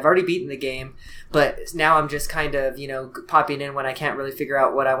Sonic. Like, I've already beaten the game, but now I'm just kind of, popping in when I can't really figure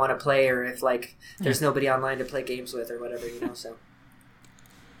out what I want to play, or if, there's nobody online to play games with or whatever, so...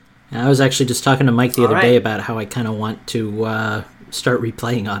 I was actually just talking to Mike the other day about how I kind of want to start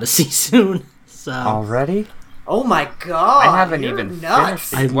replaying Odyssey soon. So already? Oh my god! I haven't even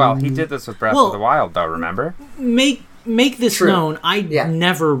finished it. Well, he did this with Breath of the Wild, though. Remember? Make this known. I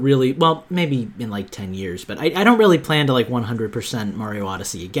never really. Well, maybe in 10 years, but I don't really plan to 100% Mario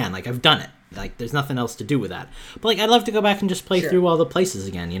Odyssey again. I've done it. There's nothing else to do with that. But I'd love to go back and just play through all the places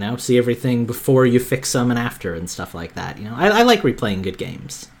again. See everything before you fix them and after and stuff like that. I like replaying good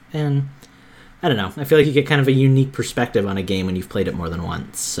games. And I don't know. I feel like you get kind of a unique perspective on a game when you've played it more than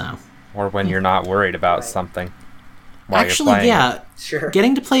once. So, or when you're not worried about something. Actually, yeah. Sure.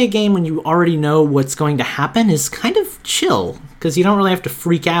 Getting to play a game when you already know what's going to happen is kind of chill, because you don't really have to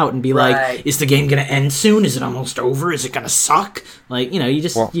freak out and be like, is the game going to end soon? Is it almost over? Is it going to suck?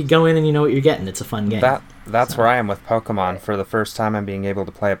 You go in and you know what you're getting. It's a fun game. That's where I am with Pokemon. For the first time, I'm being able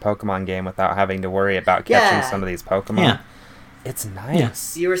to play a Pokemon game without having to worry about catching some of these Pokemon. Yeah. It's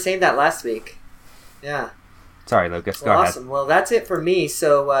nice. You were saying that last week. Yeah. Sorry, Lucas. Go ahead. Awesome. Well, that's it for me.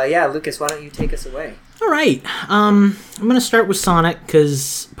 So, Lucas, why don't you take us away? All right. I'm going to start with Sonic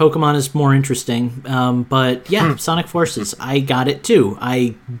because Pokemon is more interesting. Sonic Forces. I got it too.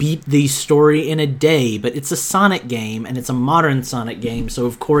 I beat the story in a day, but it's a Sonic game and it's a modern Sonic game, so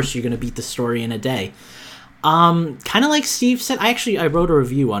of course you're going to beat the story in a day. Kind of like Steve said, I wrote a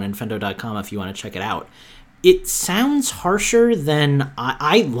review on Infendo.com if you want to check it out. It sounds harsher than...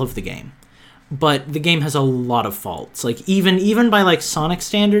 I love the game, but the game has a lot of faults. Even by Sonic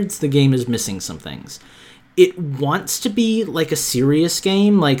standards, the game is missing some things. It wants to be a serious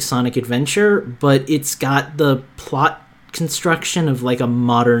game like Sonic Adventure, but it's got the plot construction of a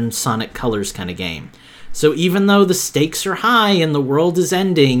modern Sonic Colors kind of game. So even though the stakes are high and the world is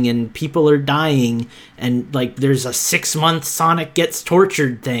ending and people are dying and there's a 6-month Sonic gets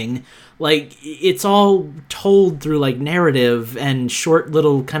tortured thing, it's all told through narrative and short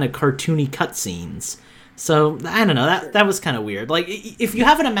little kind of cartoony cutscenes. So I don't know, that was kind of weird. If you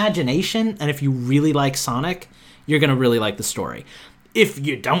have an imagination and if you really like Sonic, you're gonna really like the story. If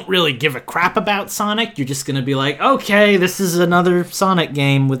you don't really give a crap about Sonic, you're just gonna be okay, this is another Sonic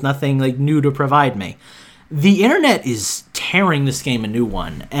game with nothing new to provide me. The internet is tearing this game a new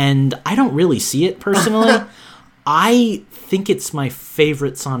one, and I don't really see it personally. I think it's my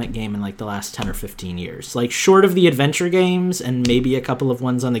favorite Sonic game in the last 10 or 15 years. Short of the adventure games and maybe a couple of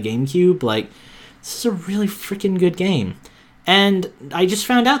ones on the GameCube, this is a really freaking good game. And I just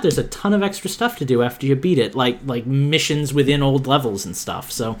found out there's a ton of extra stuff to do after you beat it, like missions within old levels and stuff.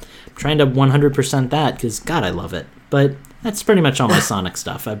 So I'm trying to 100% that because, God, I love it. But that's pretty much all my Sonic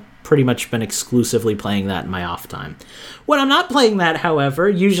stuff. I've pretty much been exclusively playing that in my off time. When I'm not playing that, however,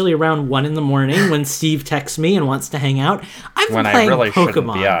 usually around 1 in the morning when Steve texts me and wants to hang out, I've been playing Pokemon. When I really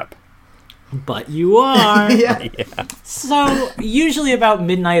shouldn't be up. But you are. Yeah. So usually about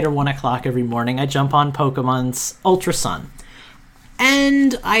midnight or 1 o'clock every morning, I jump on Pokemon's Ultra Sun.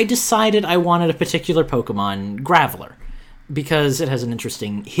 And I decided I wanted a particular Pokemon, Graveler, because it has an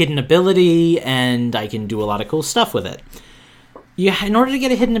interesting hidden ability and I can do a lot of cool stuff with it. In order to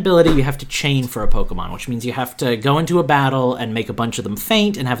get a hidden ability, you have to chain for a Pokemon, which means you have to go into a battle and make a bunch of them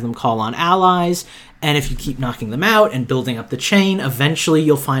faint and have them call on allies. And if you keep knocking them out and building up the chain, eventually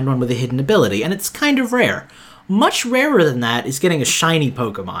you'll find one with a hidden ability. And it's kind of rare. Much rarer than that is getting a shiny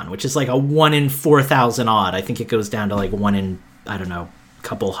Pokemon, which is a 1 in 4,000 odd. I think it goes down to 1 in, I don't know,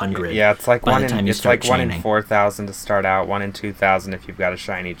 couple hundred. Yeah, it's 1 in 4,000 to start out, 1 in 2,000 if you've got a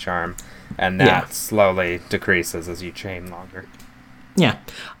shiny charm, and that slowly decreases as you chain longer. Yeah.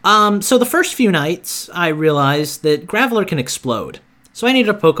 So the first few nights, I realized that Graveler can explode. So I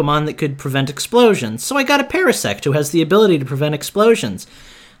needed a Pokemon that could prevent explosions. So I got a Parasect who has the ability to prevent explosions.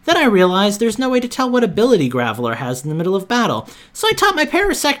 Then I realized there's no way to tell what ability Graveler has in the middle of battle. So I taught my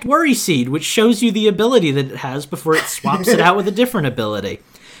Parasect Worry Seed, which shows you the ability that it has before it swaps it out with a different ability.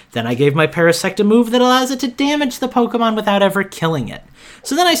 Then I gave my Parasect a move that allows it to damage the Pokemon without ever killing it.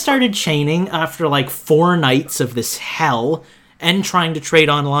 So then I started chaining after 4 nights of this hell, and trying to trade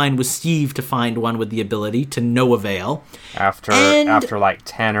online with Steve to find one with the ability to no avail. After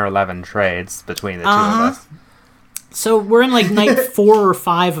 10 or 11 trades between the two of us. So we're in like night 4 or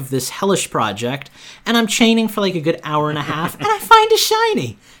 5 of this hellish project, and I'm chaining for like a good hour and a half, and I find a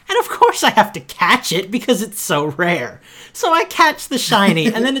shiny. And of course I have to catch it because it's so rare. So I catch the shiny,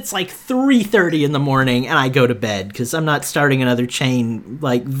 and then it's like 3:30 in the morning, and I go to bed because I'm not starting another chain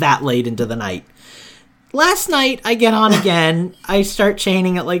like that late into the night. Last night, I get on again. I start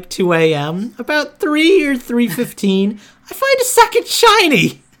chaining at like 2 a.m. About 3 or 3:15, I find a second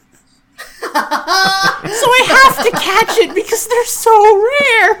shiny. So I have to catch it because they're so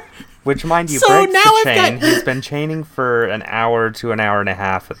rare. Which, mind you, So breaks now the I've chain. got- He's been chaining for an hour to an hour and a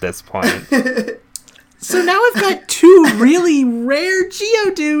half at this point. So now I've got 2 really rare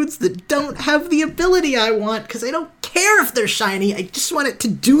Geodudes that don't have the ability I want because I don't care if they're shiny. I just want it to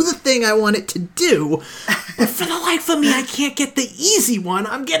do the thing I want it to do. But for the life of me, I can't get the easy one.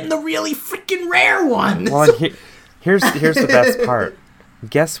 I'm getting the really freaking rare one. Well, and here's the best part.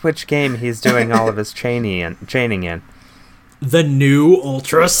 Guess which game he's doing all of his chaining in? The new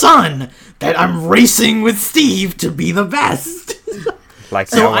Ultra Sun that I'm racing with Steve to be the best.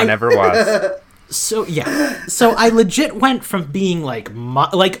 Like no one ever was. So I legit went from being like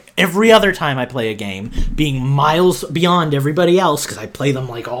every other time I play a game, being miles beyond everybody else because I play them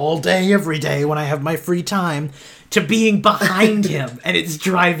like all day, every day when I have my free time, to being behind him, and it's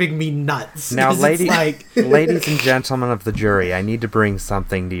driving me nuts. Now, 'Cause it's like, ladies and gentlemen of the jury, I need to bring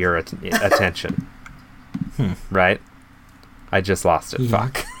something to your attention. Right? I just lost it.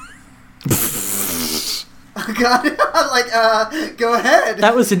 Fuck. Oh God! Go ahead.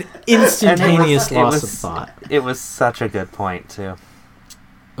 that was an instantaneous It loss was- of thought. It was such a good point, too.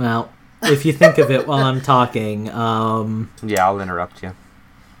 Well, if you think of it while I'm talking, Yeah, I'll interrupt you.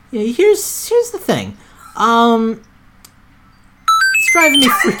 yeah, here's the thing. It's driving me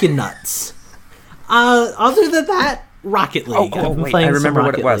freaking nuts. Other than that, Rocket League. I've been wait, playing I remember some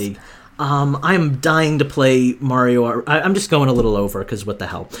what it Rocket was. League. I'm dying to play Mario. I'm just going a little over because what the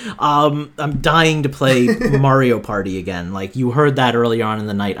hell. I'm dying to play Mario Party again. Like you heard that earlier on in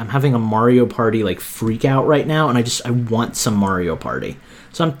the night. I'm having a Mario Party like freak out right now, and I want some Mario Party.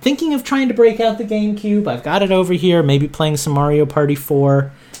 So I'm thinking of trying to break out the GameCube. I've got it over here. Maybe playing some Mario Party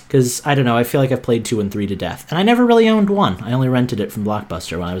 4. Because, I don't know, I feel like I've played 2 and 3 to death. And I never really owned 1. I only rented it from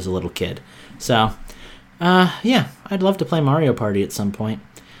Blockbuster when I was a little kid. So, yeah, I'd love to play Mario Party at some point.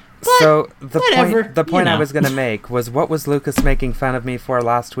 But So whatever, the point you I know. was going to make was, what was Lucas making fun of me for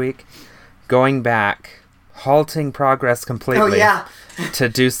last week? Going back, halting progress completely to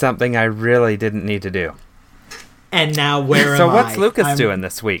do something I really didn't need to do. And now where So am what's I? Lucas I'm doing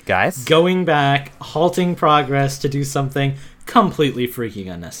this week, guys? Going back, halting progress to do something completely freaking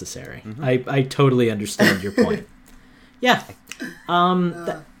unnecessary. I totally understand your point. Yeah.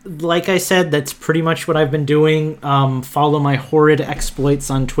 Like I said, that's pretty much what I've been doing. Follow my horrid exploits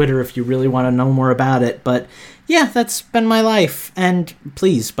on Twitter if you really want to know more about it. But yeah, that's been my life. And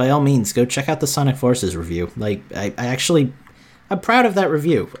please, by all means, go check out the Sonic Forces review. Like, I'm proud of that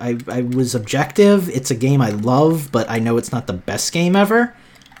review. I was objective. It's a game I love, but I know it's not the best game ever.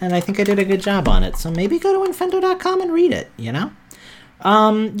 And I think I did a good job on it. So maybe go to infendo.com and read it, you know?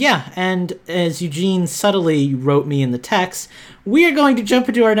 Yeah, and as Eugene subtly wrote me in the text, we are going to jump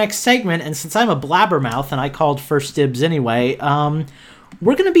into our next segment, and since I'm a blabbermouth and I called first dibs anyway,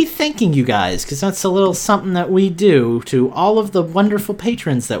 we're going to be thanking you guys, because that's a little something that we do to all of the wonderful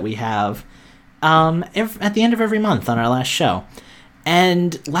patrons that we have at the end of every month on our last show.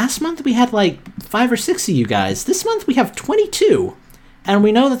 And last month we had like 5 or 6 of you guys. This month we have 22. And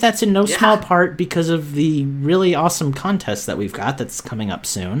we know that that's in no small part because of the really awesome contest that we've got that's coming up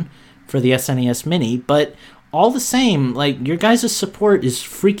soon for the SNES Mini. But all the same, like, your guys' support is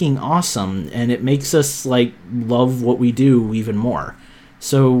freaking awesome, and it makes us, like, love what we do even more.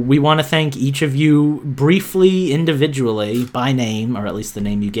 So we want to thank each of you briefly, individually, by name, or at least the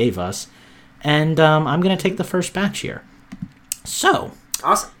name you gave us. And I'm going to take the first batch here. So,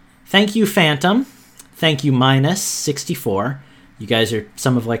 Awesome. Thank you, Phantom. Thank you, Minus64. You guys are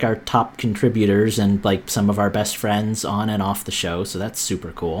some of like our top contributors and like some of our best friends on and off the show, so that's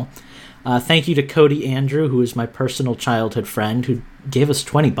super cool. Thank you to Cody Andrew, who is my personal childhood friend, who gave us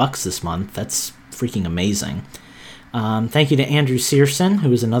 $20 this month. That's freaking amazing. Thank you to Andrew Searson,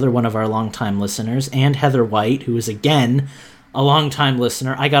 who is another one of our longtime listeners, and Heather White, who is again a longtime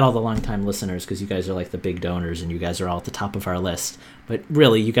listener. I got all the longtime listeners because you guys are like the big donors and you guys are all at the top of our list. But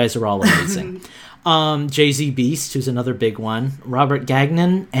really, you guys are all amazing. Jay-Z Beast, who's another big one, Robert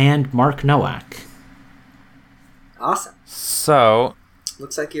Gagnon, and Mark Nowak. Awesome. So,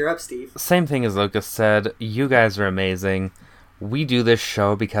 Looks like you're up, Steve. same thing as Lucas said, you guys are amazing. We do this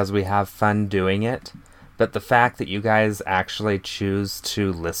show because we have fun doing it, but the fact that you guys actually choose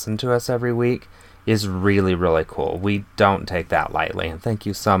to listen to us every week is really, really cool. We don't take that lightly, and thank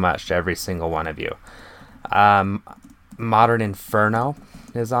you so much to every single one of you. Modern Inferno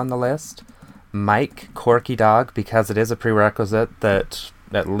is on the list. Mike, Corky Dog, because it is a prerequisite that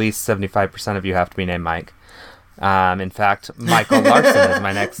at least 75% of you have to be named Mike. In fact, Michael Larson is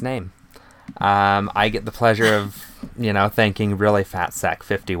my next name. I get the pleasure of, thanking Really Fat Sack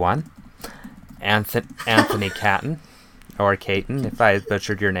 51. Anthony Catton, or Caton, if I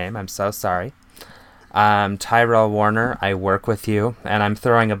butchered your name, I'm so sorry. Tyrell Warner, I work with you, and I'm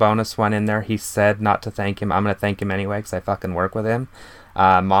throwing a bonus one in there. He said not to thank him. I'm going to thank him anyway, because I fucking work with him.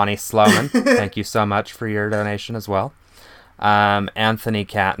 Monty Sloman, thank you so much for your donation as well. Anthony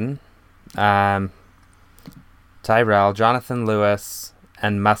Catton, Tyrell, Jonathan Lewis,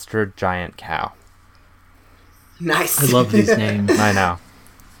 and Mustard Giant Cow. Nice. I love these names. I know.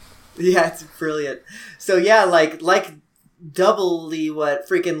 Yeah, it's brilliant. So yeah, like doubly what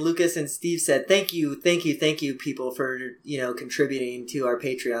freaking Lucas and Steve said. Thank you people for, contributing to our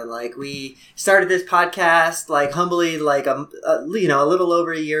Patreon. Like, we started this podcast humbly a little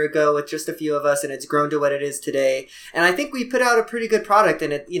over a year ago with just a few of us, and it's grown to what it is today. And I think we put out a pretty good product,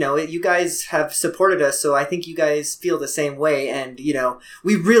 and you guys have supported us, so I think you guys feel the same way. And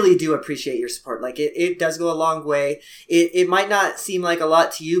we really do appreciate your support. Like, it does go a long way. It might not seem like a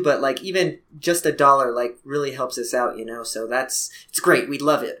lot to you, but even just $1 really helps us out, So it's great. We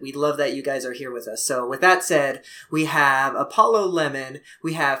love it. We love that you guys are here with us. So with that said, we have Apollo Lemon.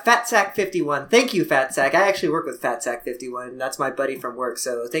 We have Fat Sack 51. Thank you, Fat Sack. I actually work with Fat Sack 51. That's my buddy from work.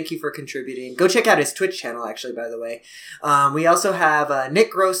 So thank you for contributing. Go check out his Twitch channel, actually, by the way. We also have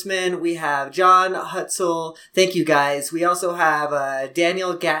Nick Grossman. We have John Hutzel. Thank you, guys. We also have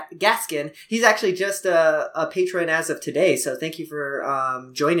Daniel Gaskin. He's actually just a patron as of today. So thank you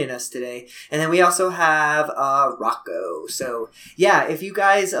for joining us today. And then we also have Rocco. So yeah, if you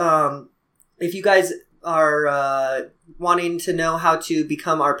guys are wanting to know how to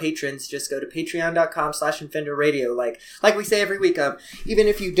become our patrons, just go to patreon.com/InfendoRadio. Like we say every week, even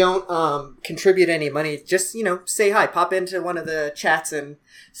if you don't contribute any money, just say hi, pop into one of the chats and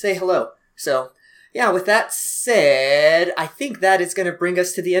say hello. So yeah, with that said, I think that is going to bring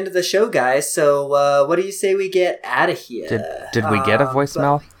us to the end of the show, guys. So what do you say we get out of here? Did we get a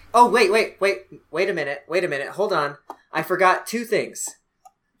voicemail? Wait a minute. Hold on. I forgot 2 things.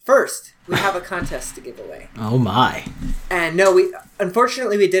 First, we have a contest to give away. Oh my. And no,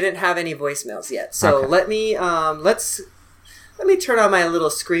 unfortunately we didn't have any voicemails yet. So okay. Let me turn on my little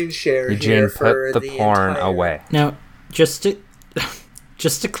screen share Eugene, here for put the porn away. Now, just to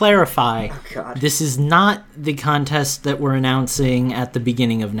clarify, this is not the contest that we're announcing at the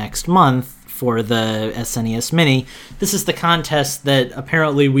beginning of next month for the SNES Mini. This is the contest that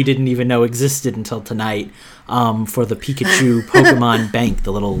apparently we didn't even know existed until tonight, for the Pikachu Pokemon Bank,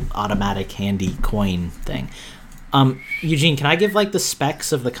 the little automatic handy coin thing. Eugene, can I give the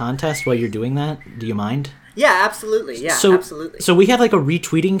specs of the contest while you're doing that? Do you mind? Yeah, absolutely. Yeah, absolutely. So we had a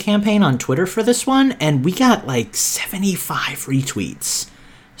retweeting campaign on Twitter for this one, and we got 75 retweets.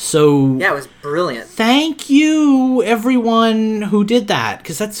 So yeah, it was brilliant. Thank you, everyone who did that,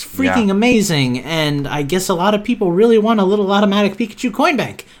 because that's freaking amazing. And I guess a lot of people really want a little automatic Pikachu coin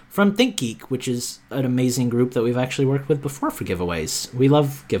bank from ThinkGeek, which is an amazing group that we've actually worked with before for giveaways. We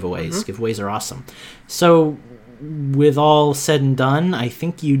love giveaways. Mm-hmm. Giveaways are awesome. So with all said and done, I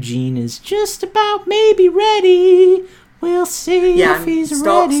think Eugene is just about maybe ready. We'll see if he's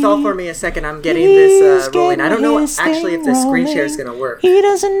ready. Stall for me a second. I'm getting this rolling. I don't know actually if the screen share is going to work. He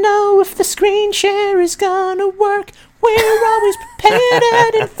doesn't know if the screen share is going to work. We're always prepared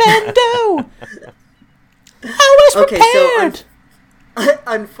at Infendo. Always prepared. So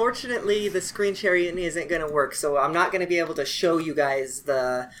unfortunately, the screen sharing isn't going to work, so I'm not going to be able to show you guys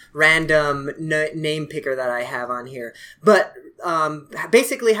the random name picker that I have on here. But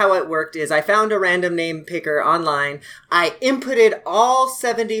basically how it worked is I found a random name picker online. I inputted all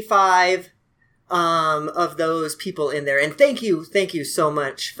 75 of those people in there. And thank you so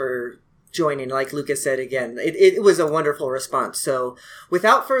much for joining. Like Lucas said again, it was a wonderful response. So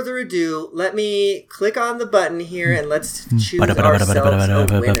without further ado, let me click on the button here and let's choose ourselves a winner.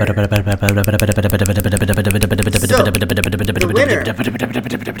 So, the winner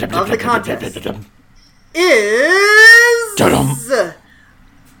of the contest is...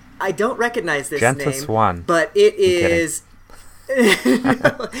 I don't recognize this Gentis name, won. But it is...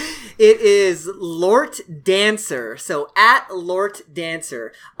 It is Lort Dancer. So at Lort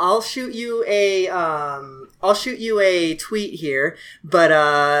Dancer, I'll shoot you a tweet here. But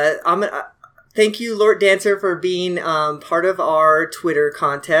thank you, Lord Dancer, for being part of our Twitter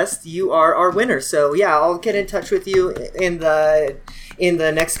contest. You are our winner. So yeah, I'll get in touch with you in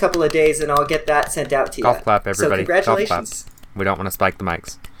the next couple of days, and I'll get that sent out to you. Golf clap, everybody. So congratulations. Golf clap. We don't want to spike the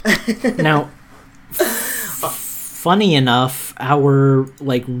mics. Now, funny enough, our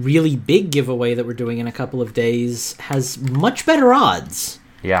really big giveaway that we're doing in a couple of days has much better odds.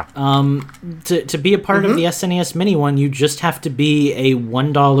 Yeah. To be a part of the SNES Mini one, you just have to be a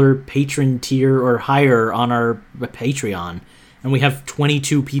 $1 patron tier or higher on our Patreon. And we have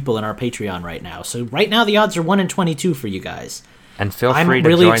 22 people in our Patreon right now. So right now the odds are 1 in 22 for you guys. And feel free to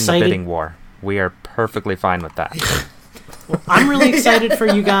join the bidding war. We are perfectly fine with that. Well, I'm really excited for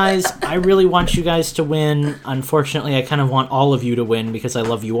you guys. I really want you guys to win. Unfortunately, I kind of want all of you to win because I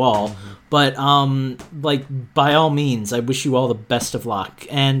love you all. But, by all means, I wish you all the best of luck.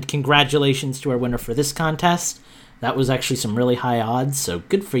 And congratulations to our winner for this contest. That was actually some really high odds, so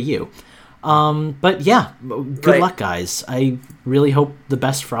good for you. But yeah, good luck, guys. I really hope the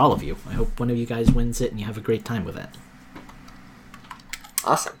best for all of you. I hope one of you guys wins it and you have a great time with it.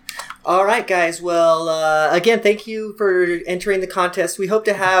 Awesome. All right, guys. Well, again, thank you for entering the contest. We hope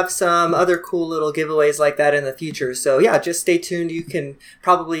to have some other cool little giveaways like that in the future. So, yeah, just stay tuned. You can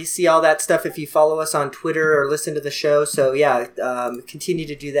probably see all that stuff if you follow us on Twitter or listen to the show. So, yeah, continue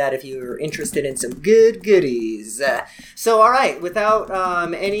to do that if you're interested in some good goodies. So, all right, without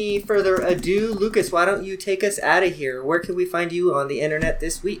any further ado, Lucas, why don't you take us out of here? Where can we find you on the internet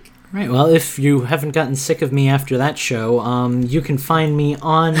this week? Right, well, if you haven't gotten sick of me after that show, you can find me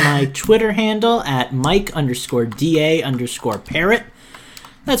on my Twitter handle at Mike_DA_parrot.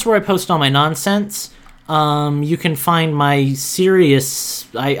 That's where I post all my nonsense. You can find my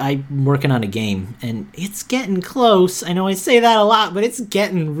serious... I'm working on a game, and it's getting close. I know I say that a lot, but it's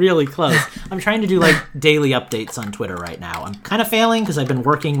getting really close. I'm trying to do, daily updates on Twitter right now. I'm kind of failing because I've been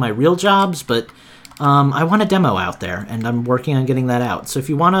working my real jobs, but... I want a demo out there, and I'm working on getting that out. So if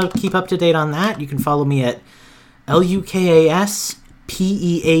you want to keep up to date on that, you can follow me at LUKASPEACE_,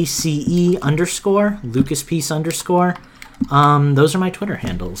 LucasPeace_. Those are my Twitter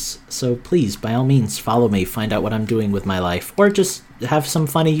handles. So please, by all means, follow me, find out what I'm doing with my life, or just have some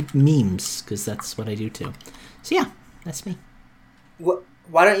funny memes, because that's what I do too. So yeah, that's me.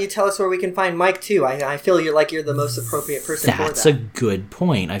 Why don't you tell us where we can find Mike, too? I feel you're the most appropriate person for that. That's a good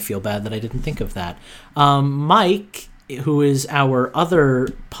point. I feel bad that I didn't think of that. Mike, who is our other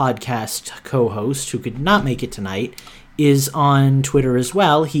podcast co-host, who could not make it tonight, is on Twitter as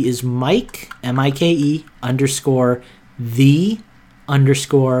well. He is Mike, MIKE, _the_poet.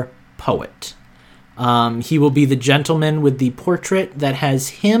 He will be the gentleman with the portrait that has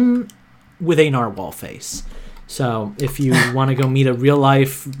him with a narwhal face. So if you want to go meet a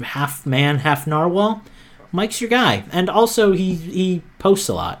real-life half-man, half-narwhal, Mike's your guy. And also, he posts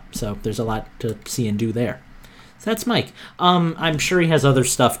a lot, so there's a lot to see and do there. So that's Mike. I'm sure he has other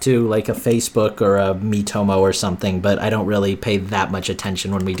stuff, too, like a Facebook or a Miitomo or something, but I don't really pay that much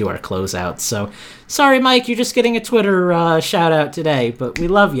attention when we do our closeouts. So, sorry, Mike, you're just getting a Twitter shout-out today, but we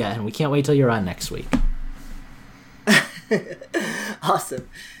love you, and we can't wait till you're on next week. Awesome.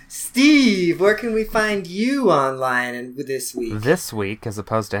 Steve, where can we find you online this week? This week, as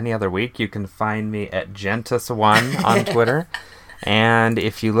opposed to any other week, you can find me at Gentis1 on Twitter. And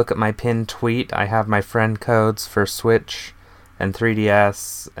if you look at my pinned tweet, I have my friend codes for Switch and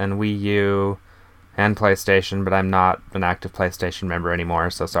 3DS and Wii U and PlayStation, but I'm not an active PlayStation member anymore,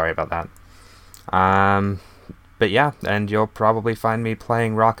 so sorry about that. But yeah, and you'll probably find me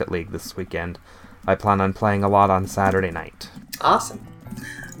playing Rocket League this weekend. I plan on playing a lot on Saturday night. Awesome.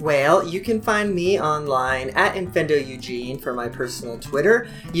 Well, you can find me online at InfendoEugene for my personal Twitter.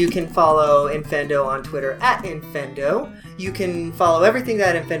 You can follow Infendo on Twitter at Infendo. You can follow everything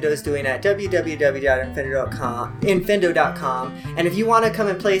that Infendo is doing at www.infendo.com. And if you want to come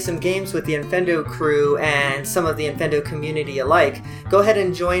and play some games with the Infendo crew and some of the Infendo community alike, go ahead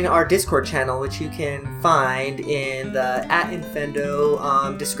and join our Discord channel, which you can find in the at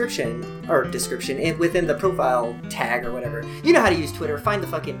Infendo description within the profile tag or whatever. You know how to use Twitter. Find the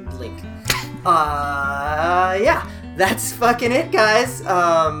fucking link. Yeah, that's fucking it, guys.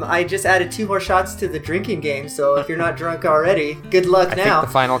 I just added 2 more shots to the drinking game, so if you're not drunk already, good luck now. I think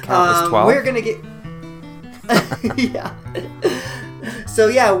the final count was 12. We're gonna get... yeah. So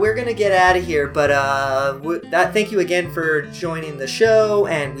yeah, we're gonna get out of here, but thank you again for joining the show,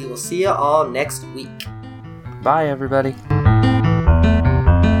 and we will see you all next week. Bye, everybody.